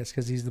I guess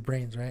because he's the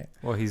brains, right?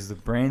 Well, he's the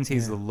brains,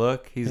 he's Yeah. the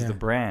look, he's Yeah. the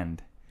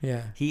brand.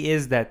 Yeah. He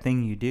is that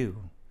thing you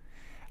do.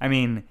 I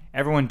mean,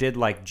 everyone did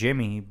like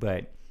Jimmy,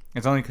 but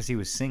it's only because he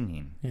was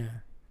singing. Yeah.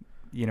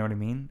 You know what I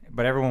mean?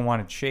 But everyone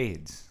wanted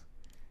Shades.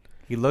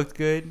 He looked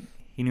good.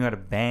 He knew how to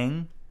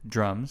bang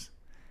drums.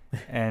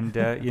 And,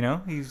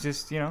 he's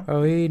just,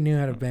 Oh, he knew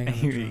how to bang. On the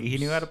he drums.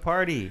 knew how to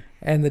party.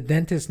 And the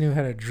dentist knew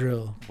how to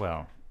drill.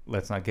 Well,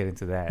 let's not get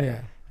into that.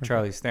 Yeah.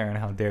 Charlie Theron,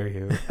 how dare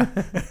you?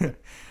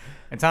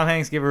 And Tom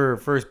Hanks gave her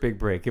first big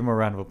break. Give him a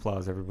round of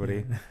applause,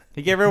 everybody.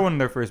 He gave everyone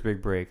their first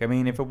big break. I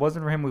mean, if it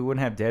wasn't for him, we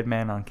wouldn't have Dead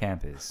Man on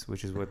Campus,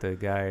 which is what the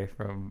guy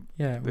from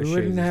Yeah, The we wouldn't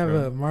Shades is have from.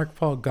 a Mark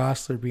Paul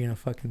Gosselaar be in a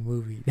fucking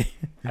movie.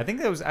 I think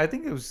it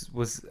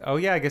was oh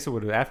yeah, I guess it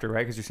would have after,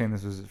 right? Because you're saying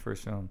this was his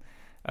first film.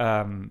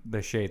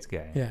 The Shades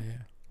guy. Yeah, yeah.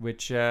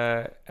 Which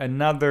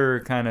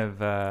another kind of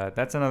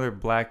that's another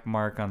black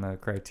mark on the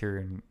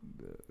Criterion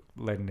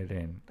letting it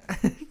in.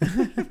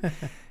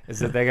 Is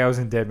that guy was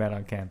in Dead Man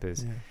on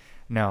Campus. Yeah.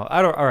 No,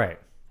 I don't. All right.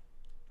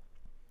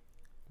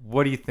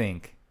 What do you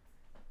think?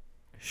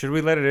 Should we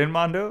let it in,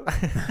 Mondo?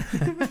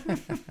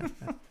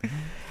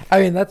 I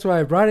mean, that's why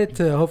I brought it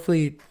to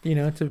hopefully,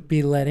 to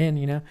be let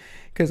in,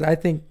 because I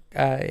think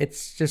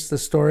it's just the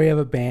story of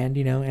a band,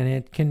 and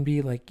it can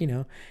be like,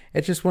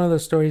 it's just one of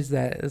those stories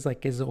that is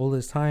like as old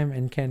as time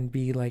and can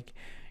be like,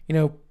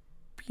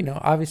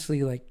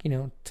 obviously like,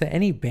 to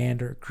any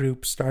band or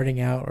group starting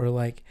out or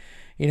like,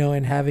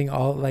 and having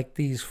all like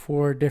these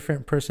 4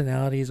 different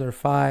personalities or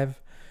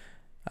 5,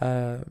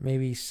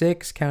 maybe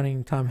 6,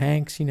 counting Tom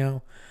Hanks,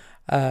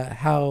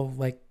 how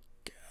like,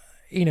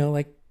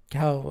 like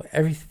how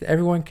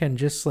everyone can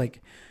just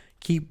like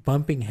keep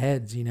bumping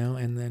heads,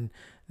 and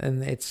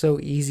it's so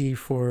easy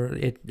for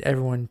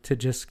everyone to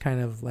just kind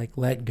of like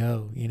let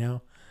go,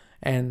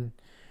 and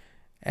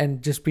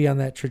just be on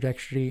that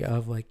trajectory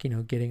of like,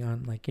 getting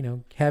on like,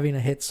 having a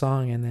hit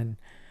song and then,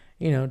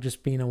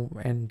 just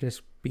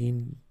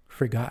being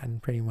forgotten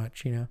pretty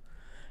much, and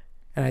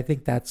I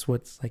think that's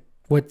what's like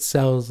what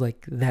sells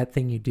like that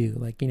thing you do,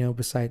 like,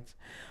 besides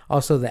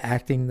also the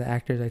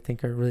actors I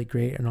think are really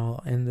great and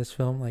all in this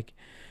film, like,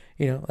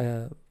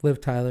 Liv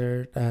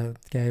Tyler, the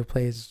guy who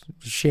plays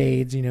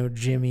Shades,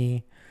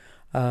 Jimmy,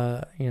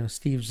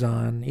 Steve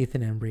Zahn,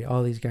 Ethan Embry,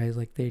 all these guys,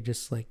 like they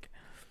just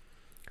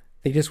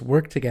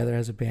work together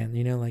as a band,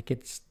 like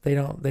they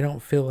don't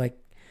feel like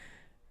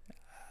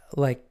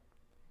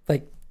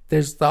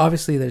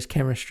there's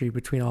chemistry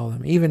between all of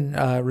them. Even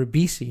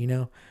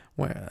Ribisi,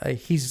 where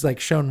he's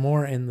like shown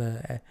more in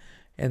the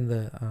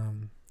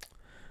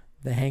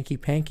hanky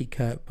panky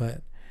cut,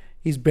 but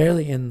he's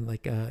barely in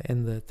like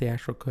in the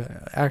theatrical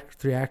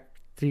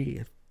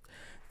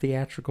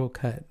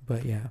cut.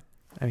 But yeah,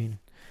 I mean,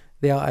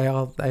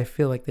 I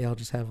feel like they all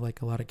just have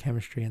like a lot of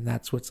chemistry, and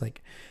that's what's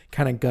like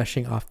kind of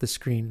gushing off the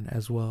screen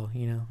as well,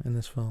 in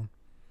this film.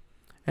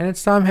 And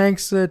it's Tom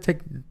Hanks'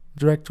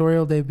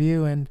 directorial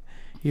debut, and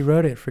he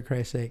wrote it, for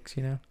Christ's sakes,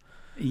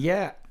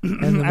 Yeah.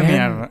 And the I mean,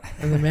 I don't know.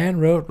 and the man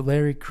wrote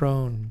Larry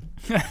Crone.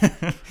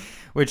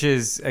 Which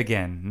is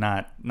again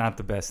not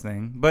the best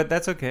thing, but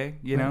that's okay.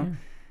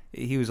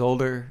 He was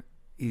older,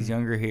 he's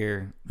younger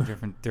here,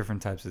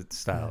 different types of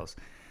styles.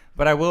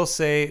 But I will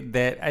say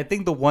that I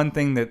think the one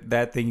thing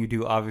that thing you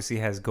do obviously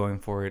has going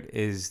for it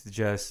is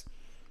just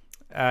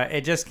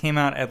it just came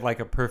out at like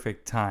a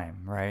perfect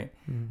time, right?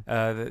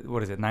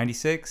 What is it,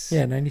 96?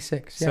 Yeah,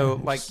 96. So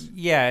yeah. like,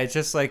 yeah, it's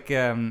just like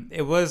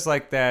it was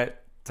like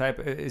that type.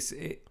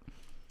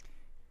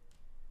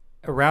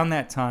 Around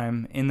that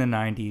time in the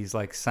 90s,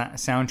 like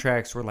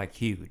soundtracks were like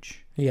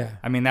huge. Yeah.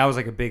 I mean, that was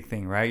like a big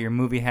thing, right? Your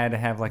movie had to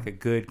have like a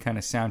good kind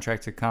of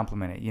soundtrack to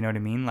complement it. You know what I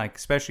mean? Like,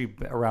 especially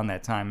around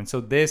that time. And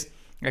so this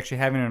actually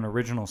having an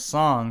original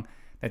song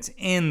that's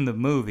in the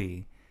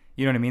movie,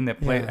 you know what I mean?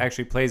 That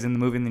actually plays in the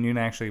movie, and then you can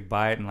actually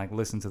buy it and like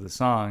listen to the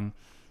song.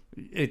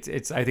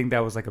 It's I think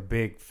that was like a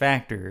big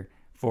factor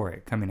for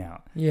it coming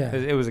out. Yeah.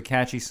 'Cause it was a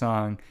catchy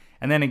song.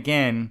 And then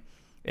again,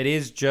 it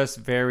is just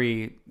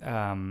very,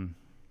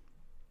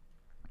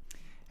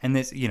 and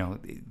this, you know,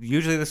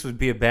 usually this would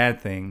be a bad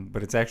thing,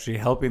 but it's actually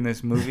helping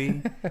this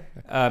movie.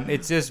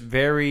 It's just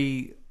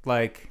very,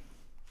 like,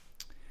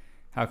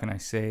 how can I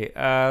say?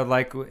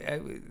 Like,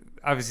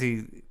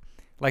 obviously,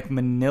 like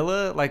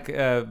vanilla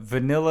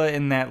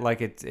in that,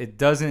 like, it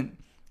doesn't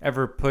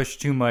ever push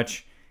too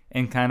much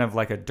in kind of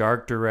like a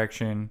dark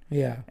direction.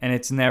 Yeah. And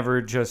it's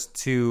never just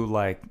too,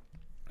 like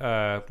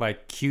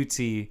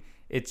cutesy.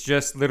 It's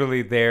just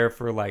literally there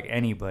for like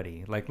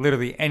anybody. Like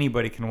literally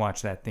anybody can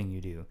watch that thing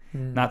you do.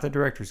 Not the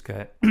director's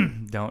cut.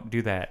 Don't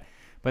do that.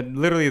 But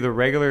literally the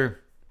regular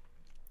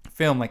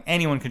film, like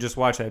anyone can just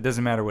watch that. It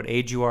doesn't matter what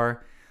age you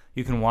are.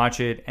 You can watch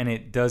it, and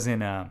it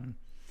doesn't.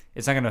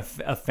 It's not gonna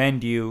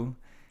offend you.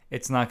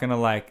 It's not gonna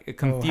like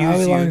confuse you. How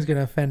long is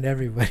gonna offend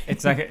everybody?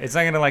 It's not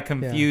gonna like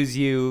confuse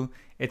you.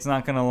 It's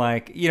not gonna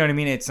like, you know what I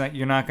mean. It's not.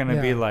 You're not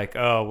gonna be like,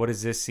 oh, what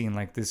is this scene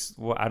like this?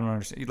 Well, I don't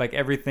understand. Like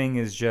everything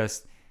is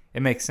just.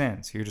 It makes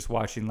sense. You're just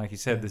watching, like you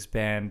said, this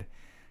band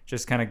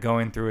just kind of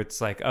going through its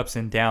like ups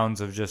and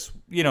downs of just,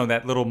 you know,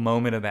 that little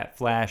moment of that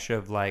flash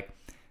of like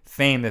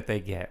fame that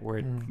they get where,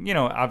 you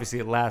know, obviously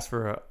it lasts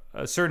for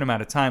a certain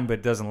amount of time, but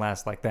it doesn't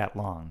last like that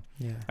long.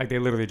 Yeah. Like they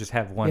literally just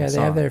have one song. Yeah,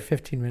 they have their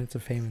 15 minutes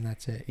of fame and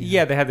that's it.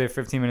 Yeah, they have their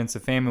 15 minutes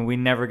of fame, and we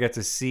never get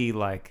to see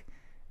like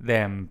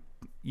them,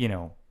 you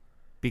know,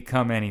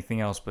 become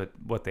anything else but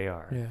what they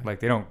are. Yeah.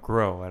 Like they don't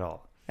grow at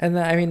all. And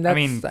I think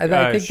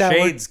that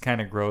Shades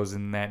kind of grows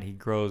in that he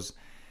grows,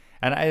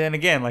 and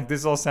again, like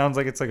this all sounds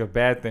like it's like a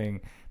bad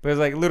thing, but it's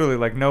like literally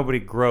like nobody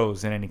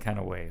grows in any kind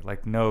of way.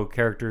 Like no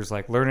characters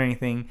like learn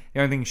anything. The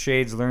only thing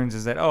Shades learns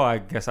is that, oh, I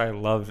guess I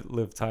love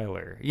Liv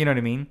Tyler. You know what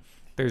I mean?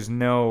 There's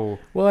no.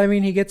 Well, I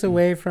mean, he gets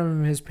away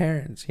from his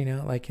parents. You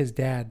know, like his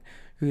dad,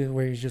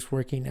 where he's just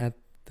working at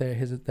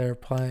their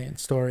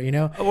appliance store. You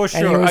know. Well,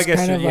 sure. I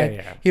guess kind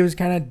of he was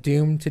kind of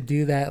doomed to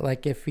do that.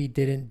 Like if he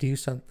didn't do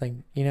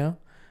something, you know.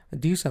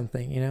 Do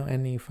something, you know,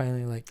 and he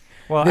finally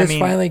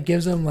finally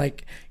gives him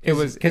like it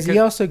was because he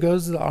also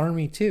goes to the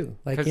army too,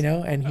 like, you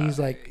know, and he's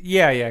like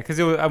because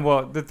it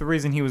was the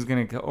reason he was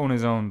going to own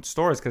his own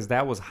store is because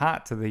that was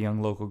hot to the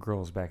young local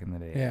girls back in the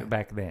day,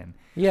 back then,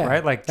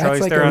 right? Like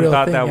Charlize Theron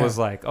thought that was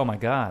like, oh my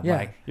god,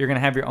 like you're gonna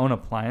have your own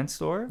appliance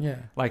store,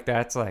 like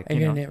that's like, and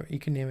you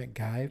can name it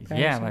Guy,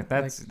 like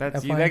that's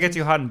that gets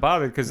you hot and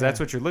bothered because that's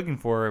what you're looking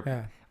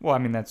for. Well, I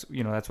mean that's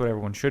that's what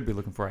everyone should be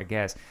looking for, I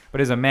guess. But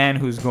as a man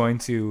who's going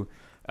to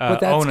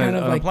but that's own kind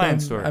of an like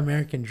appliance store.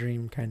 American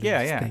dream kind of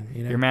thing.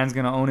 You know? Your man's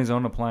going to own his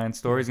own appliance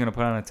store. He's going to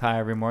put on a tie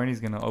every morning.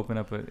 He's going to open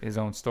up his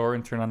own store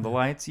and turn on the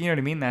lights. You know what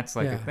I mean? That's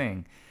like a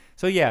thing.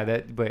 So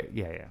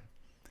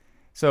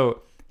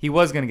So he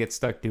was going to get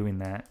stuck doing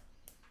that.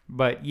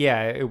 But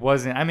yeah, it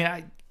wasn't. I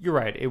mean, you're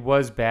right. It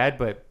was bad.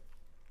 But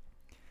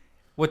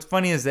what's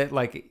funny is that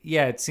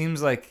it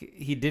seems like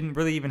he didn't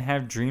really even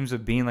have dreams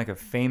of being like a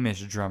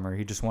famous drummer.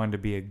 He just wanted to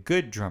be a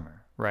good drummer.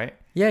 Right?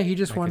 Yeah, he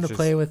just wanted to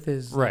play with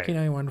his, right? You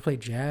know, he wanted to play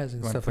jazz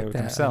and stuff like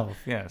that. Himself,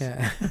 yes.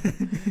 Yeah.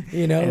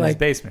 You know, in like his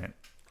basement.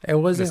 It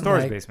wasn't the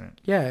store's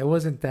basement. Yeah, it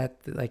wasn't that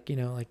like, you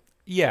know, like.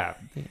 Yeah,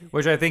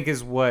 which I think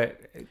is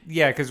what.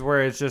 Yeah, because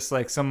where it's just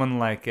like someone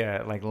like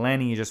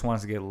Lenny just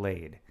wants to get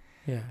laid.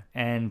 Yeah.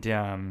 And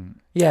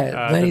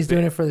Lenny's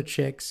doing it for the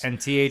chicks. And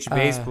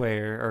bass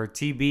player or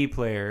TB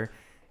player.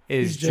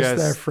 Is he's just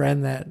their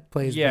friend that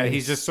plays bass.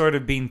 He's just sort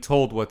of being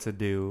told what to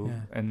do,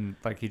 and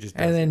like he just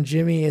does and then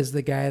Jimmy is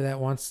the guy that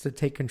wants to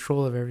take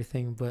control of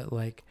everything, but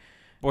like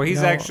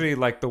he's actually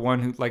like the one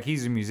who like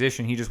he's a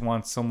musician. He just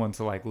wants someone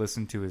to like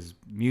listen to his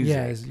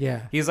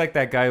music. He's like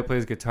that guy who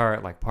plays guitar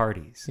at like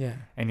parties. Yeah.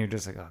 And you're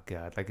just like, oh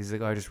god, like he's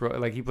like, oh, I just wrote,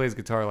 like he plays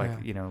guitar like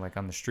you know, like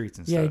on the streets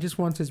and stuff. Yeah, he just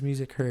wants his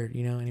music heard,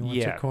 you know, and he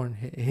wants to record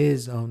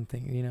his own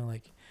thing, you know,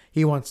 like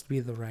he wants to be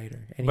the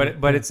writer. And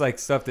but it's like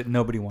stuff that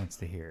nobody wants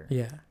to hear.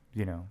 Yeah.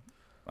 You know.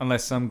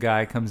 Unless some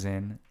guy comes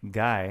in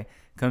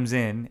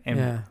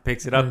and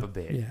picks it up a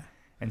bit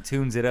and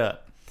tunes it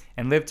up.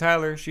 And Liv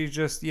Tyler, she's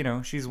just, you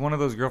know, she's one of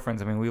those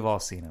girlfriends. I mean, we've all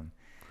seen them.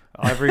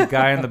 Every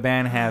guy in the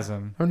band has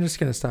them. I'm just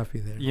going to stop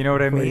you there. You know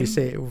what I mean?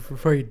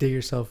 Before you dig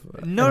yourself.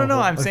 No.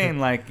 I'm saying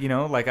like, you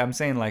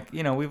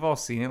know, we've all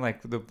seen it.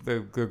 Like the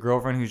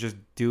girlfriend who's just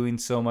doing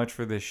so much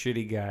for this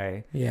shitty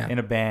guy in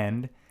a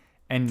band.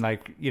 And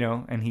like, you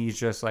know, and he's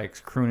just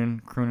like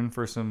crooning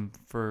for some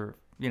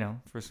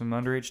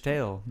underage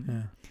tale.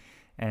 Yeah.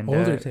 And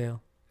older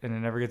tale. And it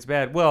never gets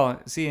bad.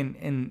 Well, see,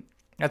 in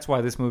That's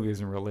why this movie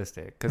isn't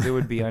realistic, because it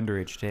would be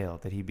underage tale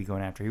that he'd be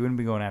going after. He wouldn't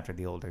be going after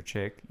the older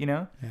chick, you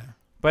know? Yeah.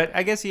 But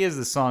I guess he is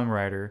the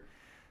songwriter,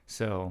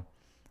 so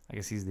I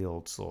guess he's the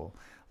old soul.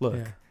 Look,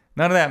 Yeah.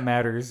 none of that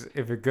matters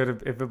if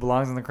it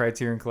belongs in the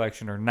Criterion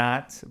Collection or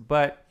not.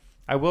 But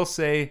I will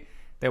say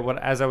that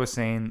as I was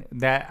saying,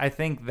 that I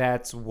think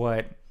that's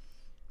what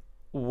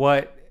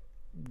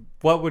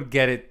would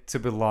get it to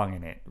belong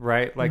in it,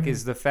 right? Like,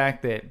 is the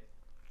fact that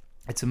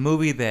it's a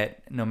movie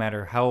that no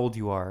matter how old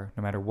you are,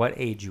 no matter what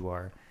age you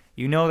are,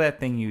 you know that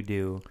thing you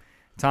do.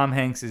 Tom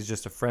Hanks is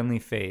just a friendly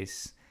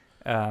face.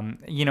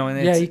 You know,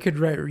 and Yeah, you could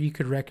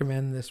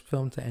recommend this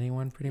film to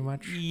anyone, pretty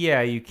much.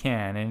 Yeah, you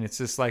can, and it's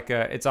just like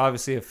it's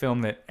obviously a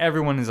film that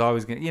everyone is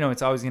always gonna, you know,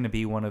 it's always gonna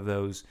be one of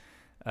those.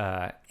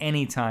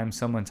 Anytime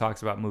someone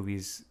talks about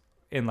movies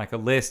in like a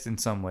list in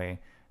some way,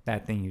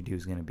 that thing you do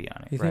is gonna be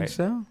on it. You right? think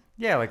so?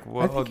 Yeah, like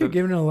I think you're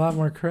giving it a lot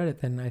more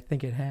credit than I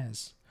think it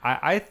has.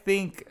 I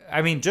think,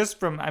 I mean,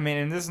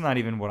 and this is not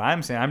even what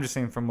I'm saying. I'm just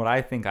saying from what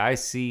I think I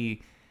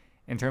see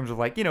in terms of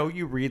like, you know,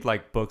 you read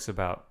like books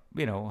about,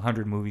 you know,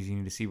 100 movies you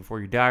need to see before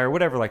you die or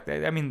whatever like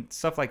that. I mean,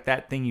 stuff like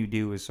that thing you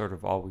do is sort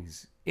of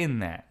always in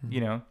that,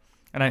 you know?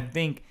 And I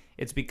think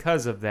it's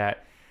because of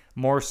that,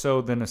 more so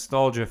the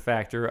nostalgia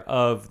factor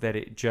of that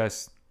it's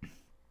just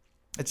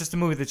a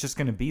movie that's just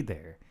going to be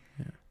there.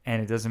 Yeah.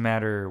 And it doesn't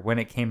matter when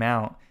it came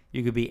out.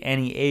 You could be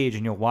any age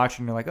and you'll watch it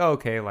and you're like, oh,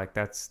 okay, like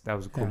that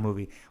was a cool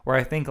movie. Where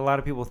I think a lot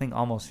of people think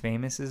Almost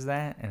Famous is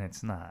that, and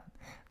it's not.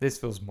 This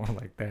feels more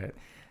like that.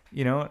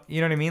 You know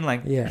what I mean?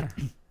 Like, Yeah.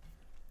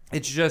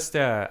 It's just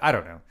I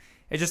don't know.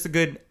 It's just a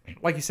good,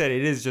 like you said,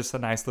 it is just a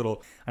nice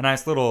little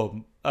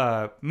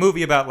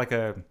movie about like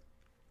a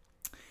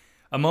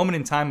moment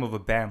in time of a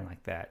band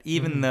like that.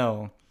 Even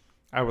though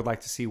I would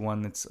like to see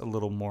one that's a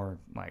little more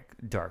like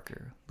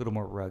darker, a little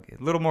more rugged,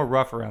 a little more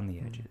rough around the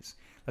edges.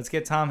 Let's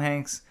get Tom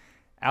Hanks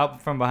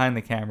out from behind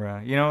the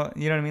camera. You know what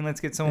I mean?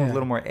 Let's get someone with a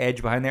little more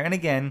edge behind there. And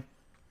again,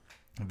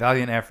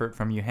 valiant effort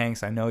from you,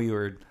 Hanks. I know you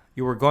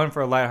were going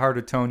for a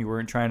lighthearted tone. You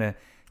weren't trying to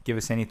give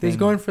us anything. He's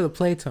going for the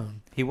Playtone.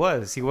 He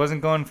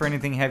wasn't going for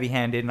anything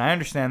heavy-handed, and I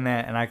understand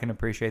that, and I can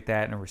appreciate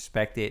that and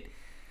respect it.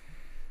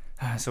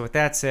 So with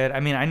that said,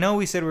 I mean, I know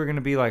we said we were going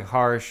to be like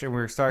harsh, and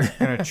we're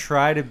going to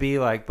try to be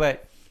like,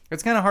 but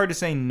it's kind of hard to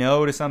say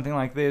no to something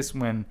like this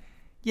when,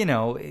 you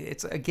know,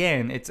 it's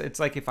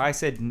like if I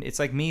said, it's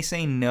like me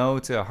saying no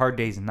to A Hard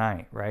Day's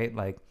Night, right?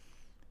 Like,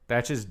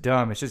 that's just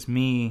dumb. It's just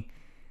me,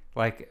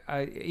 like,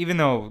 even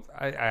though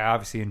I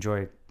obviously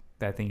enjoy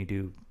That Thing You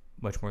Do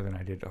much more than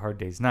I did A Hard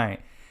Day's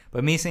Night.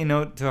 But me saying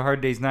no to A Hard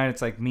Day's Night,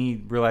 it's like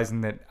me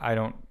realizing that I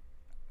don't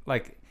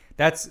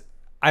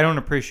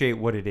appreciate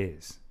what it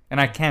is. And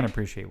I can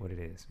appreciate what it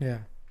is. Yeah.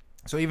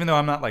 So even though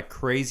I'm not like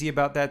crazy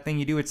about That Thing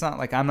You Do, it's not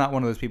like I'm not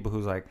one of those people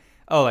who's like,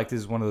 oh, like this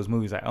is one of those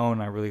movies I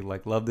own. I really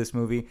like love this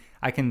movie.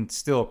 I can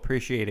still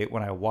appreciate it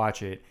when I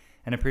watch it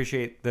and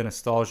appreciate the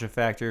nostalgia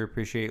factor,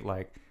 appreciate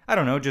like, I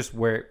don't know, just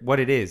what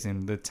it is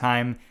and the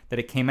time that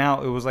it came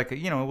out. It was like,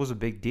 it was a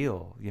big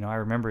deal. You know, I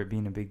remember it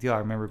being a big deal. I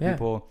remember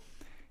people,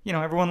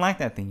 everyone liked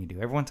That Thing You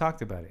Do. Everyone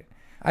talked about it.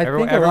 I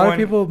think a lot of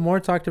people more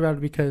talked about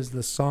it because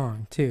the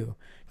song too,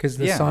 because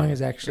the song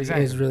is actually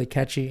is really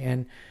catchy.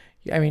 And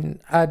I mean,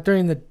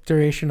 during the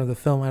duration of the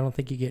film, I don't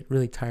think you get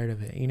really tired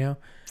of it. You know.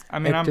 I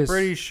mean, I'm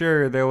pretty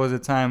sure there was a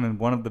time in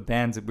one of the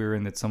bands that we were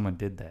in that someone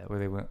did that where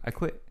they went, I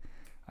quit,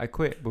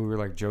 but we were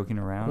like joking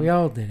around. We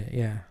all did it,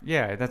 yeah.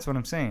 Yeah, that's what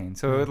I'm saying.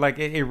 So it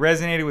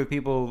resonated with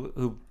people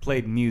who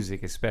played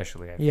music,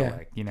 especially. I feel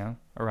like,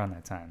 around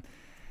that time.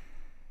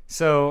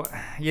 So,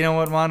 you know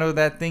what, Mondo?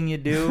 That Thing You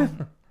Do,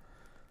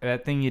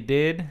 that thing you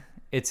did,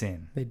 it's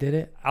in. They did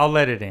it. I'll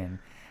let it in.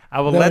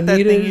 I will let That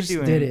Thing You Do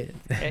in. Did it.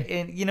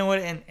 And you know what?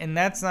 And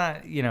that's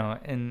not,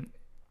 and.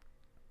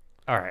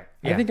 All right.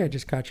 Yeah. I think I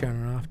just caught you on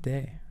an off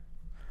day.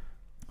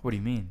 What do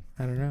you mean?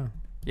 I don't know.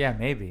 Yeah,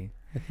 maybe.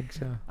 I think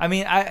so. I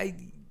mean,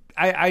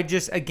 I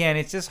just, again,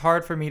 it's just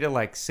hard for me to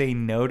like say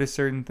no to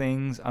certain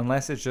things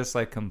unless it's just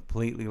like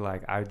completely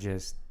like I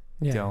just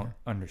don't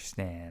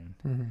understand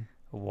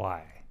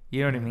why.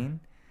 You know what I mean?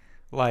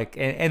 Like,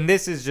 and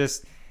this is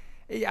just,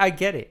 I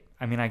get it.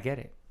 I mean, I get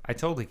it. I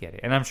totally get it.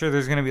 And I'm sure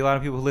there's going to be a lot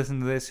of people who listen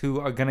to this who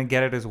are going to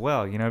get it as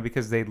well,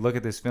 because they look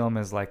at this film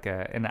as like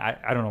and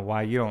I don't know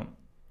why you don't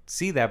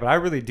see that, but I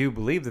really do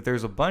believe that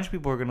there's a bunch of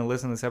people who are going to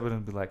listen to this episode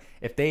and be like,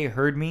 if they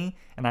heard me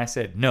and I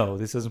said, no,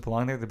 this doesn't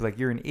belong there, they'd be like,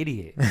 you're an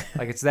idiot.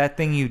 Like, it's That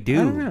Thing You Do.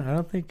 I don't know. I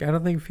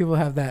don't think people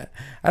have that.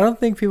 I don't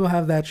think people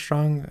have that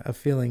strong of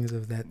feelings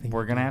of That Thing.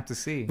 We're going to have to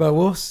see. But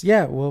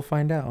we'll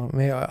find out.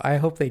 I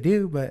hope they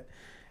do,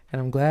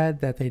 and I'm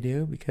glad that they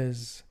do,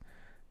 because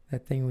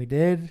that thing we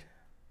did,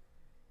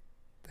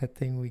 that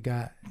thing we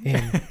got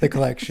in the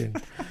collection.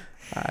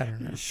 I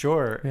don't know.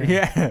 Sure.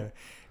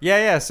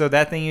 Yeah. So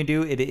That Thing You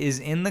Do, it is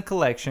in the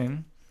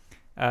collection.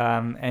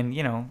 And I'm,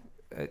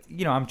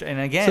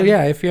 and again. So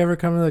yeah, if you ever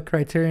come to the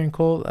Criterion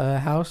Cult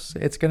house,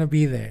 it's going to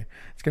be there.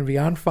 It's going to be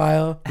on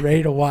file,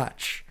 ready to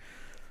watch.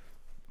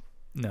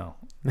 No,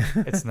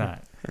 it's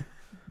not.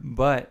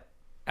 But,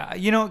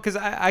 because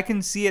I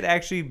can see it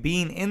actually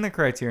being in the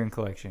Criterion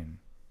Collection.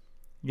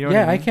 You know what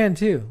I mean? I can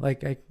too.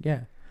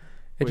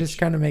 It just Which-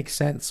 kind of makes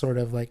sense, sort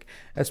of like,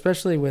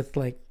 especially with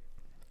like.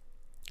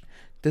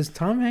 Does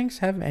Tom Hanks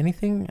have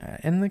anything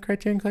in the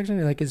Criterion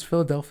Collection? Like, is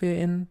Philadelphia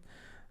in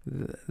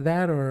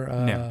that or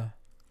No.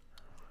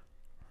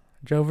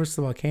 Joe versus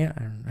the Volcano?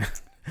 I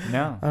don't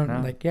know.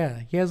 No. Like,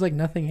 yeah, he has like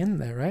nothing in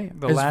there, right?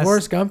 The Because last-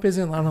 Forrest Gump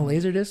isn't on a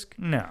laser disc.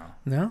 No.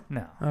 No.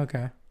 No.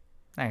 Okay.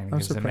 I think I'm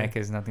Zemeckis surprised.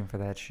 is nothing for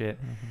that shit.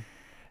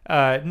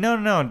 Mm-hmm.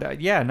 No.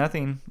 Yeah,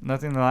 nothing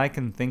that I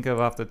can think of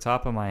off the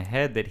top of my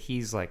head that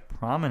he's like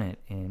prominent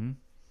in.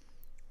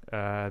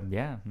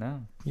 Yeah,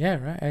 no. Yeah.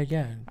 Right.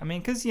 Yeah. I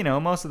mean, because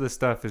most of the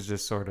stuff is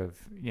just sort of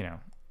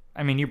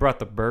I mean, you brought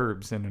the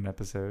Burbs in an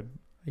episode,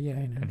 Yeah.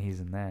 I know. and he's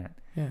in that.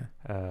 Yeah.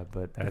 But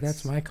But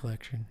that's my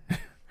collection.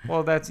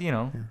 well, that's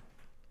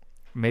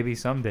maybe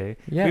someday.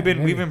 Yeah. we've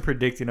maybe. been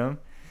predicting them,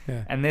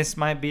 Yeah. and this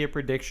might be a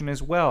prediction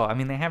as well. I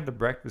mean, they have The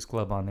Breakfast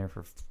Club on there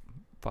for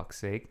fuck's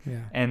sake. Yeah.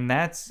 And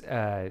that's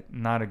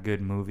not a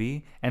good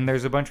movie. And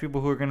there's a bunch of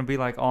people who are going to be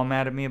like all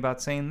mad at me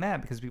about saying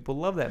that because people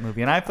love that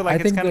movie. And I feel like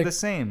it's think kind of they're- the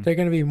same. They're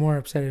gonna be more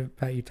upset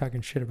about you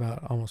talking shit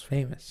about Almost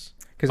Famous.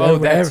 Oh,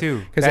 that too.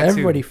 Because That too.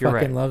 everybody You're fucking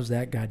right. loves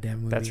that goddamn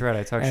movie. That's right.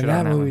 I talked And shit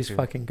that on that movie's one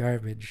too. fucking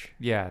garbage.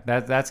 Yeah,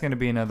 that's going to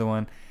be another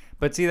one.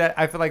 But see, that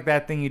I feel like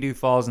That Thing You Do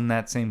falls in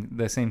the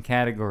same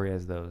category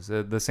as those.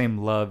 The same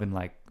love and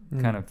like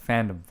kind of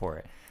fandom for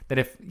it.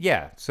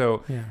 That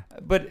so Yeah.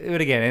 but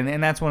again,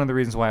 and that's one of the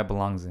reasons why it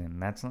belongs in.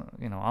 That's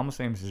Almost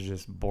Famous is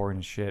just boring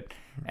as shit.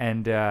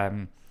 And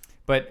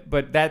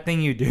but That Thing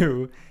You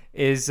Do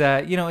is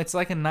it's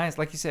like a nice,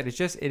 like you said,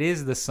 it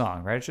is the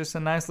song, right? It's just a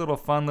nice little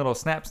fun little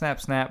snap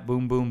snap snap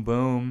boom boom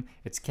boom.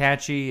 It's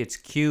catchy, it's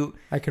cute.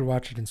 I could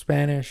watch it in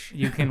Spanish.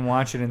 You can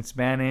watch it in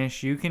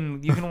Spanish. You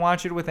can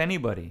watch it with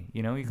anybody.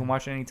 You can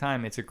watch it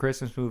anytime. It's a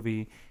Christmas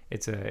movie.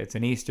 It's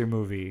an Easter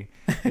movie.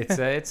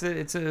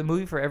 It's a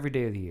movie for every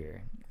day of the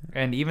year.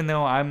 And even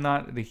though I'm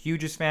not the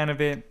hugest fan of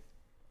it,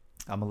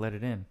 I'm gonna let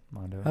it in,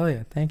 Mondo. Oh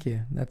yeah, thank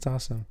you. That's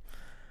awesome.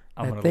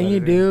 I'm That gonna thing let you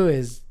it in. do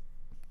is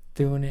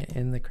doing it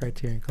in the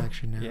Criterion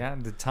Collection now. Yeah,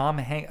 the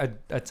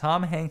a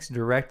Tom Hanks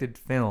directed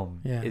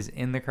film Yeah. is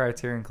in the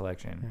Criterion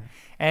Collection. Yeah.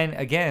 And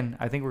again,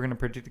 I think we're going to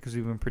predict it because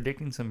we've been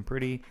predicting some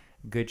pretty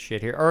good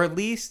shit here. Or at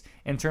least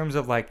in terms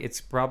of like,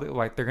 it's probably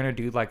like they're going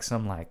to do like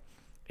some like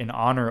in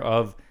honor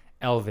of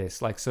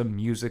Elvis, like some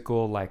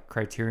musical like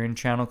Criterion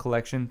Channel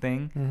collection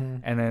thing. Mm-hmm.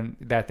 And then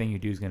That Thing You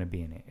Do is going to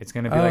be in it. It's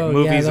going to be like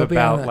movies they'll be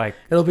on about the- like,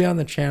 it'll be on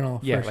the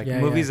channel. yeah, first. like yeah,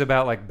 movies Yeah.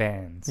 about like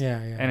bands.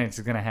 Yeah, yeah. And it's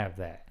going to have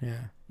that. Yeah.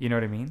 You know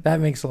what I mean?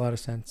 That makes a lot of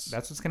sense.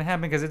 That's what's going to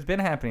happen because it's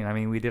been happening. I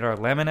mean, we did our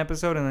Lemon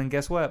episode, and then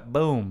guess what?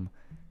 Boom.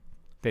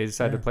 They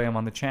decided Yeah. to play them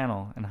on the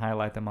channel and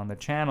highlight them on the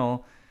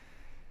channel.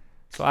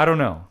 So I don't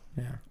know.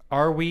 Yeah.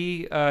 Are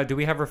we, do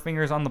we have our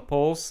fingers on the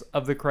pulse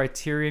of the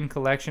Criterion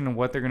Collection and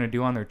what they're going to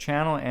do on their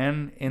channel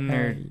and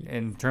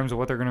in terms of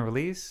what they're going to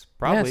release?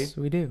 Probably. Yes,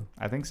 we do.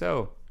 I think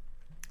so.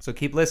 So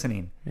keep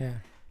listening. Yeah.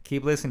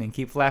 Keep listening.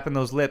 Keep flapping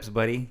those lips,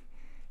 buddy,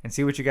 and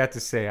see what you got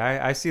to say.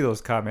 I see those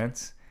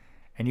comments.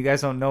 And you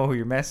guys don't know who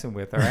you're messing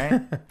with, all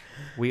right?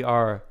 We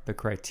are the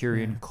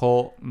Criterion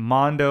Cult.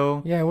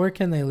 Mondo. Yeah, where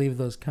can they leave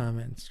those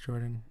comments,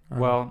 Jordan?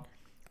 Well,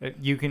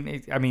 you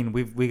can. I mean,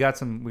 we got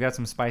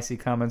some spicy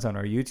comments on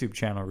our YouTube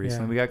channel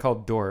recently. Yeah. We got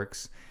called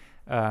Dorks,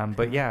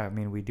 but yeah, I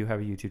mean, we do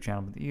have a YouTube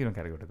channel, but you don't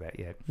got to go to that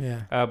yet.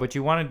 Yeah. What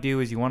you want to do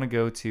is you want to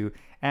go to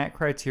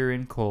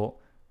 @CriterionCult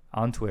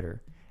on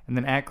Twitter, and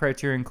then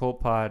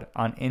 @CriterionCultPod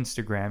on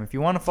Instagram. If you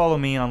want to follow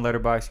me on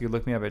Letterboxd, you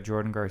look me up at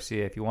Jordan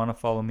Garcia. If you want to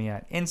follow me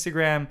at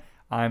Instagram,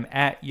 I'm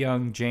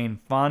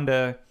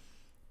 @YoungJaneFonda.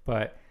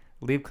 But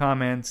leave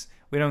comments.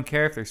 We don't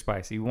care if they're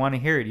spicy. You want to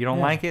hear it. You don't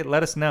Yeah. like it?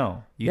 Let us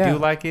know. You Yeah. do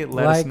like it?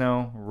 Let us Like-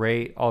 know.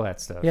 Rate, all that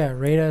stuff. Yeah,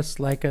 rate us,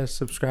 like us,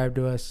 subscribe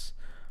to us,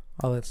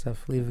 all that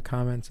stuff. Leave the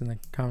comments in the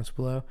comments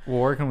below. Well,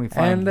 where can we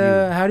find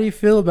And you? how do you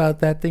feel about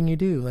That Thing You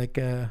Do? Like,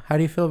 how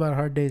do you feel about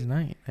Hard Day's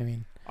Night? I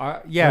mean,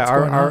 what's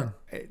going on?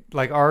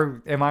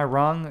 Am I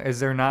wrong? Is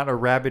there not a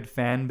rabid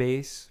fan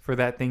base for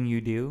That Thing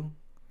You Do?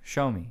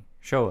 Show me.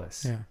 Show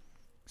us. yeah.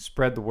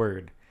 Spread the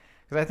word.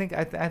 Because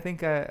I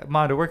think,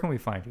 Mondo, where can we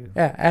find you?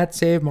 Yeah,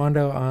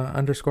 @SaveMondo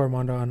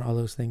 _Mondo on all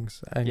those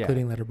things,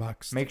 including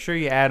Letterboxd. Make sure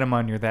you add them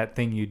on your That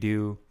Thing You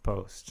Do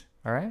post.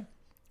 All right?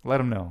 Let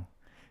them know.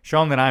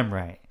 Show them that I'm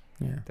right.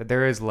 Yeah. That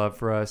there is love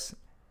for us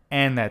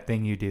and That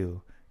Thing You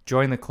Do.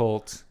 Join the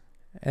cult.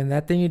 And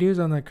That Thing You Do is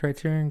on the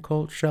Criterion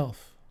Cult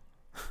shelf.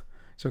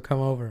 So come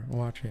over and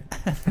watch it.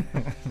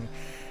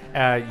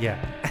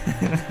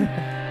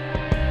 Yeah.